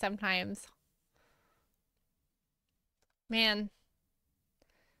happen there sometimes. Man.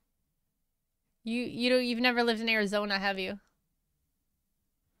 You've never lived in Arizona, have you?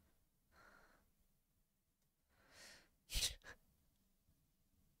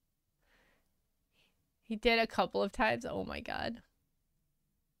 He did a couple of times. Oh my god.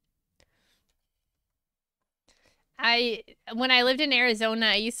 When I lived in Arizona,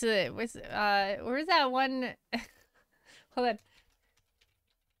 I used to where was that one? Hold on.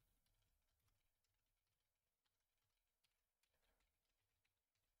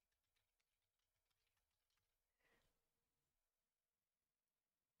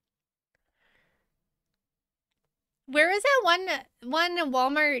 Where was that one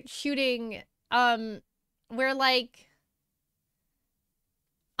Walmart shooting where like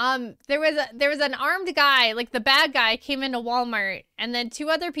there was an armed guy, like the bad guy came into Walmart and then two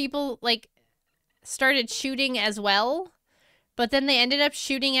other people like started shooting as well, but then they ended up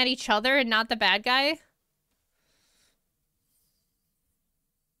shooting at each other and not the bad guy.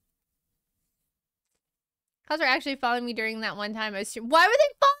 Cops were actually following me during that one time I was Why were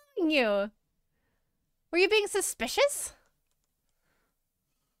they following you? Were you being suspicious?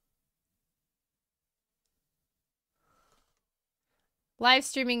 Live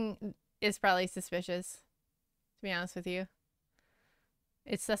streaming is probably suspicious, to be honest with you.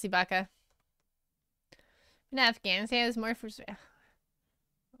 It's Sussy Baka. In Afghanistan, is more for...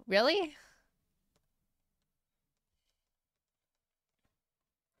 Really?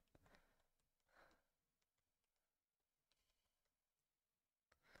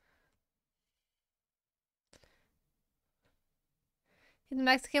 He's a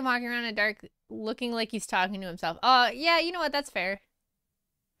Mexican walking around in the dark looking like he's talking to himself. Yeah, you know what? That's fair.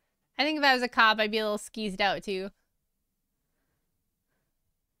 I think if I was a cop, I'd be a little skeezed out too.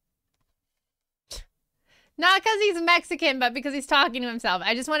 Not because he's Mexican, but because he's talking to himself.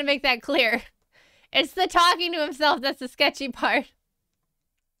 I just want to make that clear. It's the talking to himself that's the sketchy part.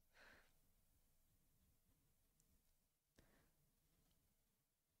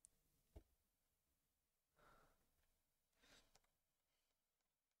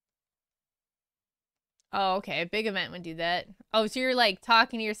 Oh, okay. A big event would do that. Oh, so you're like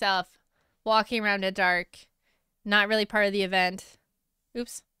talking to yourself, walking around in the dark, not really part of the event.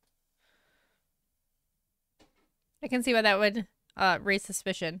 Oops. I can see why that would raise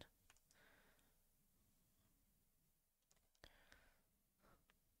suspicion.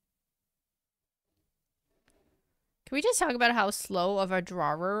 Can we just talk about how slow of a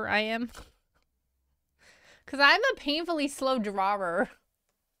drawer I am? Because I'm a painfully slow drawer.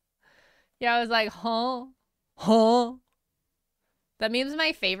 Yeah, I was like, huh? Huh? That meme's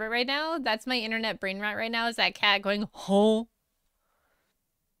my favorite right now. That's my internet brain rot right now, is that cat going, huh?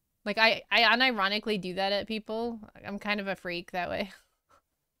 Like, I unironically do that at people. I'm kind of a freak that way.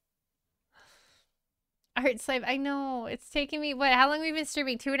 Art slave, I know. It's taking me, what, how long have we been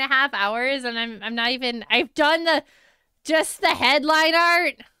streaming? 2.5 hours? And I'm not even, I've done just the headline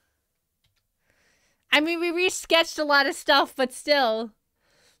art. I mean, we re-sketched a lot of stuff, but still.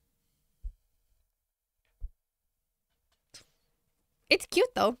 It's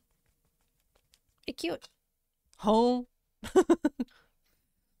cute, though. It's cute. Oh.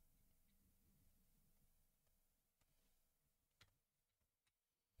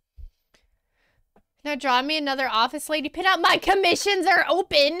 Now draw me another office lady pin up. My commissions are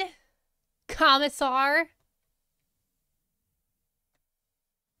open, Commissar.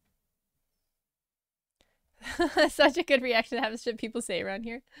 Such a good reaction to have shit people say around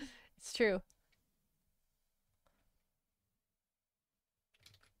here. It's true.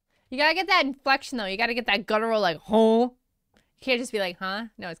 You gotta get that inflection, though. You gotta get that guttural, like, huh? You can't just be like, huh?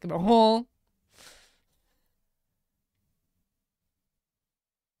 No, it's gonna be, huh?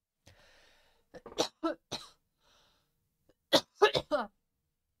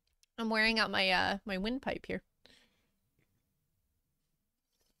 I'm wearing out my my windpipe here.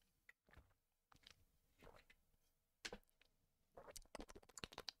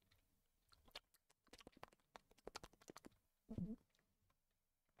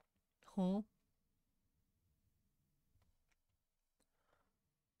 Huh?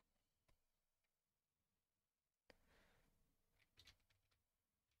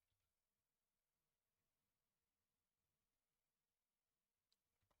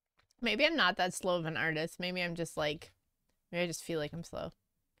 Maybe I'm not that slow of an artist. Maybe I'm just like, maybe I just feel like I'm slow.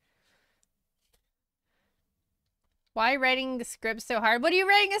 Why writing the script so hard? What are you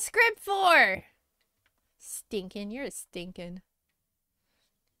writing a script for? Stinking. You're a stinking.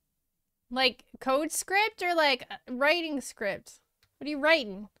 Like, code script or like writing script? What are you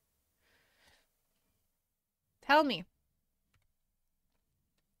writing? Tell me.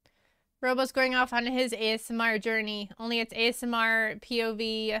 Robo's going off on his ASMR journey. Only it's ASMR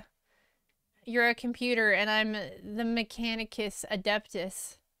POV. You're a computer and I'm the Mechanicus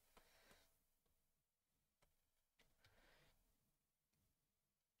Adeptus.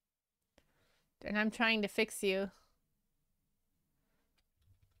 And I'm trying to fix you.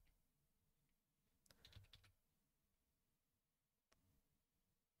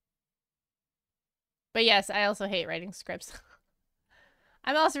 But yes, I also hate writing scripts.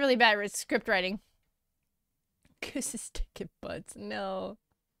 I'm also really bad at script writing. Goose's ticket butts. No.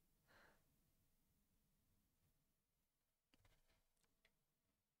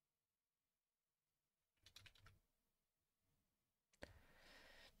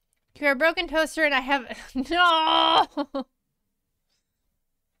 You're a broken toaster and I have... No!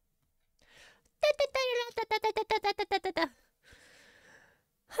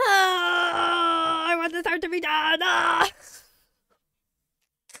 I want this art to be done! Ah!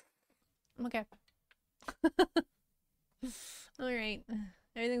 Okay. Alright.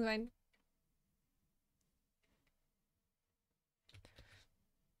 Everything's fine.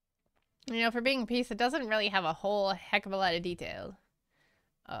 You know, for being a piece, it doesn't really have a whole heck of a lot of detail.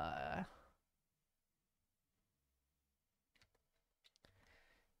 How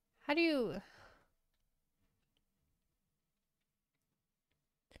do you...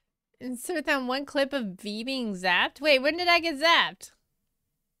 insert that one clip of V being zapped? Wait, when did I get zapped?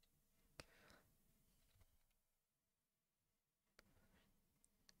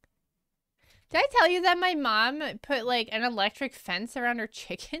 Did I tell you that my mom put like an electric fence around her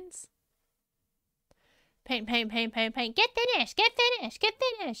chickens? Paint, paint, paint, paint, paint. Get finished, get finished, get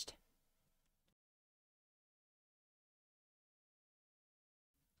finished.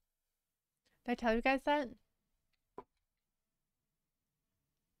 Did I tell you guys that?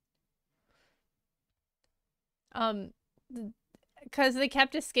 Because they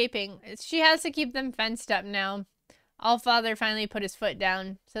kept escaping. She has to keep them fenced up now. Allfather finally put his foot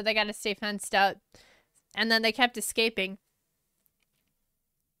down, so they gotta stay fenced up. And then they kept escaping.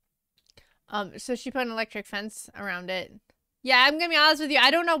 So she put an electric fence around it. Yeah, I'm gonna be honest with you.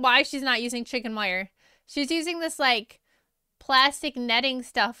 I don't know why she's not using chicken wire. She's using this, like, plastic netting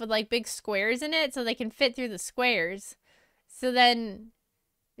stuff with, like, big squares in it so they can fit through the squares. So then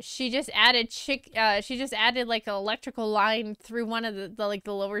she just added like an electrical line through one of the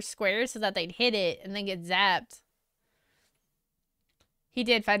lower squares so that they'd hit it and then get zapped. He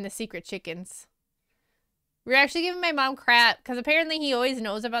did find the secret chickens. We're actually giving my mom crap because apparently he always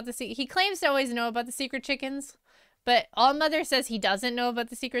knows about he claims to always know about the secret chickens, but All Mother says he doesn't know about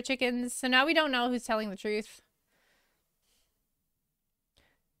the secret chickens, so now we don't know who's telling the truth.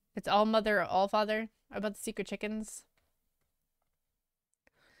 It's All Mother or All Father about the secret chickens.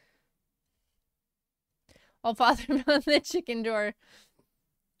 All Father on the chicken door.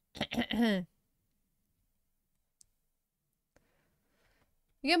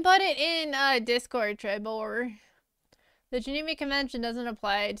 You can put it in Discord, Trebor. The Geneva Convention doesn't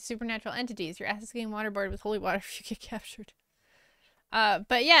apply to supernatural entities. You're asking Motherboard with holy water if you get captured.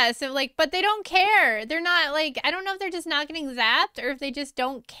 But yeah, so like, but they don't care. They're not like, I don't know if they're just not getting zapped or if they just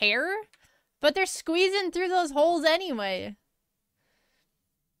don't care. But they're squeezing through those holes anyway.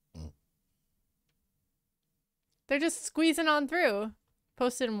 They're just squeezing on through.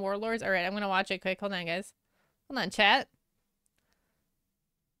 Posted in Warlords. Alright, I'm gonna watch it quick. Hold on, guys. Hold on, chat.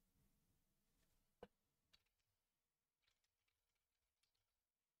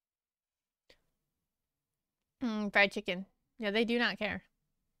 Fried chicken. Yeah, they do not care.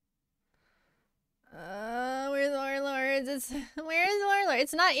 Where's Warlords? Where's Warlords?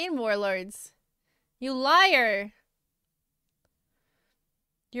 It's not in Warlords. You liar.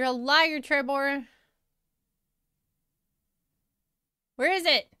 You're a liar, Trebor. Where is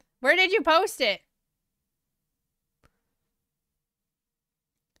it? Where did you post it?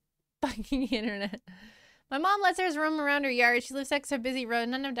 Fucking internet. My mom lets hers roam around her yard. She lives next to a busy road.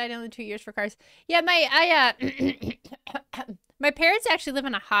 None have died in the 2 years for cars. Yeah, my parents actually live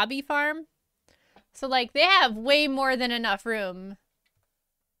on a hobby farm. So, like, they have way more than enough room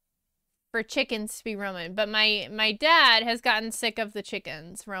for chickens to be roaming. But my dad has gotten sick of the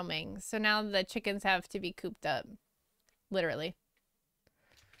chickens roaming. So now the chickens have to be cooped up. Literally.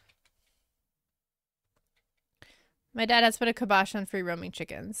 My dad has put a kibosh on free roaming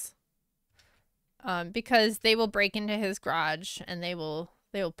chickens. Because they will break into his garage and they will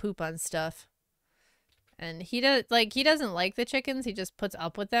poop on stuff. And he doesn't like the chickens. He just puts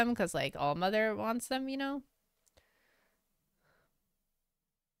up with them because, like, All Mother wants them, you know?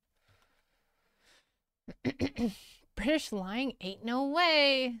 British lying? Ain't no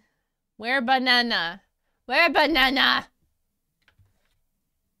way. Where banana? Where banana?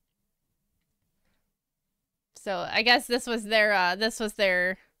 So, I guess this was their,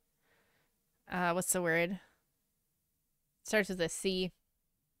 what's the word? Starts with a C.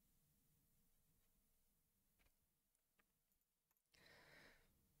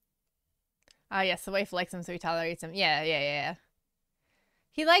 Ah, yes, the wife likes him, so he tolerates him. Yeah.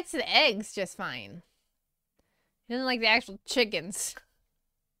 He likes the eggs just fine. He doesn't like the actual chickens.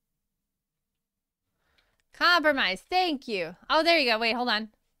 Compromise. Thank you. Oh, there you go. Wait, hold on.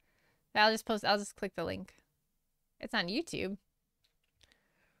 I'll just click the link. It's on YouTube.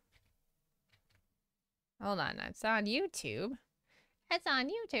 Hold on. It's on YouTube. It's on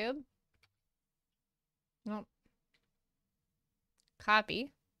YouTube. Nope.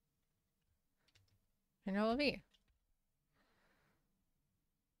 Copy. Control V.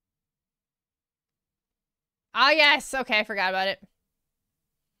 Oh, yes. Okay, I forgot about it.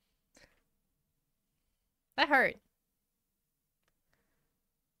 That hurt.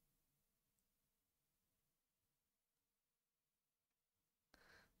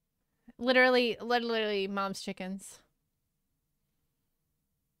 Literally mom's chickens.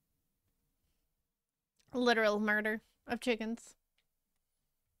 Literal murder of chickens.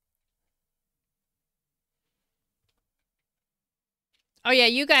 Oh yeah,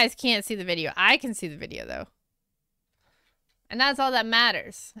 you guys can't see the video. I can see the video though. And that's all that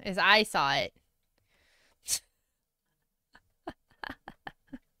matters, is I saw it.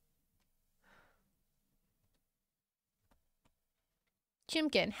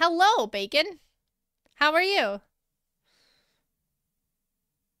 Chimkin. Hello, Bacon. How are you?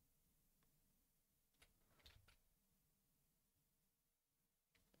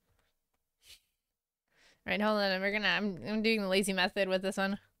 Right, hold on. I'm doing the lazy method with this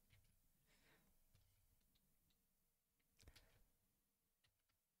one.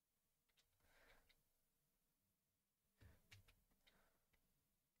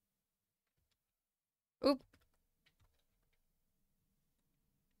 Oop.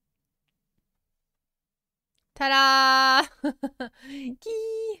 Ta-da!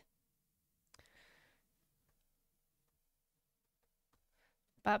 Key.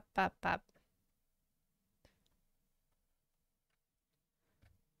 Bop, bop, bop.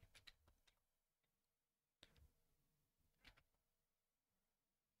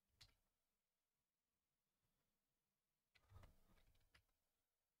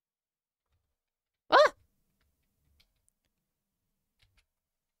 Ah!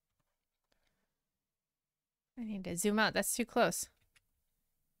 I need to zoom out. That's too close.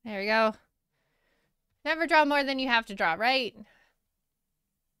 There we go. Never draw more than you have to draw, right?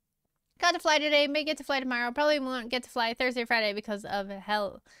 Got to fly today. May get to fly tomorrow. Probably won't get to fly Thursday, Friday because of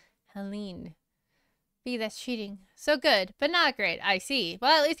Helene. B, that's cheating. So good, but not great. I see.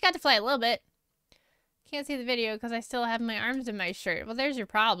 Well, at least got to fly a little bit. Can't see the video because I still have my arms in my shirt. Well, there's your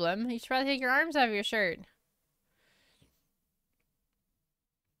problem. You should probably take your arms out of your shirt.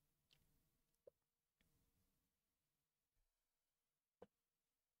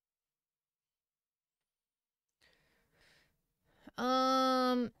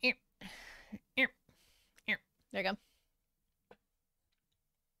 There you go.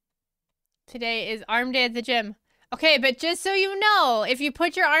 Today is arm day at the gym. Okay, but just so you know, if you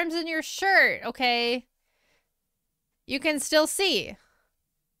put your arms in your shirt, okay, you can still see.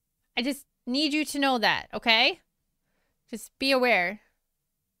 I just need you to know that, okay? Just be aware.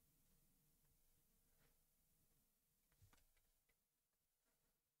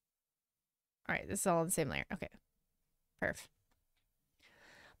 All right, this is all on the same layer. Okay. Perf.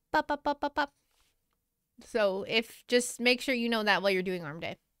 Bop, bop, bop, bop, bop. So just make sure you know that while you're doing arm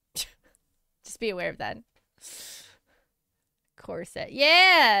day. Just be aware of that. Corset.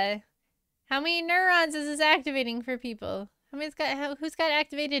 Yeah! How many neurons is this activating for people? Who's got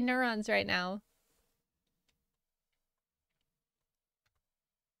activated neurons right now?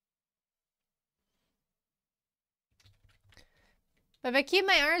 But if I keep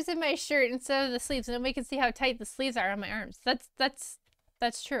my arms in my shirt instead of the sleeves, then we can see how tight the sleeves are on my arms.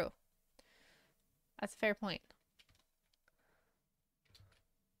 That's true. That's a fair point.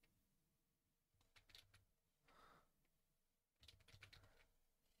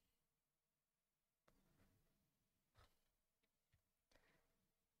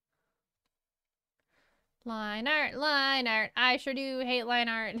 Line art, line art. I sure do hate line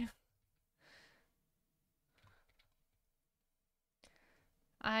art.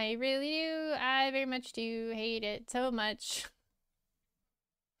 I really do. I very much do hate it so much.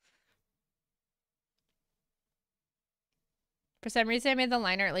 For some reason, I made the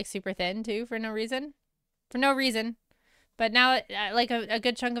line art like super thin too, for no reason. For no reason. But now, like a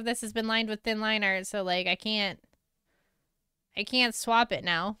good chunk of this has been lined with thin line art, so like I can't swap it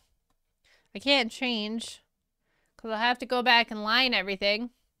now. I can't change. Because I'll have to go back and line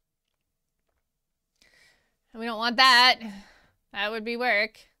everything. And we don't want that. That would be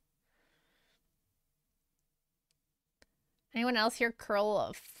work. Anyone else here curl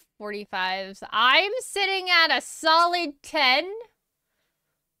of 45s? I'm sitting at a solid 10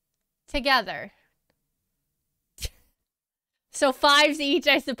 together. So 5s each,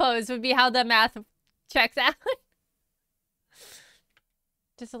 I suppose, would be how the math checks out.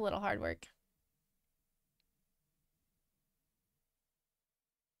 Just a little hard work.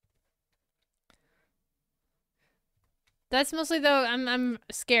 That's mostly though, I'm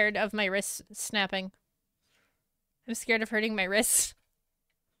scared of my wrist snapping. I'm scared of hurting my wrists.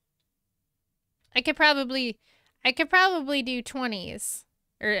 I could probably do 20s.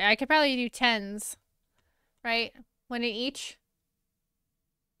 Or I could probably do 10s. Right? One in each.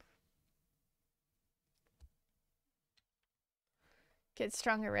 Get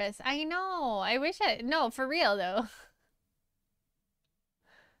stronger wrists. I know. I wish no, for real though.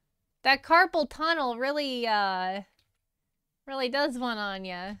 That carpal tunnel really does one on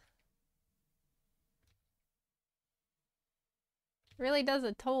ya. Really does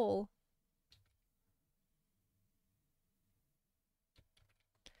a toll.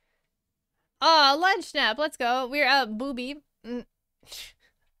 Oh, lunch nap. Let's go. We're up, booby.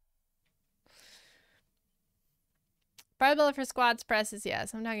 Barbell for squats, presses,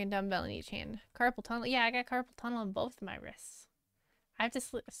 yes. I'm talking dumbbell in each hand. Carpal tunnel. Yeah, I got carpal tunnel in both of my wrists. I have to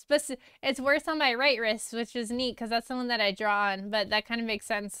it's worse on my right wrist, which is neat because that's the one that I draw on, but that kind of makes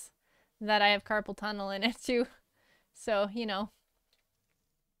sense that I have carpal tunnel in it too. So, you know.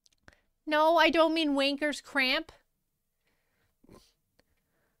 No, I don't mean wanker's cramp.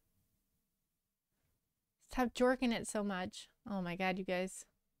 Stop jorking it so much. Oh my god, you guys.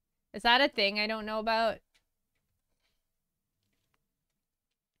 Is that a thing I don't know about?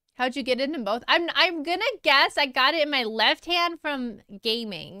 How'd you get it in both? I'm gonna guess I got it in my left hand from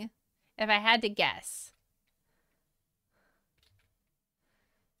gaming. If I had to guess.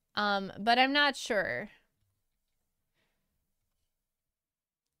 But I'm not sure.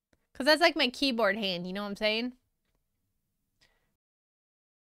 Cause that's like my keyboard hand, you know what I'm saying?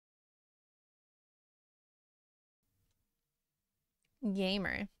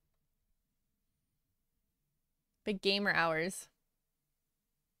 Gamer. Big gamer hours.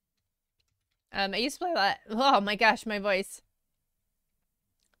 I used to play a lot. Oh my gosh, my voice.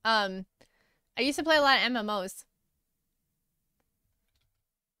 I used to play a lot of MMOs.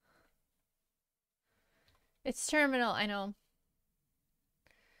 It's terminal, I know.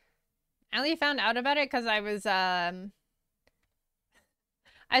 I only found out about it because I was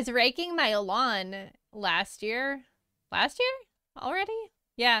raking my lawn last year. Last year? Already?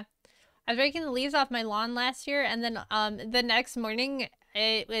 Yeah. I was raking the leaves off my lawn last year, and then the next morning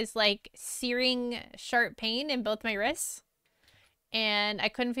it was like searing sharp pain in both my wrists. And I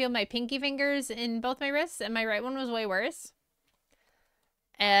couldn't feel my pinky fingers in both my wrists, and my right one was way worse.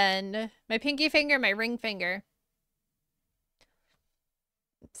 And my pinky finger, my ring finger.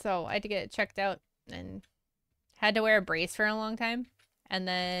 So I had to get it checked out and had to wear a brace for a long time. And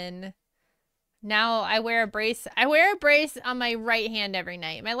then now I wear a brace. I wear a brace on my right hand every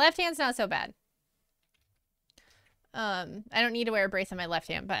night. My left hand's not so bad. I don't need to wear a brace on my left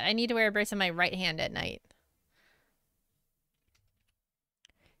hand, but I need to wear a brace on my right hand at night.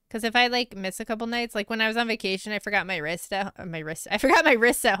 Because if I like miss a couple nights, like when I was on vacation, I forgot my wrist at I forgot my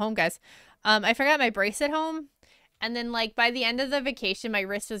wrists at home, guys. I forgot my brace at home, and then like by the end of the vacation, my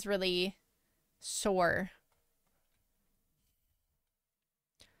wrist was really sore.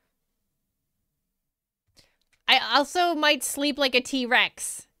 I also might sleep like a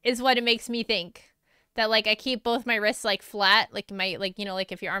T-Rex, is what it makes me think. That like I keep both my wrists like flat, like my you know,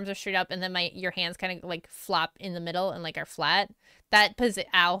 like if your arms are straight up and then your hands kind of like flop in the middle and like are flat. That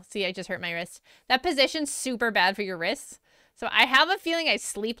ow, see, I just hurt my wrist. That position's super bad for your wrists. So I have a feeling I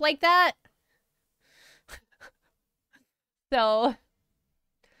sleep like that. So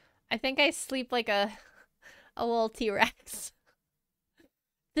I think I sleep like a little T-Rex.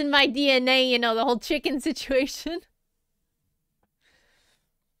 It's in my DNA, you know, the whole chicken situation.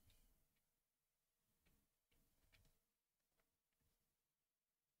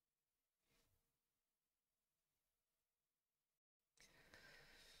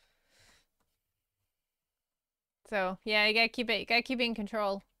 So yeah, you gotta keep it in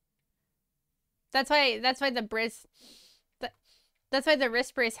control. That's why the brace, that's why the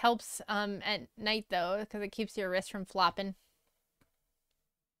wrist brace helps at night though, because it keeps your wrist from flopping.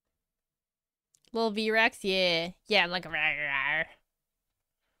 Little V-Rex, yeah, I'm like a rawr.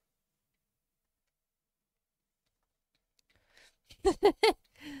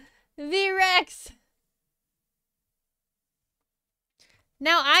 V-Rex.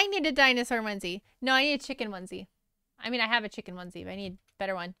 Now I need a dinosaur onesie. No, I need a chicken onesie. I mean, I have a chicken onesie, but I need a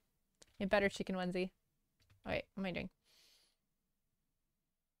better one. A better chicken onesie. Oh, wait, what am I doing?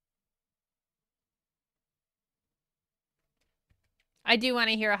 I do want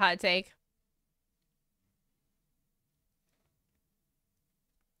to hear a hot take.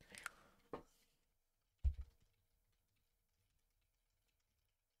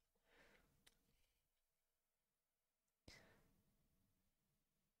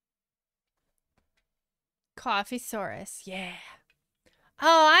 Coffeesaurus, yeah.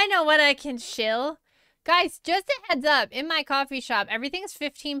 Oh, I know what I can shill. Guys, just a heads up, in my coffee shop, everything's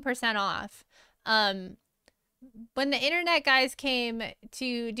 15% off. When the internet guys came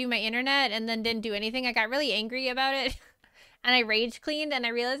to do my internet and then didn't do anything, I got really angry about it. And I rage cleaned and I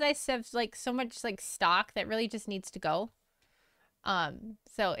realized I have like so much like stock that really just needs to go.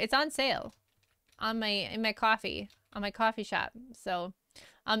 So it's on sale on my coffee shop. So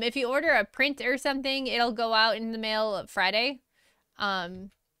if you order a print or something, it'll go out in the mail Friday.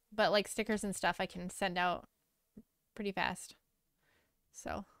 But like stickers and stuff I can send out pretty fast.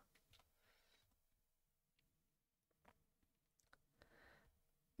 So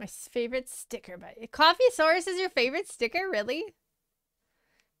my favorite sticker, but Coffeesaurus is your favorite sticker, really?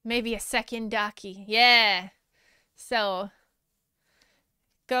 Maybe a second Docky. Yeah. So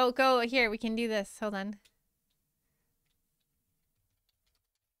go here, we can do this. Hold on.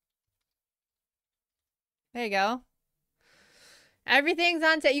 There you go. Everything's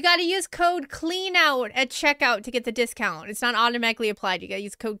on sale. You got to use code CLEANOUT at checkout to get the discount. It's not automatically applied. You got to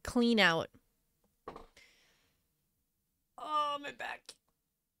use code CLEANOUT. Oh, my back.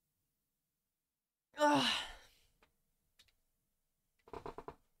 Ugh.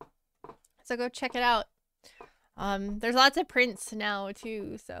 So go check it out. There's lots of prints now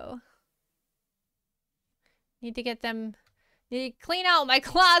too, so need to get them. Need to clean out my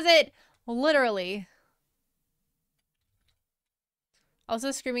closet, literally.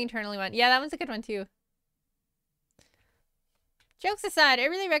 Also, Screaming Eternally one. Yeah, that one's a good one too. Jokes aside, I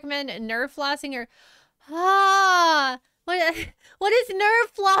really recommend nerve flossing or what is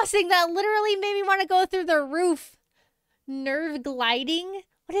nerve flossing? That literally made me want to go through the roof. Nerve gliding?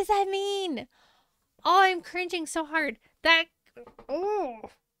 What does that mean? Oh, I'm cringing so hard. That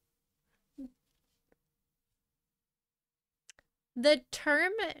the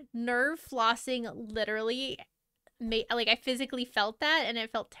term nerve flossing literally made, like, I physically felt that and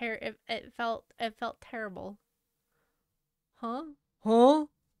it felt it felt terrible. Huh? Huh?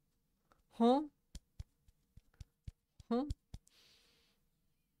 Huh? Huh?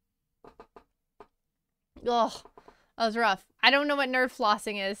 Ugh. That was rough. I don't know what nerve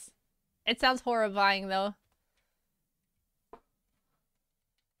flossing is. It sounds horrifying, though.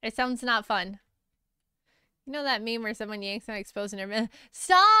 It sounds not fun. You know that meme where someone yanks an exposed nerve?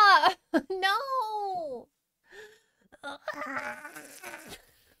 Stop! No!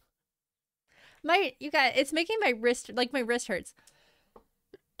 You guys, it's making my wrist, like, my wrist hurts.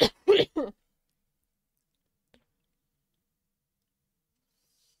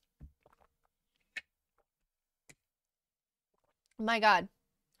 My God.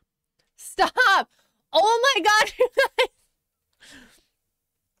 Stop! Oh my God!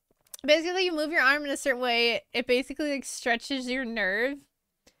 Basically, you move your arm in a certain way, it basically, like, stretches your nerve.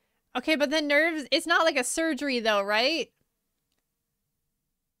 Okay, but the nerves, it's not like a surgery though, right?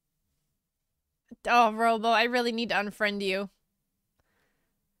 Oh, Robo, I really need to unfriend you.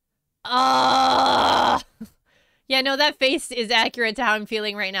 Ah! Yeah, no, that face is accurate to how I'm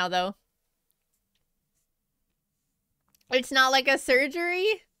feeling right now, though. It's not like a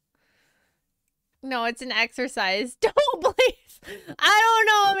surgery? No, it's an exercise. Don't, please! I don't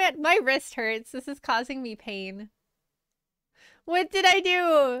know, man. My wrist hurts. This is causing me pain. What did I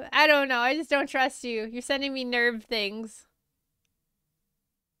do? I don't know. I just don't trust you. You're sending me nerve things.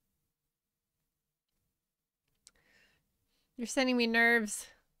 You're sending me nerves.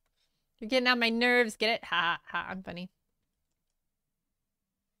 You're getting on my nerves. Get it? Ha, ha, I'm funny.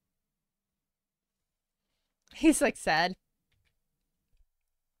 He's like sad.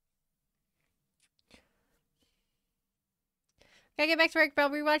 Gotta get back to work, but I'll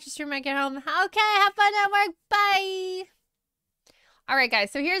rewatch the stream when I get home. Okay, have fun at work. Bye. All right,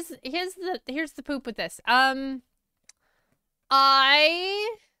 guys. So here's the poop with this. I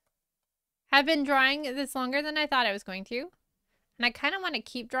have been drawing this longer than I thought I was going to. And I kind of want to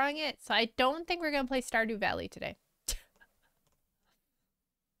keep drawing it, so I don't think we're going to play Stardew Valley today.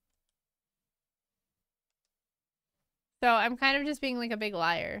 So I'm kind of just being like a big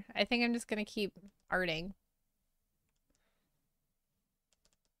liar. I think I'm just going to keep arting.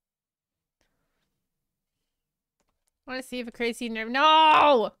 I want to see if a crazy nerve.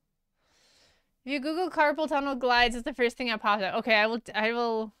 No! If you Google carpal tunnel glides, it's the first thing that pops up. Okay, I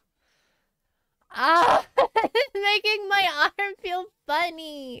will. Ah! It's making my arm feel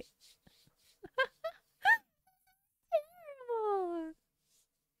funny. Terrible.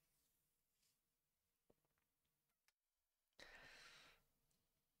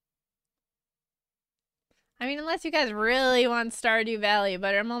 I mean, unless you guys really want Stardew Valley,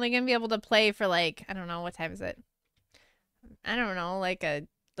 but I'm only gonna be able to play for like, I don't know, what time is it? I don't know, like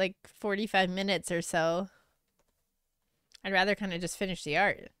 45 minutes or so. I'd rather kind of just finish the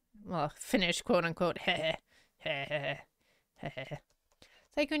art. Well, finish, quote unquote. It's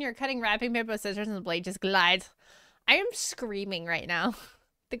like when you're cutting wrapping paper with scissors and the blade just glides. I am screaming right now.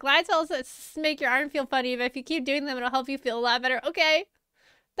 The glides also make your arm feel funny, but if you keep doing them, it'll help you feel a lot better. Okay.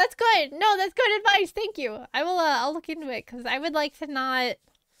 That's good. No, that's good advice. Thank you. I will, I'll look into it, because I would like to not...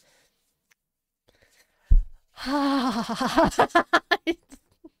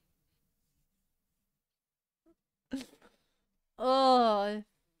 Oh,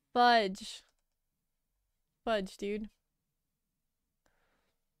 fudge. Fudge, dude.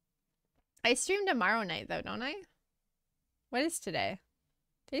 I stream tomorrow night, though, don't I? What is today?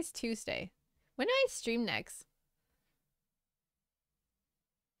 Today's Tuesday. When do I stream next?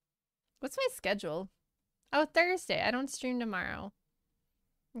 What's my schedule? Oh, Thursday. I don't stream tomorrow.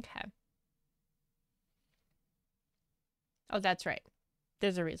 Okay. Oh, that's right.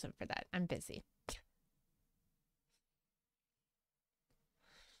 There's a reason for that. I'm busy.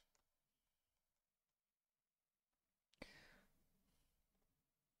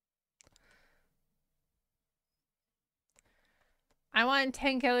 I want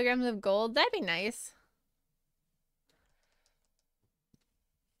 10 kilograms of gold. That'd be nice.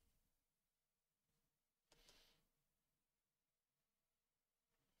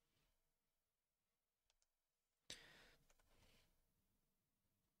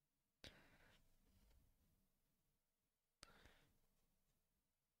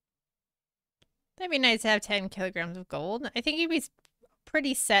 That'd be nice to have 10 kilograms of gold. I think you'd be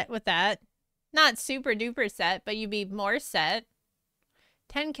pretty set with that. Not super duper set, but you'd be more set.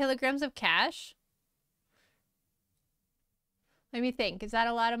 10 kilograms of cash? Let me think. Is that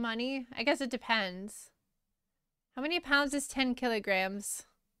a lot of money? I guess it depends. How many pounds is 10 kilograms?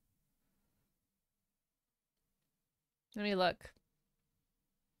 Let me look.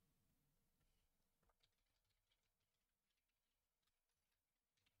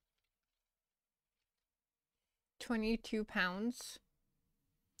 £22.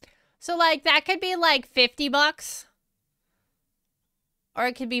 So like that could be like 50 bucks. Or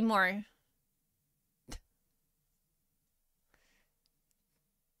it could be more.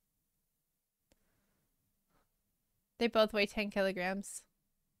 They both weigh 10 kilograms.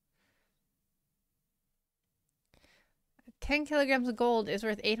 10 kilograms of gold is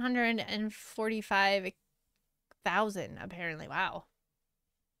worth 845,000 apparently. Wow.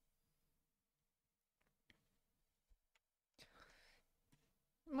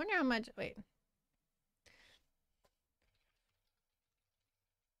 I wonder how much. Wait.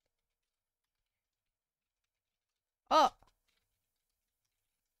 Oh.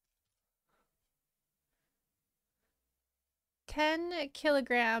 $10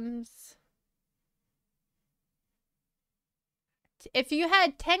 kilograms. If you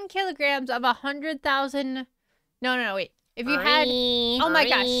had 10 kilograms of 100,000. No, wait. If you had. Oh my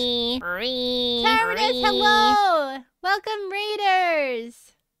gosh. Terminus, hello. Welcome,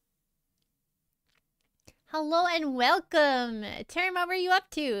 Raiders. Hello and welcome. Terry, what were you up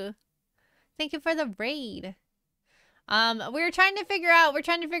to? Thank you for the raid. We're trying to figure out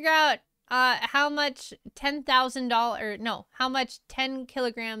how much $10,000 no, how much 10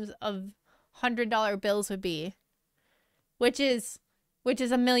 kilograms of $100 bills would be. Which is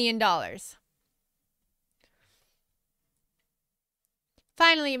 $1 million.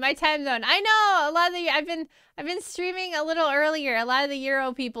 Finally, my time zone. I know a lot of the I've been streaming a little earlier. A lot of the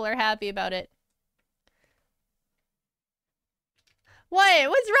Euro people are happy about it. What?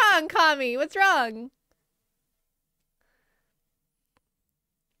 What's wrong, Kami? What's wrong?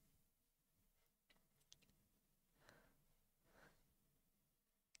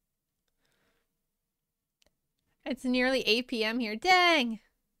 It's nearly 8 p.m. here. Dang.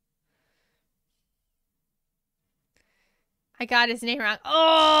 I got his name wrong.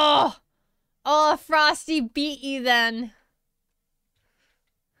 Oh! Oh, Frosty beat you then.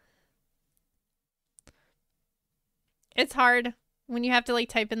 It's hard when you have to like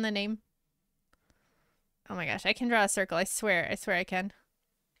type in the name. Oh my gosh, I can draw a circle. I swear I can.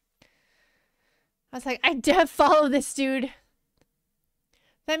 I was like, I def follow this dude.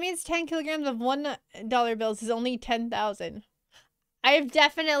 That means 10 kilograms of $1 bills is only 10,000. I have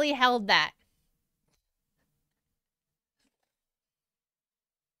definitely held that.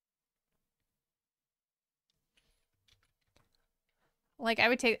 Like, I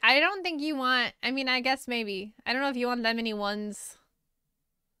would take... I don't think you want... I mean, I guess maybe. I don't know if you want that many ones.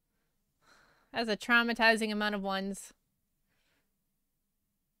 That's a traumatizing amount of ones.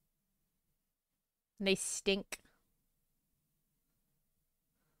 They stink.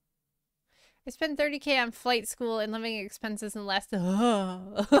 I spent $30K on flight school and living expenses in less than...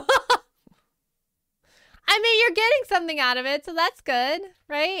 I mean, you're getting something out of it, so that's good,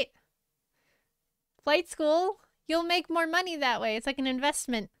 right? Flight school, you'll make more money that way. It's like an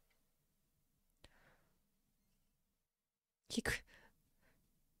investment.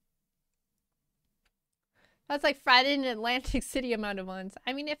 That's like Friday in Atlantic City amount of ones.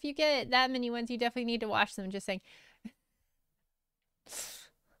 I mean, if you get that many ones, you definitely need to wash them, just saying.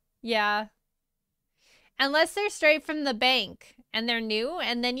 Yeah. Unless they're straight from the bank and they're new,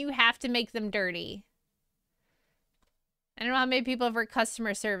 and then you have to make them dirty. I don't know how many people have worked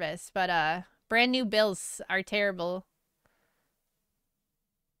customer service, but brand new bills are terrible.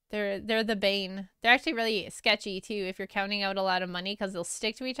 They're the bane. They're actually really sketchy too if you're counting out a lot of money, because they'll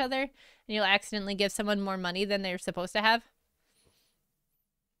stick to each other and you'll accidentally give someone more money than they're supposed to have.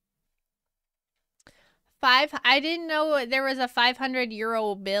 I didn't know there was a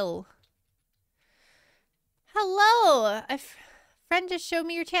 €500 bill. Hello! A friend just showed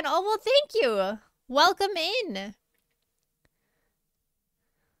me your channel. Oh, well, thank you! Welcome in!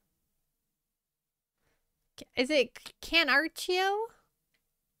 Is it Canarchio?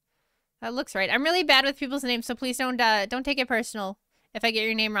 That looks right. I'm really bad with people's names, so please don't take it personal. If I get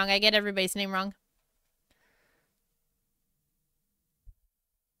your name wrong, I get everybody's name wrong.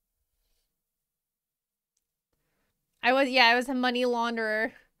 I was a money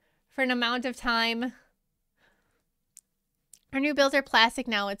launderer for an amount of time. Our new bills are plastic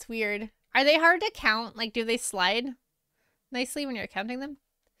now. It's weird. Are they hard to count? Like, do they slide nicely when you're counting them?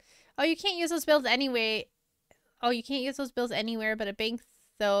 Oh, you can't use those bills anyway. Oh, you can't use those bills anywhere but a bank,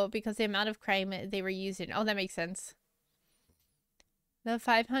 though, because the amount of crime they were used in. Oh, that makes sense. The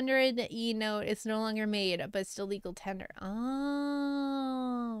 500 e-note is no longer made, but still legal tender.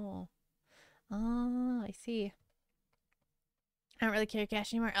 Oh. Oh, I see. I don't really carry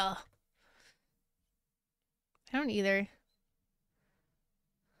cash anymore. Oh. I don't either.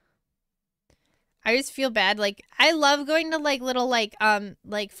 I just feel bad. Like, I love going to like little like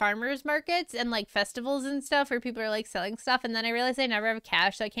farmers markets and like festivals and stuff where people are like selling stuff, and then I realize I never have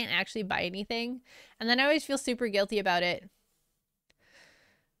cash, so I can't actually buy anything. And then I always feel super guilty about it.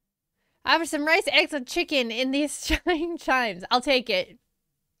 I have some rice, eggs, and chicken in these chime chimes. I'll take it.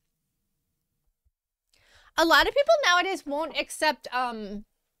 A lot of people nowadays won't accept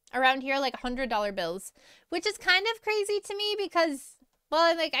around here like $100 bills, which is kind of crazy to me because,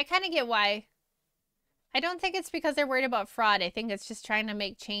 well, like I kind of get why. I don't think it's because they're worried about fraud. I think it's just trying to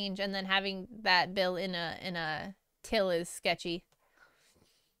make change, and then having that bill in a till is sketchy.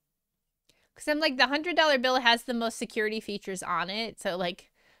 Because I'm like, the $100 bill has the most security features on it, so like,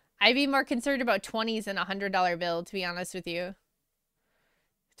 I'd be more concerned about 20s than a $100 bill, to be honest with you.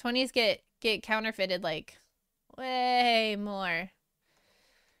 20s get counterfeited like way more.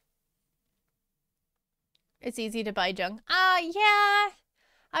 It's easy to buy junk. Yeah.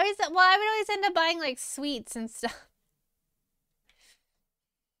 I would always end up buying like sweets and stuff.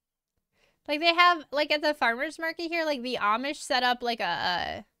 Like they have like at the farmers market here, like the Amish set up like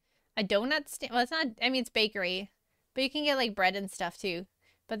a donut stand. Well, it's not, I mean, it's bakery, but you can get like bread and stuff too.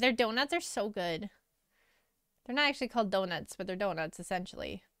 But their donuts are so good. They're not actually called donuts, but they're donuts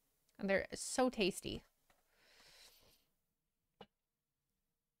essentially. And they're so tasty.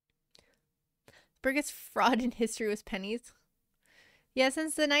 The biggest fraud in history was pennies. Yeah,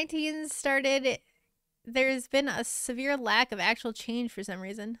 since the 19s started, there's been a severe lack of actual change for some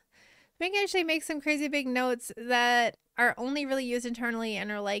reason. The bank actually makes some crazy big notes that are only really used internally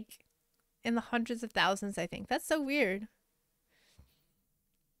and are like in the hundreds of thousands, I think. That's so weird.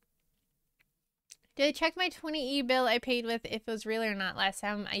 Did I check my 20E bill I paid with if it was real or not last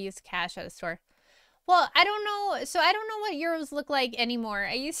time I used cash at a store? Well, I don't know. So I don't know what euros look like anymore.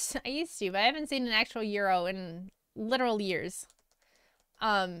 I used to, but I haven't seen an actual euro in literal years.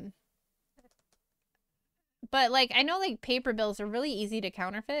 But like I know like paper bills are really easy to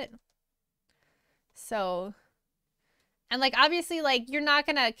counterfeit. So, and like obviously like you're not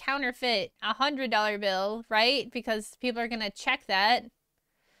gonna counterfeit $100 bill, right? Because people are gonna check that.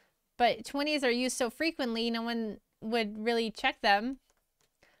 But 20s are used so frequently, no one would really check them.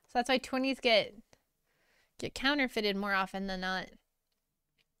 So that's why 20s get counterfeited more often than not.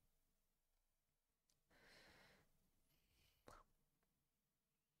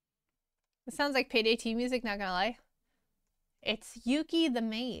 It sounds like Payday 2 music, not gonna lie. It's Yuki the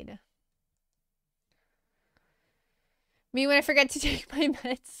maid. Me when I forget to take my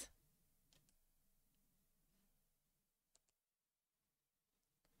meds.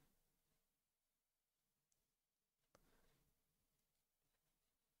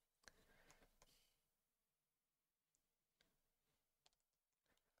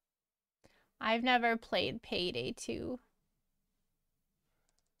 I've never played Payday 2.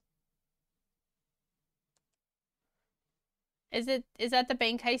 Is that the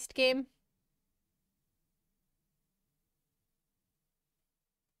bank heist game?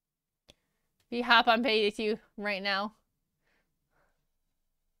 We hop on Payday 2 right now.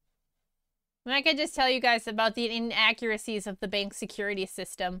 And I could just tell you guys about the inaccuracies of the bank security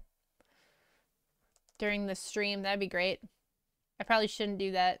system during the stream. That'd be great. I probably shouldn't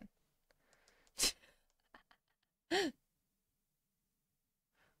do that.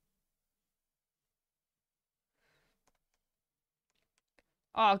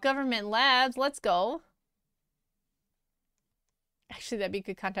 Oh, government labs. Let's go. Actually, that'd be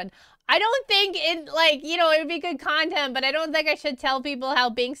good content. I don't think it, like, you know, it would be good content, but I don't think I should tell people how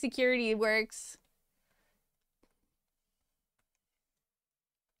bank security works.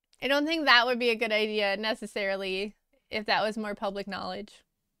 I don't think that would be a good idea, necessarily, if that was more public knowledge.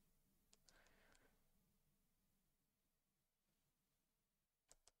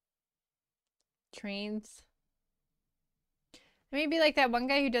 Trains. Maybe like that one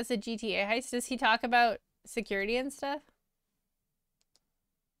guy who does the GTA heist. Does he talk about security and stuff?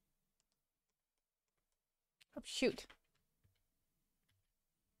 Oh, shoot.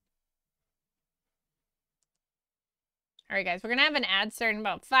 All right, guys, we're gonna have an ad start in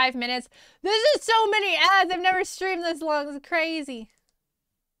about 5 minutes. This is so many ads. I've never streamed this long. It's crazy.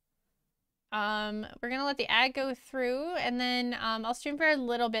 We're gonna let the ad go through, and then I'll stream for a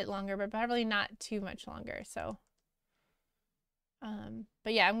little bit longer, but probably not too much longer. So,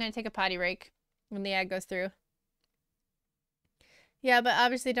 but yeah, I'm gonna take a potty break when the ad goes through. Yeah, but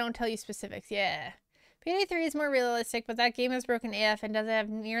obviously don't tell you specifics. Yeah. Payday 3 is more realistic, but that game is broken AF and doesn't have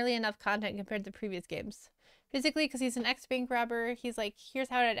nearly enough content compared to previous games. Physically, because he's an ex-bank robber, he's like, here's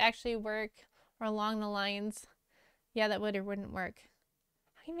how it'd actually work, or along the lines. Yeah, that would or wouldn't work.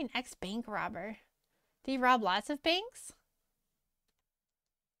 How do you mean ex-bank robber? Did he rob lots of banks?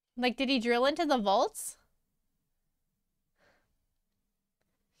 Like, did he drill into the vaults?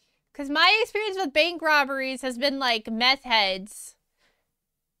 Because my experience with bank robberies has been like meth heads.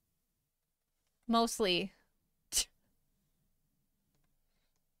 Mostly.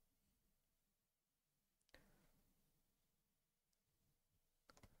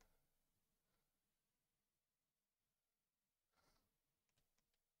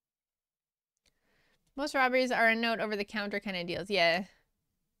 Most robberies are a note over the counter kind of deals. Yeah.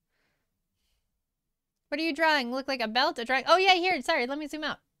 What are you drawing? Look like a belt? A drawing? Oh yeah, here. Sorry, let me zoom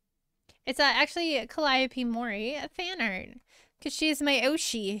out. It's actually Calliope Mori, a fan art. Because she's my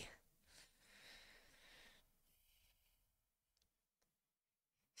Oshi.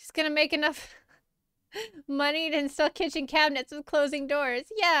 She's gonna make enough money to install kitchen cabinets with closing doors.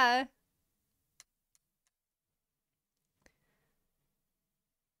 Yeah.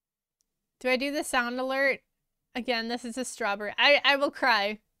 Do I do the sound alert? Again, this is a strawberry. I will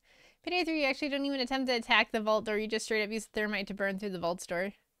cry. Payday 3, you actually don't even attempt to attack the vault door. You just straight up use thermite to burn through the vault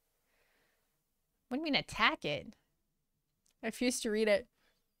door. What do you mean attack it? I refuse to read it.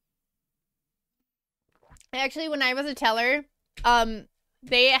 Actually, when I was a teller,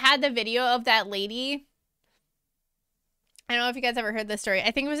 they had the video of that lady. I don't know if you guys ever heard this story.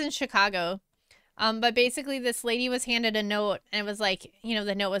 I think it was in Chicago. But basically this lady was handed a note, and it was like, you know,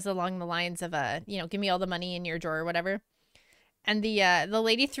 the note was along the lines of, you know, give me all the money in your drawer or whatever. And the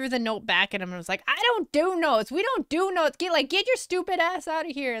lady threw the note back at him and was like, I don't do notes. We don't do notes. Get your stupid ass out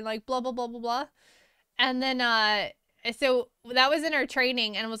of here. And like, blah, blah, blah, blah, blah. And then, so that was in our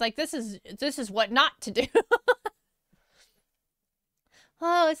training, and it was like, this is what not to do.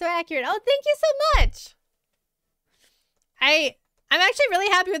 Oh, it's so accurate. Oh, thank you so much. I'm actually really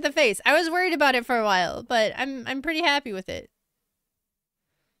happy with the face. I was worried about it for a while, but I'm pretty happy with it.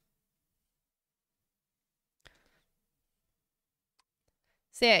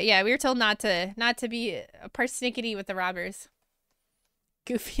 So yeah, we were told not to be persnickety with the robbers.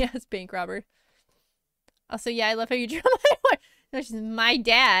 Goofy ass bank robber. Also, yeah, I love how you draw my wife. No, she's my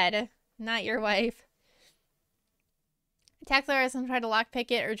dad, not your wife. Attack floors and try to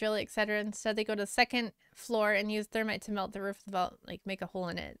lockpick it or drill it, etc. Instead, they go to the second floor and use thermite to melt the roof of the vault, like make a hole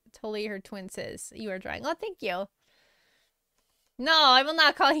in it. Totally, her twin says you are drawing. Oh, thank you. No, I will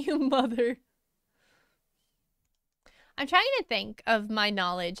not call you mother. I'm trying to think of my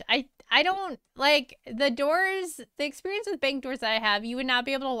knowledge. I don't like the doors. The experience with bank doors that I have, you would not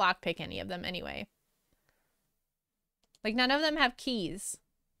be able to lockpick any of them anyway. Like none of them have keys.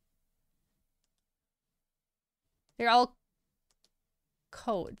 They're all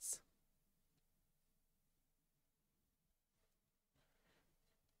codes.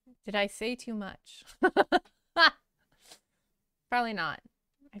 Did I say too much? Probably not.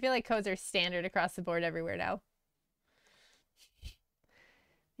 I feel like codes are standard across the board everywhere now.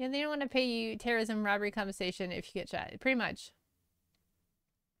 Yeah, they don't want to pay you terrorism robbery compensation if you get shot. Pretty much.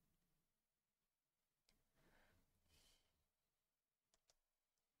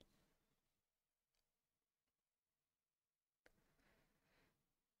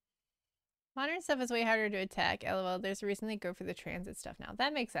 Modern stuff is way harder to attack. LOL, there's a reason they go for the transit stuff now.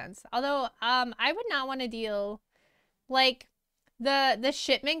 That makes sense. Although, I would not want to deal, like, the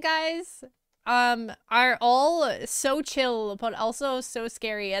shipment guys, are all so chill, but also so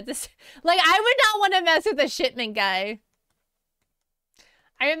scary at this. Like, I would not want to mess with a shipment guy.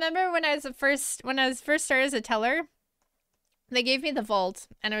 I remember when I was first started as a teller, they gave me the vault,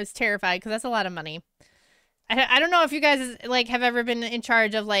 and I was terrified because that's a lot of money. I don't know if you guys, like, have ever been in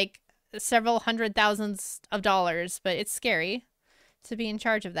charge of, like, several hundred thousands of dollars, but it's scary to be in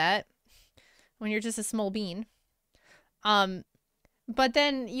charge of that when you're just a small bean. But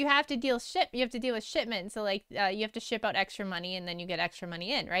then you have to deal with shipment, so like you have to ship out extra money and then you get extra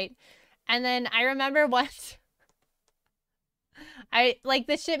money in, right? And then I remember once like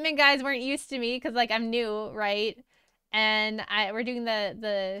the shipment guys weren't used to me because like I'm new, right? And we're doing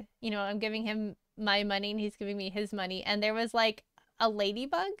the you know, I'm giving him my money and he's giving me his money, and there was like a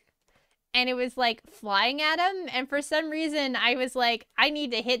ladybug and it was like flying at him, and for some reason I was like, I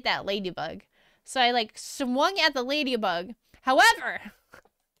need to hit that ladybug. So I like swung at the ladybug. However,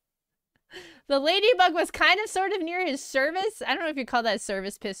 the ladybug was kind of sort of near his service. I don't know if you call that a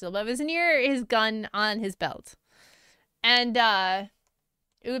service pistol, but it was near his gun on his belt. And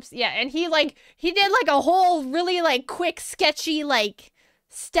oops, yeah, and he did like a whole really like quick sketchy like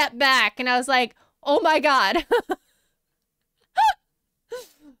step back, and I was like, oh my god.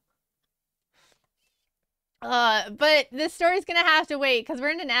 But this story's gonna have to wait because we're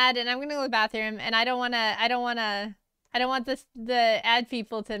in an ad and I'm gonna go to the bathroom, and I don't want the ad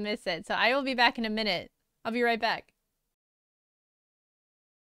people to miss it. So I will be back in a minute. I'll be right back.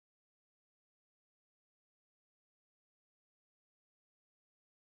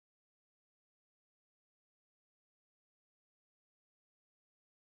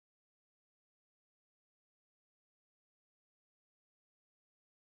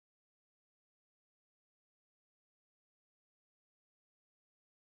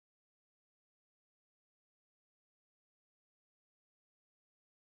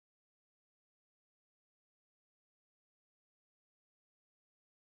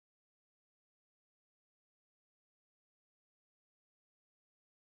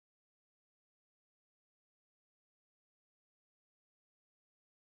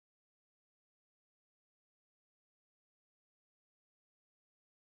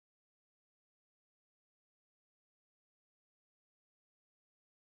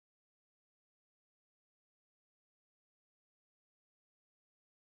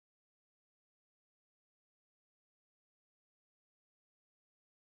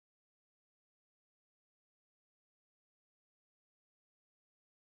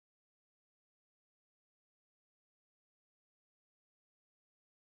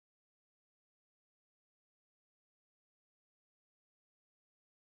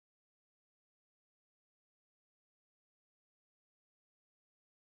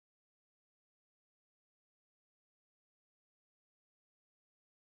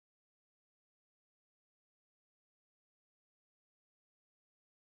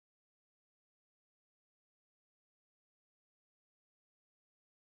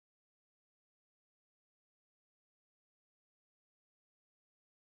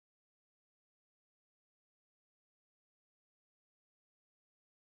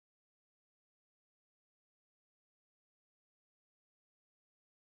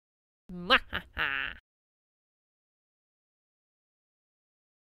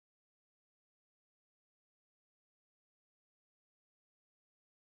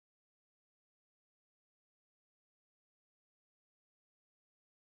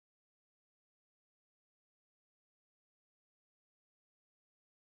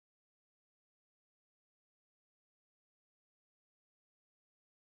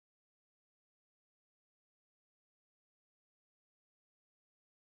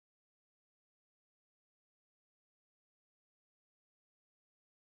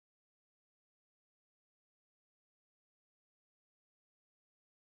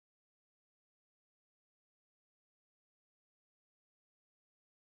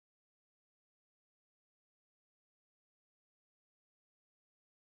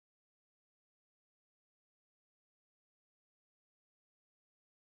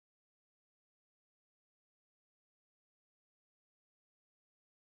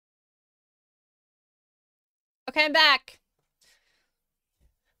 Okay, I'm back.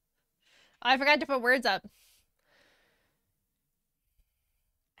 Oh, I forgot to put words up.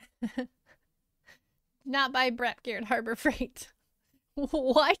 Not by Brett Garrett Harbor Freight.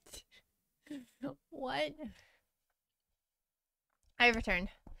 What? What? I returned.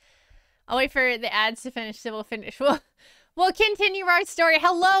 I'll wait for the ads to finish, so we'll finish. We'll continue our story.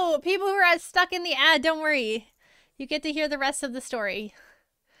 Hello, people who are stuck in the ad, don't worry. You get to hear the rest of the story.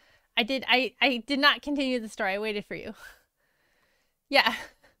 I did not continue the story. I waited for you. Yeah.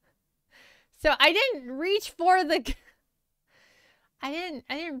 So I didn't reach for the I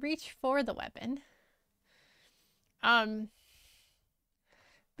didn't reach for the weapon.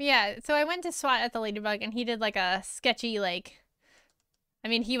 But yeah, so I went to swat at the ladybug, and he did like a sketchy like I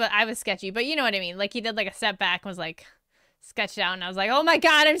mean, I was sketchy, but you know what I mean. Like he did like a step back and was like sketched out, and I was like, "Oh my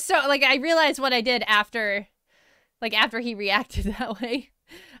god, I'm so like I realized what I did after he reacted that way."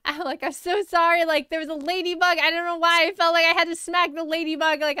 I'm so sorry. Like there was a ladybug. I don't know why I felt like I had to smack the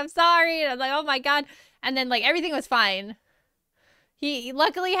ladybug. Like I'm sorry. And I'm like, "Oh my god." And then like everything was fine. He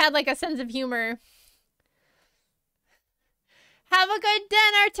luckily had like a sense of humor. Have a good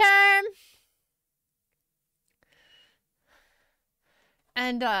dinner, term.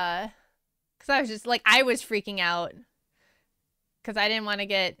 And because I was just like I was freaking out because I didn't want to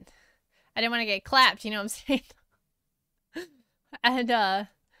get I didn't want to get clapped, you know what I'm saying?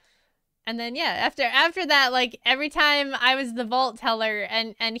 And then yeah, after that, like every time I was the vault teller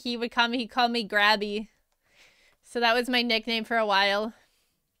and he would come, he'd call me Grabby. So that was my nickname for a while.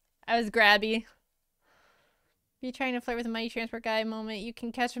 I was Grabby. If you're trying to flirt with a money transport guy moment, you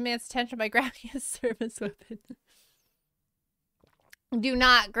can catch a man's attention by grabbing his service weapon. Do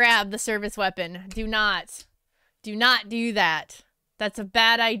not grab the service weapon. Do not. Do not do that. That's a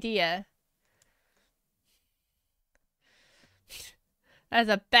bad idea. That's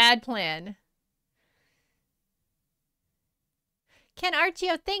a bad plan. Ken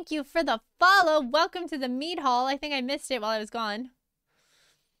Archio, thank you for the follow. Welcome to the meat hall. I think I missed it while I was gone.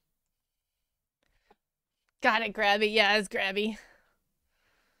 Got it, Grabby. Yeah, it's Grabby.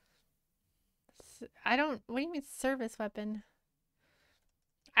 I don't... What do you mean service weapon?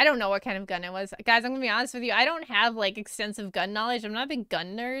 I don't know what kind of gun it was. Guys, I'm gonna be honest with you. I don't have, like, extensive gun knowledge. I'm not a big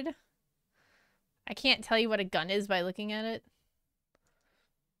gun nerd. I can't tell you what a gun is by looking at it.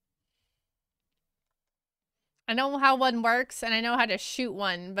 I know how one works, and I know how to shoot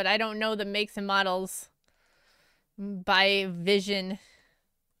one, but I don't know the makes and models by vision.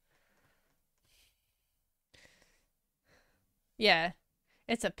 Yeah.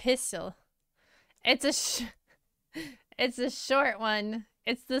 It's a pistol. It's a short one.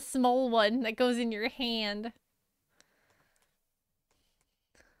 It's the small one that goes in your hand.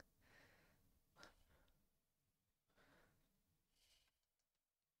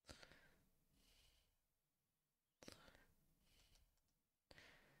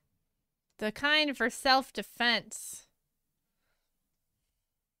 The kind for self-defense.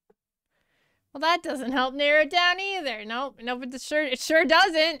 Well, that doesn't help narrow it down either. Nope. Nope, it sure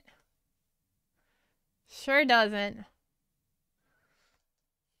doesn't. Sure doesn't.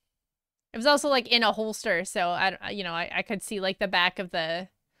 It was also like in a holster, so I could see like the back of the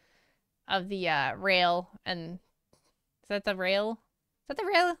rail. And is that the rail? Is that the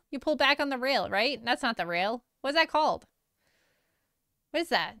rail? You pull back on the rail, right? That's not the rail. What's that called? What is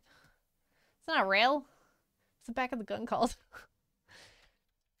that? It's not a rail. What's the back of the gun called?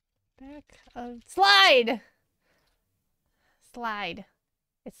 Back of... Slide! Slide.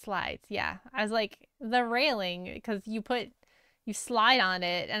 It slides, yeah. I was like, the railing, because you slide on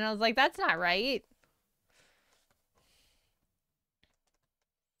it, and I was like, that's not right.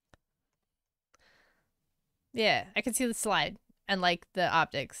 Yeah, I could see the slide, and like the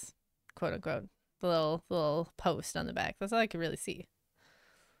optics, quote unquote. The little post on the back. That's all I could really see.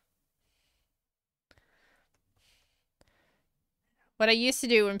 What I used to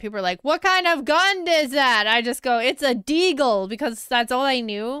do when people were like, what kind of gun is that? I just go, it's a deagle, because that's all I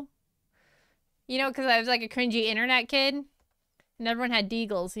knew. You know, because I was like a cringy internet kid. And everyone had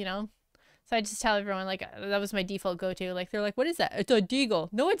deagles, you know? So I just tell everyone, like, that was my default go-to. Like, they're like, what is that? It's a deagle.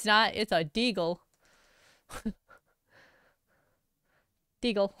 No, it's not. It's a deagle.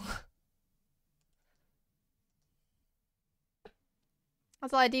 Deagle.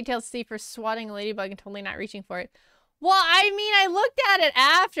 That's a lot of details to see for swatting a ladybug and totally not reaching for it. Well, I mean, I looked at it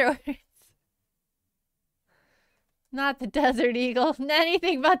afterwards. Not the Desert Eagle.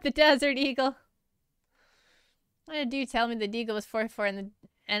 Anything but the Desert Eagle. What did you tell me the Deagle was 44 and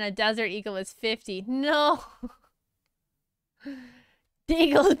a Desert Eagle was 50? No.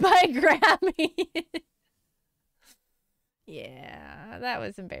 Deagles by Grammy. Yeah, that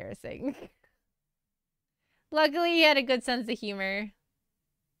was embarrassing. Luckily, he had a good sense of humor.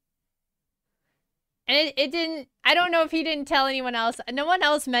 And it didn't... I don't know if he didn't tell anyone else. No one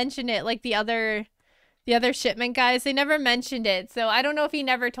else mentioned it, like the other shipment guys. They never mentioned it. So I don't know if he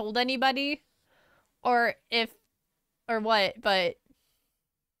never told anybody. Or what, but...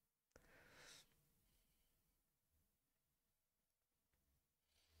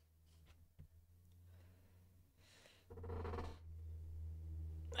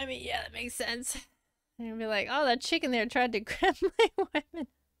 I mean, yeah, that makes sense. And you'll be like, oh, that chicken there tried to grab my weapon.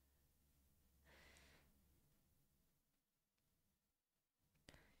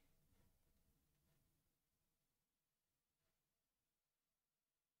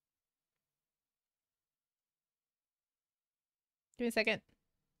 Give me a second.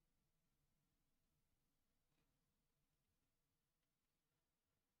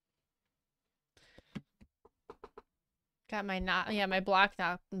 Got my knock, yeah, my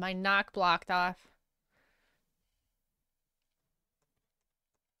knock blocked off.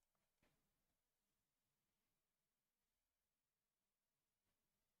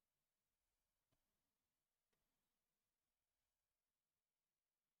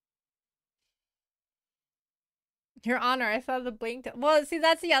 Your Honor, I saw the blink. Well, see,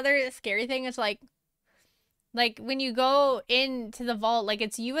 that's the other scary thing. Is like, Like when you go into the vault, like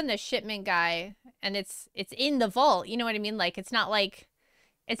it's you and the shipment guy, and it's in the vault. You know what I mean? Like it's not like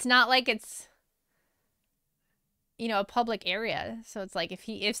it's you know, a public area. So it's like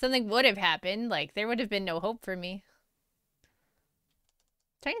if something would have happened, like there would have been no hope for me.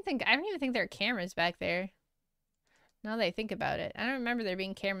 I'm trying to think, I don't even think there are cameras back there. Now that I think about it, I don't remember there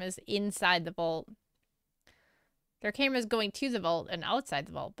being cameras inside the vault. There are cameras going to the vault and outside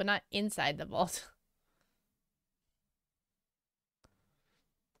the vault, but not inside the vault.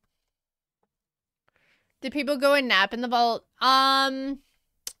 Did people go and nap in the vault? I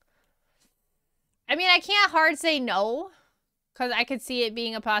mean, I can't hard say no, because I could see it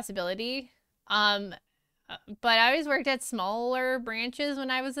being a possibility. But I always worked at smaller branches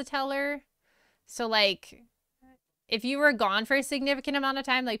when I was a teller. So, like, if you were gone for a significant amount of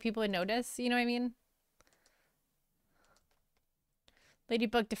time, like, people would notice. You know what I mean?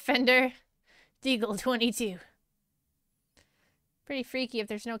 Ladybug Defender. Deagle 22. Pretty freaky if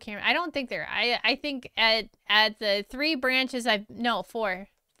there's no camera. I don't think there. I think at the 3 branches no, 4.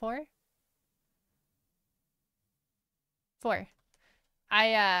 4? 4.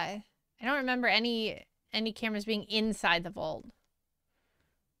 I don't remember any cameras being inside the vault.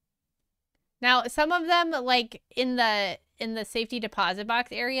 Now, some of them, like in the safety deposit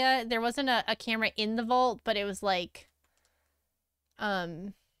box area, there wasn't a camera in the vault, but it was like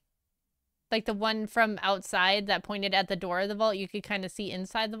the one from outside that pointed at the door of the vault. You could kind of see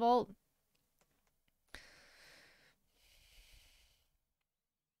inside the vault.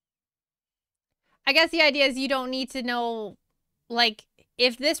 I guess the idea is you don't need to know, like,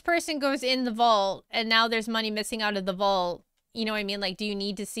 if this person goes in the vault and now there's money missing out of the vault, you know what I mean? Like, do you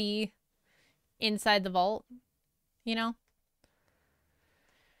need to see inside the vault? You know?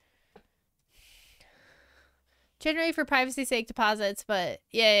 Generally for privacy's sake deposits, but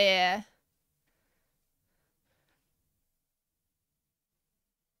yeah.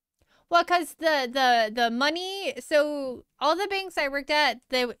 Well, because the money, so all the banks I worked at,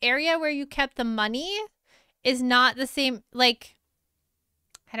 the area where you kept the money is not the same, like,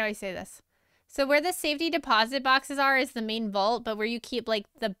 how do I say this? So where the safety deposit boxes are is the main vault, but where you keep, like,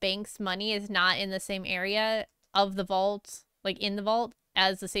 the bank's money is not in the same area of the vault, like, in the vault,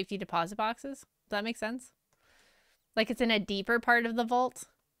 as the safety deposit boxes. Does that make sense? Like, it's in a deeper part of the vault.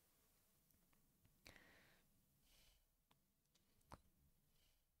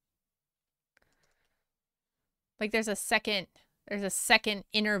 Like, there's a second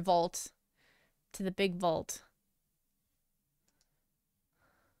inner vault to the big vault.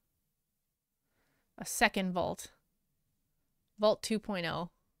 A second vault. Vault 2.0.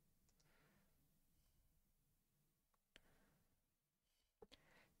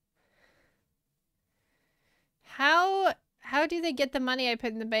 How do they get the money I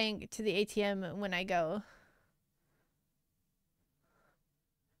put in the bank to the ATM when I go?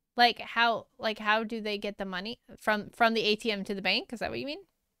 Like how do they get the money from the ATM to the bank? Is that what you mean?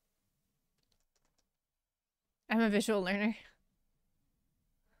 I'm a visual learner.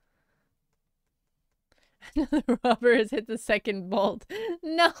 Another robber has hit the second bolt.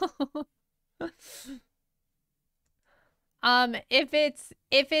 No. If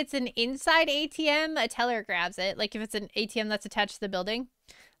it's an inside ATM, a teller grabs it. Like if it's an ATM that's attached to the building,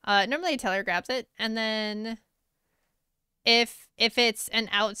 normally a teller grabs it. And then if it's an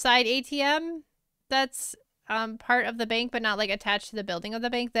outside ATM that's part of the bank but not like attached to the building of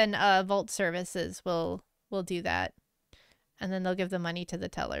the bank, then vault services will do that. And then they'll give the money to the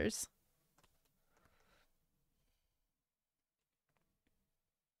tellers.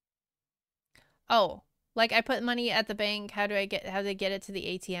 Oh, like I put money at the bank, how do they get it to the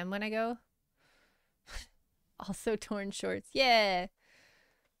ATM when I go? Also torn shorts. Yeah.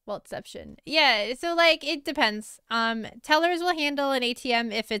 Vaultception. Yeah, so like it depends. Tellers will handle an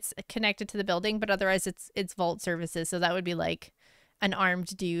ATM if it's connected to the building, but otherwise it's vault services. So that would be like an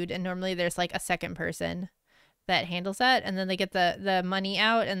armed dude, and normally there's like a second person that handles that, and then they get the money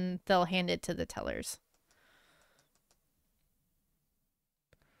out and they'll hand it to the tellers.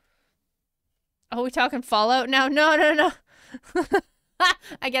 Oh, we talking Fallout now? No.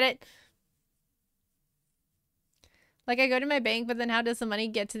 I get it. Like, I go to my bank, but then how does the money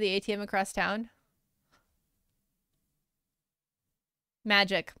get to the ATM across town?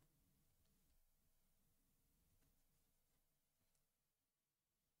 Magic.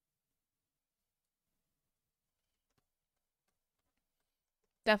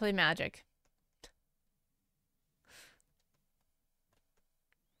 Definitely magic.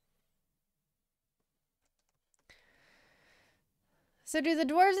 So do the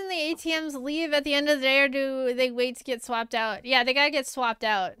dwarves and the ATMs leave at the end of the day, or do they wait to get swapped out? Yeah, they gotta get swapped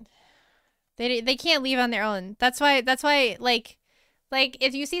out. They can't leave on their own. That's why like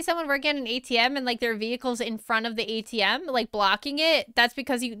if you see someone working at an ATM and like their vehicle's in front of the ATM, like blocking it, that's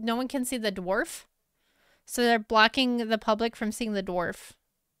because no one can see the dwarf. So they're blocking the public from seeing the dwarf.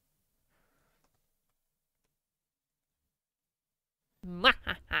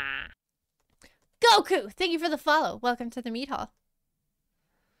 Goku, thank you for the follow. Welcome to the meat hall.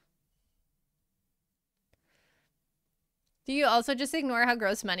 Do you also just ignore how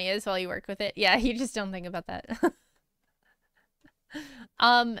gross money is while you work with it? Yeah, you just don't think about that.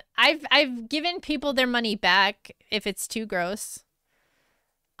 I've given people their money back if it's too gross.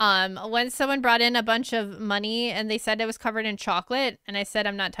 When someone brought in a bunch of money and they said it was covered in chocolate, and I said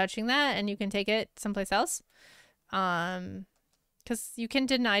I'm not touching that and you can take it someplace else. Because you can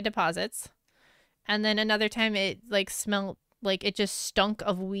deny deposits. And then another time it like smelled like it just stunk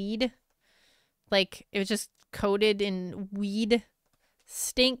of weed. Like it was just coated in weed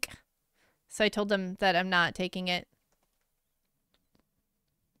stink. So I told them that I'm not taking it.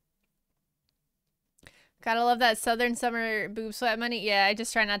 Gotta love that southern summer boob sweat money. Yeah, I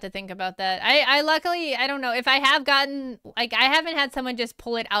just try not to think about that. I luckily, I don't know, if I have gotten, like, I haven't had someone just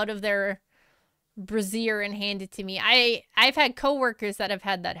pull it out of their brassiere and hand it to me. I've had coworkers that have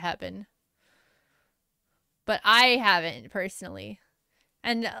had that happen. But I haven't, personally.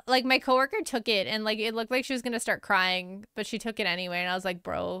 And, like, my coworker took it, and, like, it looked like she was gonna start crying, but she took it anyway, and I was like,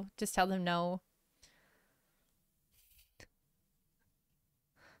 bro, just tell them no.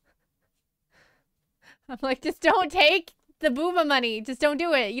 I'm like, just don't take the booba money. Just don't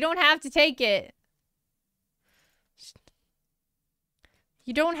do it. You don't have to take it.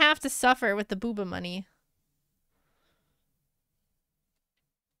 You don't have to suffer with the booba money.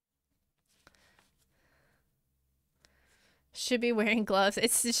 Should be wearing gloves.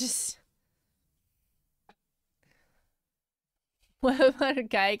 It's just... What about a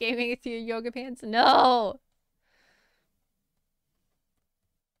guy gaming to your yoga pants? No!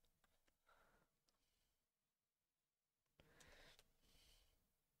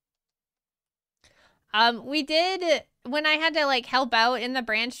 We did, when I had to, like, help out in the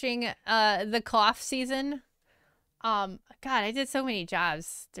branching, the cough season. God, I did so many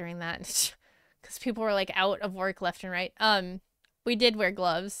jobs during that. Because people were, like, out of work left and right. We did wear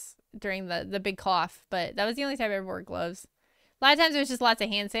gloves during the big cough, but that was the only time I ever wore gloves. A lot of times it was just lots of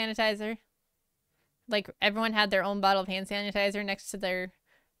hand sanitizer. Like, everyone had their own bottle of hand sanitizer next to their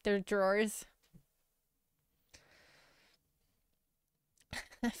drawers.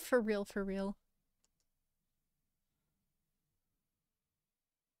 For real, for real.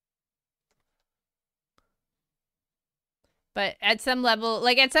 But at some level,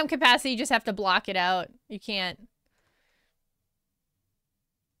 like at some capacity, you just have to block it out. You can't.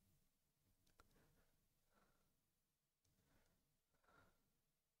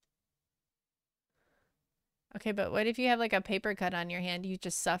 Okay, but what if you have like a paper cut on your hand? You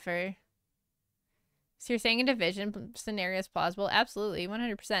just suffer. So you're saying a division scenario is plausible? Absolutely,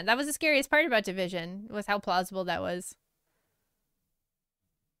 100%. That was the scariest part about division, was how plausible that was.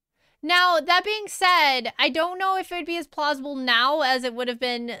 Now, that being said, I don't know if it would be as plausible now as it would have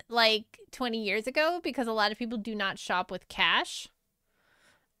been, like, 20 years ago, because a lot of people do not shop with cash.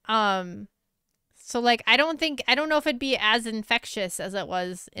 So, like, I don't know if it'd be as infectious as it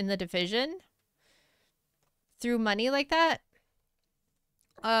was in the division. Through money like that.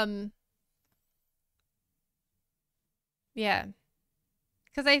 Yeah.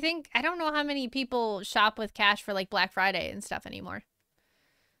 Because I don't know how many people shop with cash for, like, Black Friday and stuff anymore.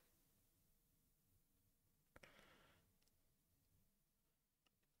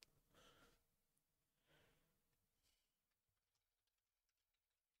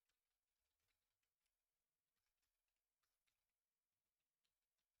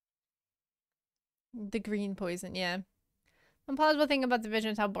 The green poison, yeah. One plausible thing about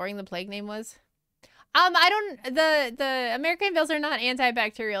Division is how boring the plague name was. The American Veils are not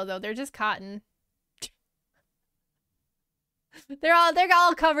antibacterial though. They're just cotton. they're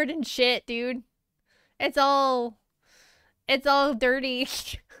all covered in shit, dude. It's all dirty.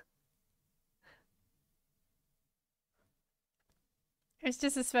 It's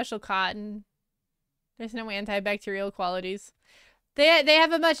just a special cotton. There's no antibacterial qualities. They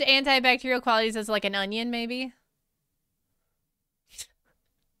have as much antibacterial qualities as like an onion, maybe.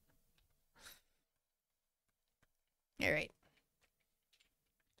 All right.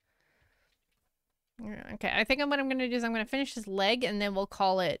 Okay, I think what I'm gonna do is I'm gonna finish his leg and then we'll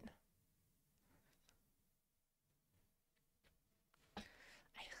call it.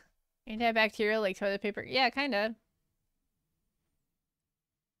 Antibacterial, like toilet paper. Yeah, kinda.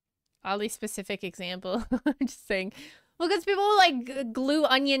 Oddly specific example. I'm just saying. Well, because people like glue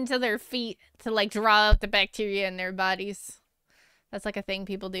onion to their feet to like draw out the bacteria in their bodies. That's like a thing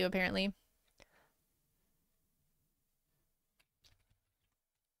people do apparently.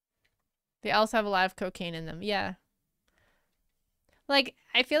 They also have a lot of cocaine in them. Yeah. Like,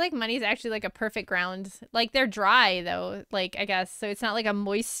 I feel like money's actually like a perfect ground. Like, they're dry though, like, I guess. So it's not like a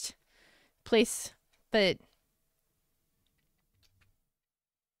moist place, but...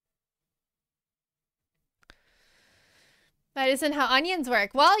 That isn't how onions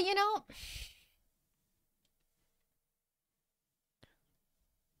work. Well, you know...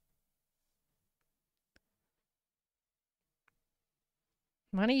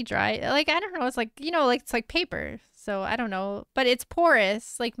 Money dry? Like, I don't know. It's like, you know, like, it's like paper. So, I don't know. But it's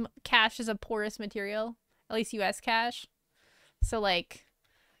porous. Like, cash is a porous material. At least US cash. So, like,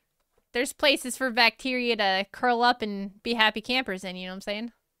 there's places for bacteria to curl up and be happy campers in, you know what I'm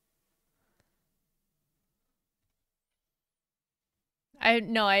saying?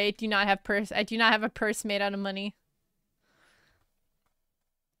 I do not have purse. I do not have a purse made out of money.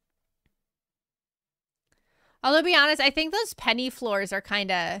 Although, to be honest, I think those penny floors are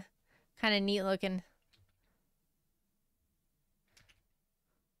kind of neat looking.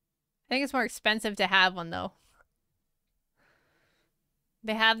 I think it's more expensive to have one, though.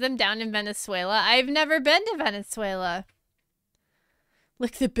 They have them down in Venezuela. I've never been to Venezuela.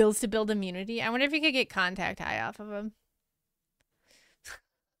 Look, the bills to build immunity. I wonder if you could get contact high off of them.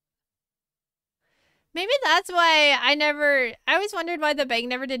 Maybe that's why I always wondered why the bank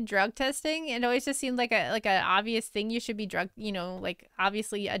never did drug testing. It always just seemed like a obvious thing you should be you know, like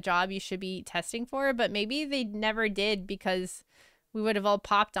obviously a job you should be testing for, but maybe they never did because we would have all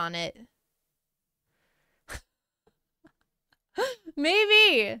popped on it.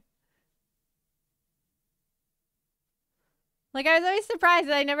 Maybe. Like, I was always surprised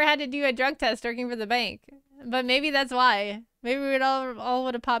that I never had to do a drug test working for the bank. But maybe that's why. Maybe we would all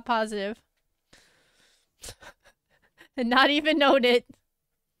would have popped positive. And not even known it.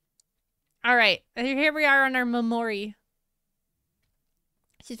 Alright. Here we are on our Momori.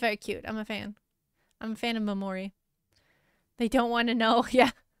 She's very cute. I'm a fan. I'm a fan of Momori. They don't want to know.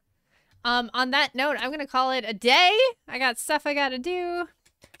 Yeah. On that note, I'm gonna call it a day. I got stuff I gotta do.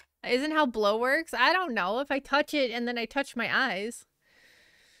 Isn't how blow works? I don't know. If I touch it and then I touch my eyes.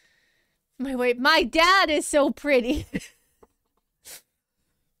 My dad is so pretty.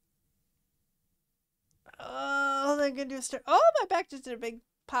 Oh, they're gonna do a start. Oh, my back just did a big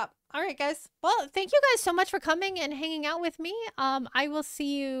pop. All right, guys. Well, thank you guys so much for coming and hanging out with me. I will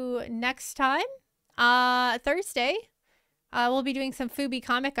see you next time. Thursday. We'll be doing some Fubi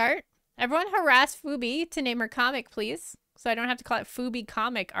comic art. Everyone harass Fubi to name her comic, please. So I don't have to call it Fubi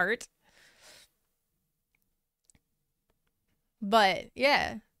comic art. But,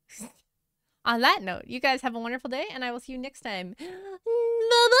 yeah. On that note, you guys have a wonderful day, and I will see you next time.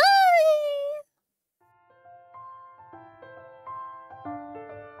 Bye-bye!